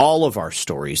all of our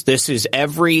stories. This is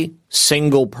every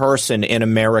single person in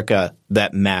America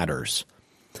that matters.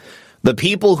 The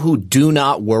people who do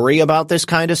not worry about this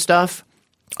kind of stuff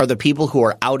are the people who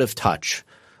are out of touch.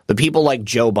 The people like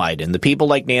Joe Biden, the people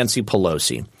like Nancy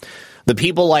Pelosi, the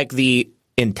people like the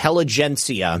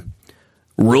intelligentsia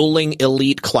ruling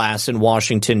elite class in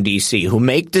Washington, D.C., who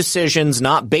make decisions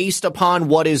not based upon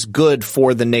what is good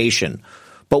for the nation,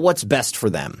 but what's best for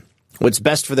them, what's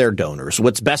best for their donors,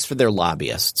 what's best for their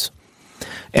lobbyists.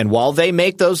 And while they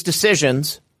make those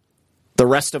decisions, the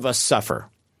rest of us suffer.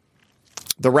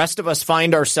 The rest of us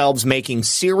find ourselves making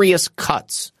serious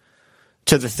cuts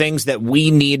to the things that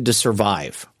we need to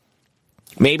survive.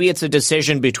 Maybe it's a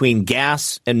decision between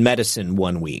gas and medicine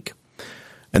one week.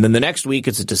 And then the next week,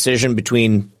 it's a decision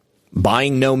between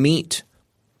buying no meat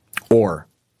or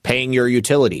paying your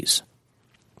utilities.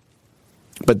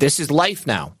 But this is life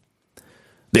now.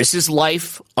 This is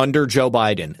life under Joe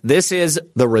Biden. This is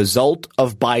the result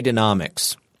of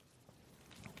Bidenomics.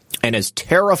 And as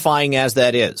terrifying as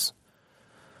that is,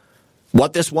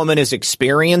 what this woman is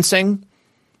experiencing,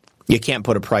 you can't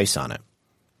put a price on it.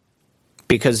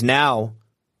 Because now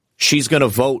she's going to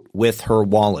vote with her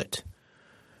wallet.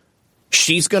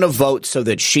 She's going to vote so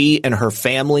that she and her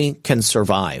family can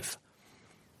survive.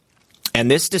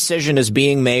 And this decision is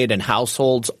being made in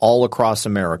households all across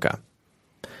America.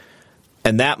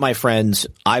 And that, my friends,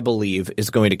 I believe is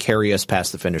going to carry us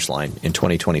past the finish line in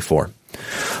 2024.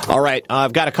 All right,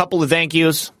 I've got a couple of thank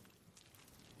yous.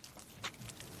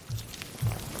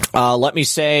 Let me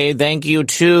say thank you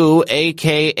to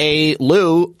AKA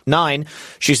Lou9.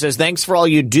 She says, thanks for all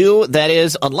you do. That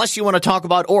is, unless you want to talk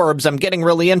about orbs, I'm getting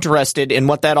really interested in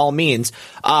what that all means.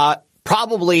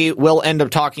 Probably we'll end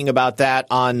up talking about that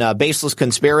on Baseless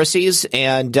Conspiracies.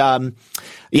 And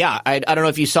yeah, I don't know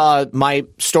if you saw my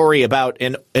story about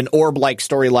an orb-like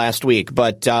story last week,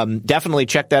 but definitely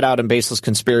check that out on Baseless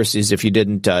Conspiracies if you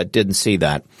didn't see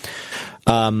that.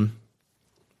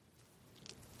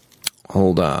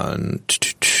 Hold on.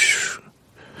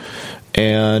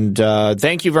 And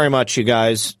thank you very much, you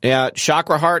guys. Yeah,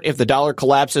 Chakra Heart, if the dollar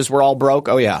collapses, we're all broke.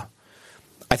 Oh, yeah.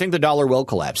 I think the dollar will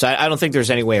collapse. I don't think there's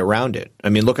any way around it. I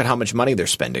mean, look at how much money they're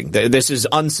spending. This is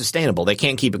unsustainable. They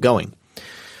can't keep it going.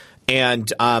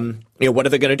 And what are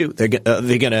they going to do? They're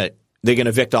going to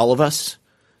evict all of us?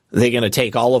 They're going to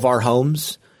take all of our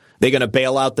homes? They're going to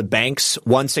bail out the banks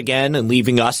once again and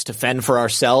leaving us to fend for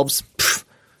ourselves? Pfft,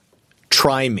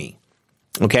 try me.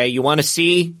 Okay, you want to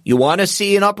see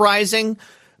an uprising?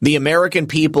 The American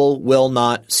people will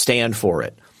not stand for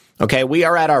it. Okay, we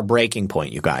are at our breaking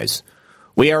point, you guys.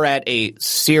 We are at a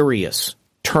serious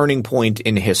turning point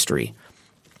in history.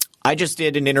 I just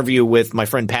did an interview with my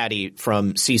friend Patty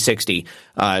from C60.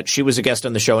 She was a guest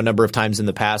on the show a number of times in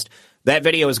the past. That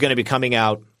video is going to be coming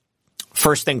out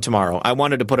first thing tomorrow. I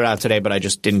wanted to put it out today, but I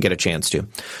just didn't get a chance to.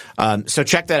 So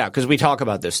check that out because we talk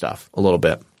about this stuff a little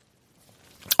bit.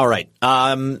 All right.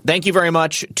 Thank you very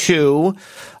much to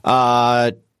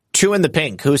Two in the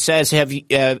Pink, who says, have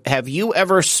you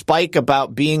ever spike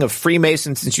about being a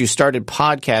Freemason since you started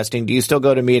podcasting? Do you still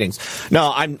go to meetings?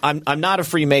 No, I'm not a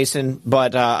Freemason,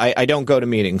 but I don't go to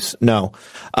meetings. No.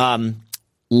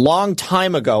 Long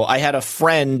time ago, I had a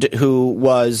friend who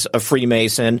was a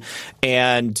Freemason,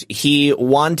 and he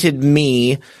wanted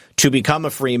me to become a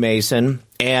Freemason.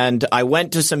 And I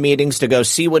went to some meetings to go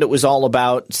see what it was all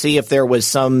about, see if there was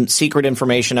some secret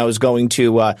information I was going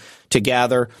to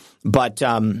gather. But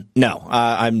no,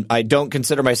 I don't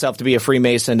consider myself to be a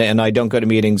Freemason, and I don't go to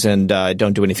meetings, and I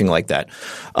don't do anything like that.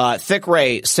 Thick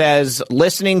Ray says,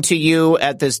 listening to you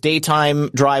at this daytime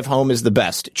drive home is the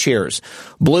best. Cheers.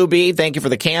 Blue Bee, thank you for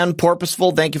the can.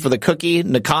 Porpoiseful, thank you for the cookie.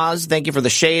 Nakaz, thank you for the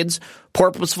shades.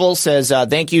 Porpoiseful says,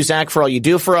 thank you, Zach, for all you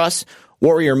do for us.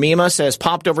 Warrior Mima says,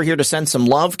 popped over here to send some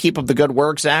love. Keep up the good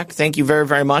work, Zach. Thank you very,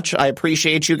 very much. I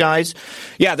appreciate you guys.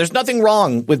 Yeah, there's nothing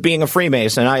wrong with being a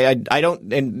Freemason. I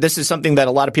don't, and this is something that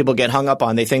a lot of people get hung up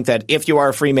on. They think that if you are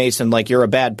a Freemason, like you're a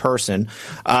bad person.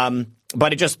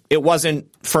 But it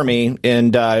wasn't for me,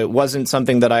 and it wasn't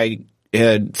something that I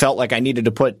felt like I needed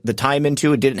to put the time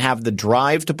into. It didn't have the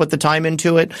drive to put the time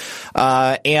into it.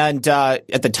 And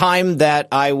at the time that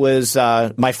I was,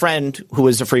 my friend who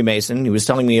was a Freemason, he was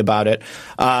telling me about it.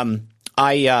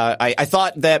 I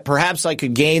thought that perhaps I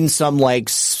could gain some like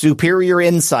superior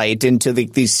insight into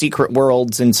these secret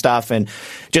worlds and stuff, and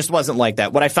just wasn't like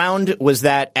that. What I found was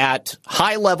that at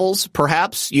high levels,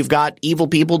 perhaps you've got evil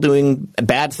people doing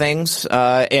bad things,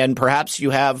 and perhaps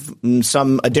you have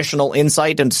some additional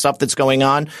insight into stuff that's going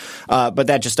on, but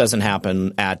that just doesn't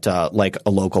happen at like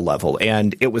a local level.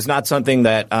 And it was not something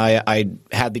that I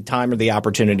had the time or the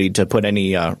opportunity to put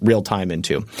any real time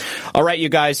into. All right, you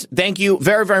guys, thank you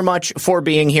very, very much for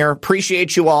being here.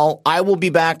 Appreciate you all. I will be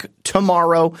back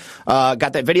tomorrow.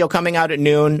 Got that video coming out at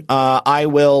noon. I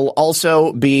will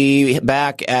also be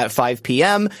back at 5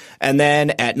 p.m. and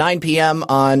then at 9 p.m.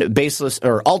 on Baseless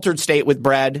or Altered State with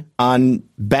Brad on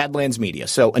Badlands Media.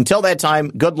 So until that time,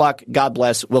 good luck. God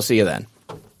bless. We'll see you then.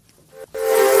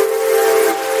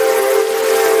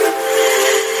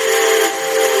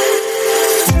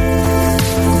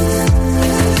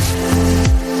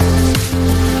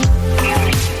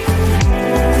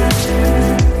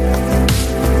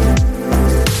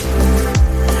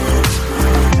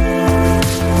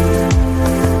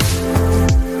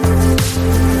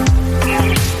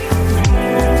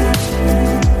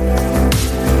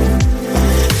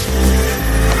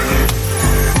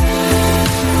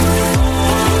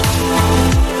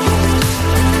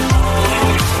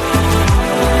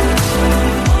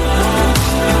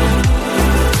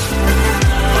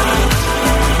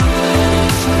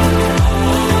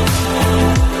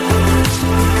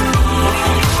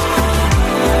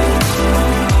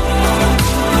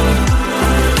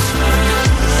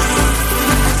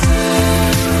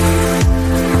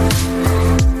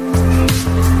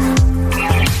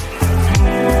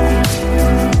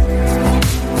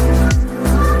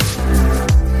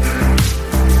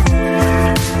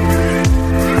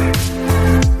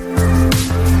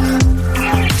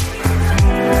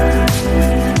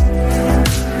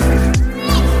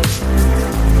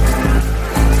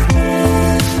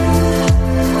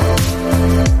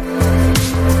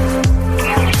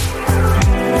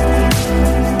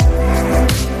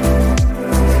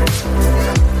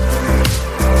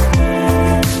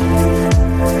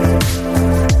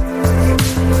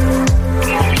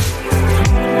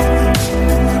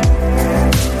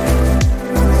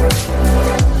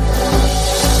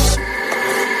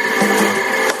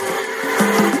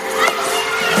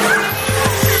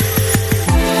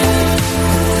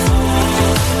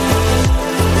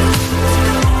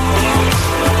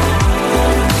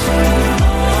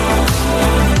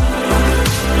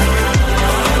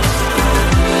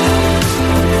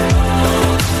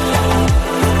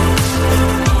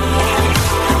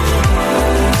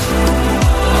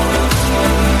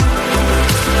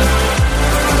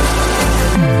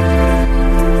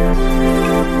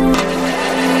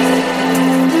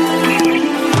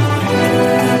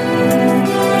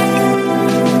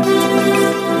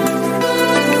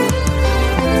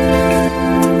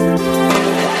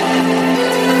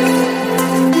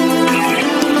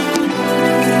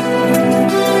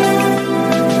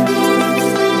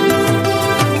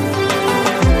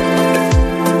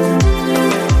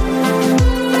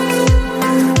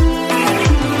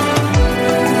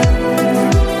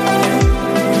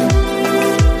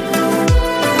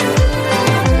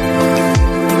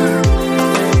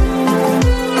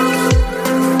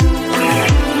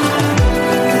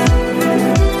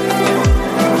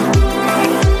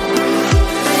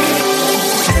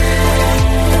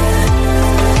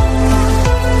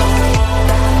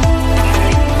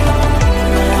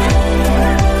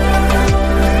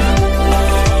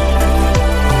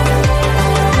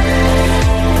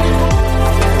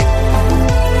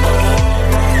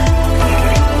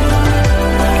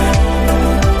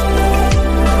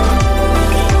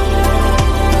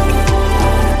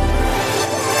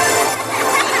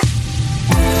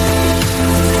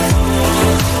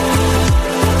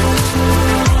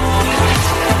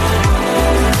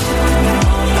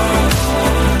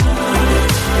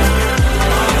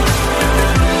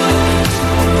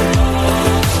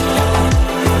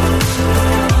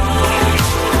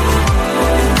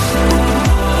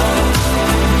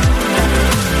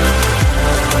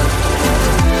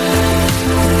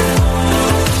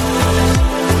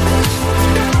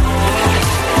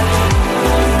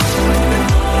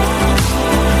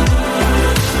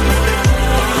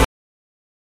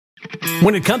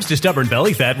 When it comes to stubborn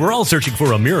belly fat, we're all searching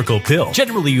for a miracle pill.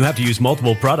 Generally, you have to use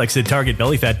multiple products that target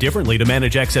belly fat differently to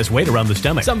manage excess weight around the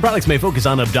stomach. Some products may focus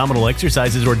on abdominal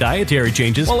exercises or dietary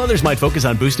changes, while others might focus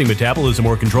on boosting metabolism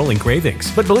or controlling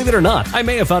cravings. But believe it or not, I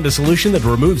may have found a solution that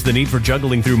removes the need for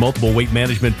juggling through multiple weight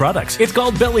management products. It's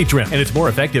called Belly Trim, and it's more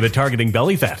effective at targeting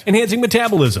belly fat, enhancing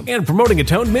metabolism, and promoting a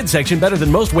toned midsection better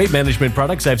than most weight management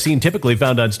products I've seen typically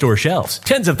found on store shelves.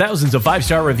 Tens of thousands of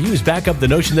 5-star reviews back up the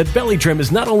notion that Belly Trim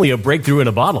is not only a breakthrough in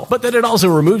a bottle, but that it also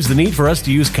removes the need for us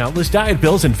to use countless diet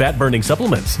pills and fat-burning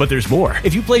supplements. But there's more.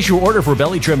 If you place your order for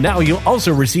Belly Trim now, you'll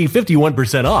also receive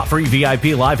 51% off, free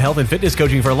VIP live health and fitness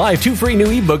coaching for life, 2 free new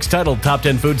ebooks titled Top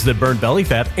 10 Foods That Burn Belly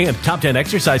Fat and Top 10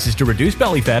 Exercises to Reduce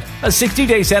Belly Fat, a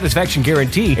 60-day satisfaction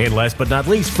guarantee, and last but not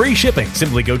least, free shipping.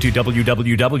 Simply go to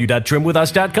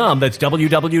www.trimwithus.com. That's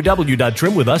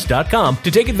www.trimwithus.com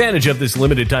to take advantage of this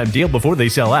limited time deal before they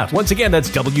sell out. Once again, that's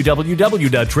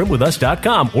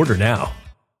www.trimwithus.com. Order now.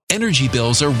 Energy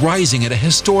bills are rising at a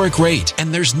historic rate,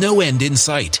 and there's no end in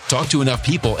sight. Talk to enough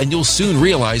people, and you'll soon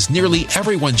realize nearly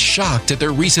everyone's shocked at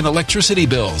their recent electricity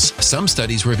bills. Some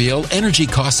studies reveal energy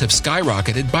costs have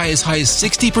skyrocketed by as high as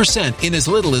 60% in as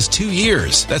little as 2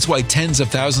 years. That's why tens of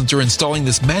thousands are installing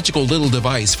this magical little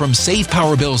device from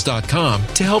SavePowerBills.com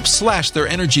to help slash their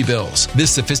energy bills.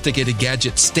 This sophisticated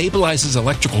gadget stabilizes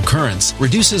electrical currents,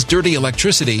 reduces dirty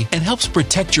electricity, and helps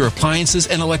protect your appliances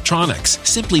and electronics.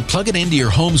 Simply plug it into your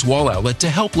home's wall outlet to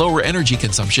help lower energy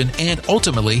consumption and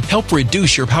ultimately help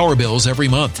reduce your power bills every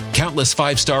month. Countless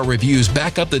 5-star reviews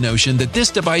back up the notion that this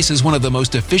device is one of the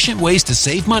most efficient ways to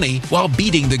save money while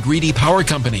beating the greedy power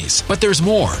companies. But there's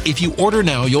more. If you order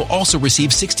now, you'll also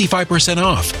receive 65%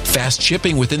 off, fast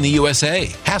shipping within the USA,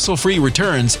 hassle-free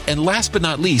returns, and last but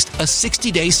not least, a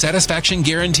 60-day satisfaction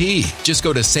guarantee. Just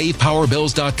go to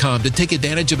SavePowerBills.com to take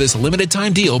advantage of this limited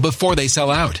time deal before they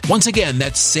sell out. Once again,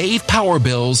 that's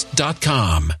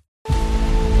SavePowerBills.com.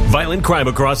 Violent crime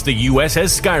across the U.S.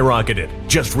 has skyrocketed.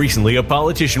 Just recently, a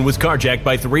politician was carjacked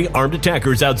by 3 armed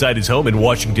attackers outside his home in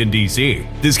Washington, D.C.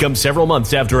 This comes several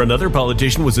months after another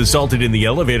politician was assaulted in the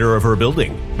elevator of her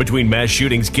building. Between mass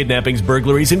shootings, kidnappings,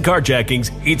 burglaries, and carjackings,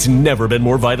 it's never been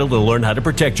more vital to learn how to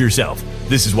protect yourself.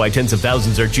 This is why tens of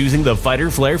thousands are choosing the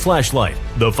Fighter Flare flashlight.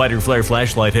 The Fighter Flare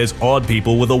flashlight has awed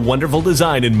people with a wonderful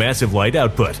design and massive light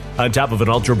output. On top of an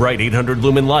ultra-bright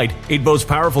 800-lumen light, it boasts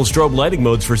powerful strobe lighting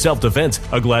modes for self-defense,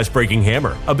 a glass-breaking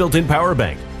hammer, a built-in power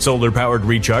bank, solar-powered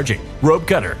recharging, rope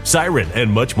cutter, siren, and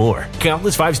much more.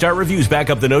 Countless 5-star reviews back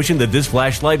up the notion that this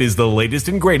flashlight is the latest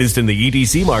and greatest in the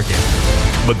EDC market.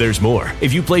 But there's more.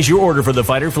 If you place your order for the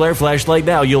Fighter Flare flashlight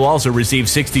now, you'll also receive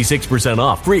 66%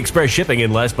 off, free express shipping,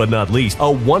 and last but not least, a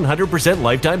 100%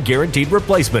 lifetime guaranteed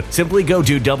replacement. Simply go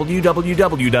to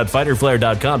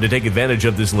www.fighterflare.com to take advantage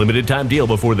of this limited time deal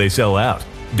before they sell out.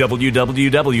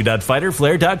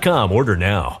 www.fighterflare.com. Order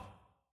now.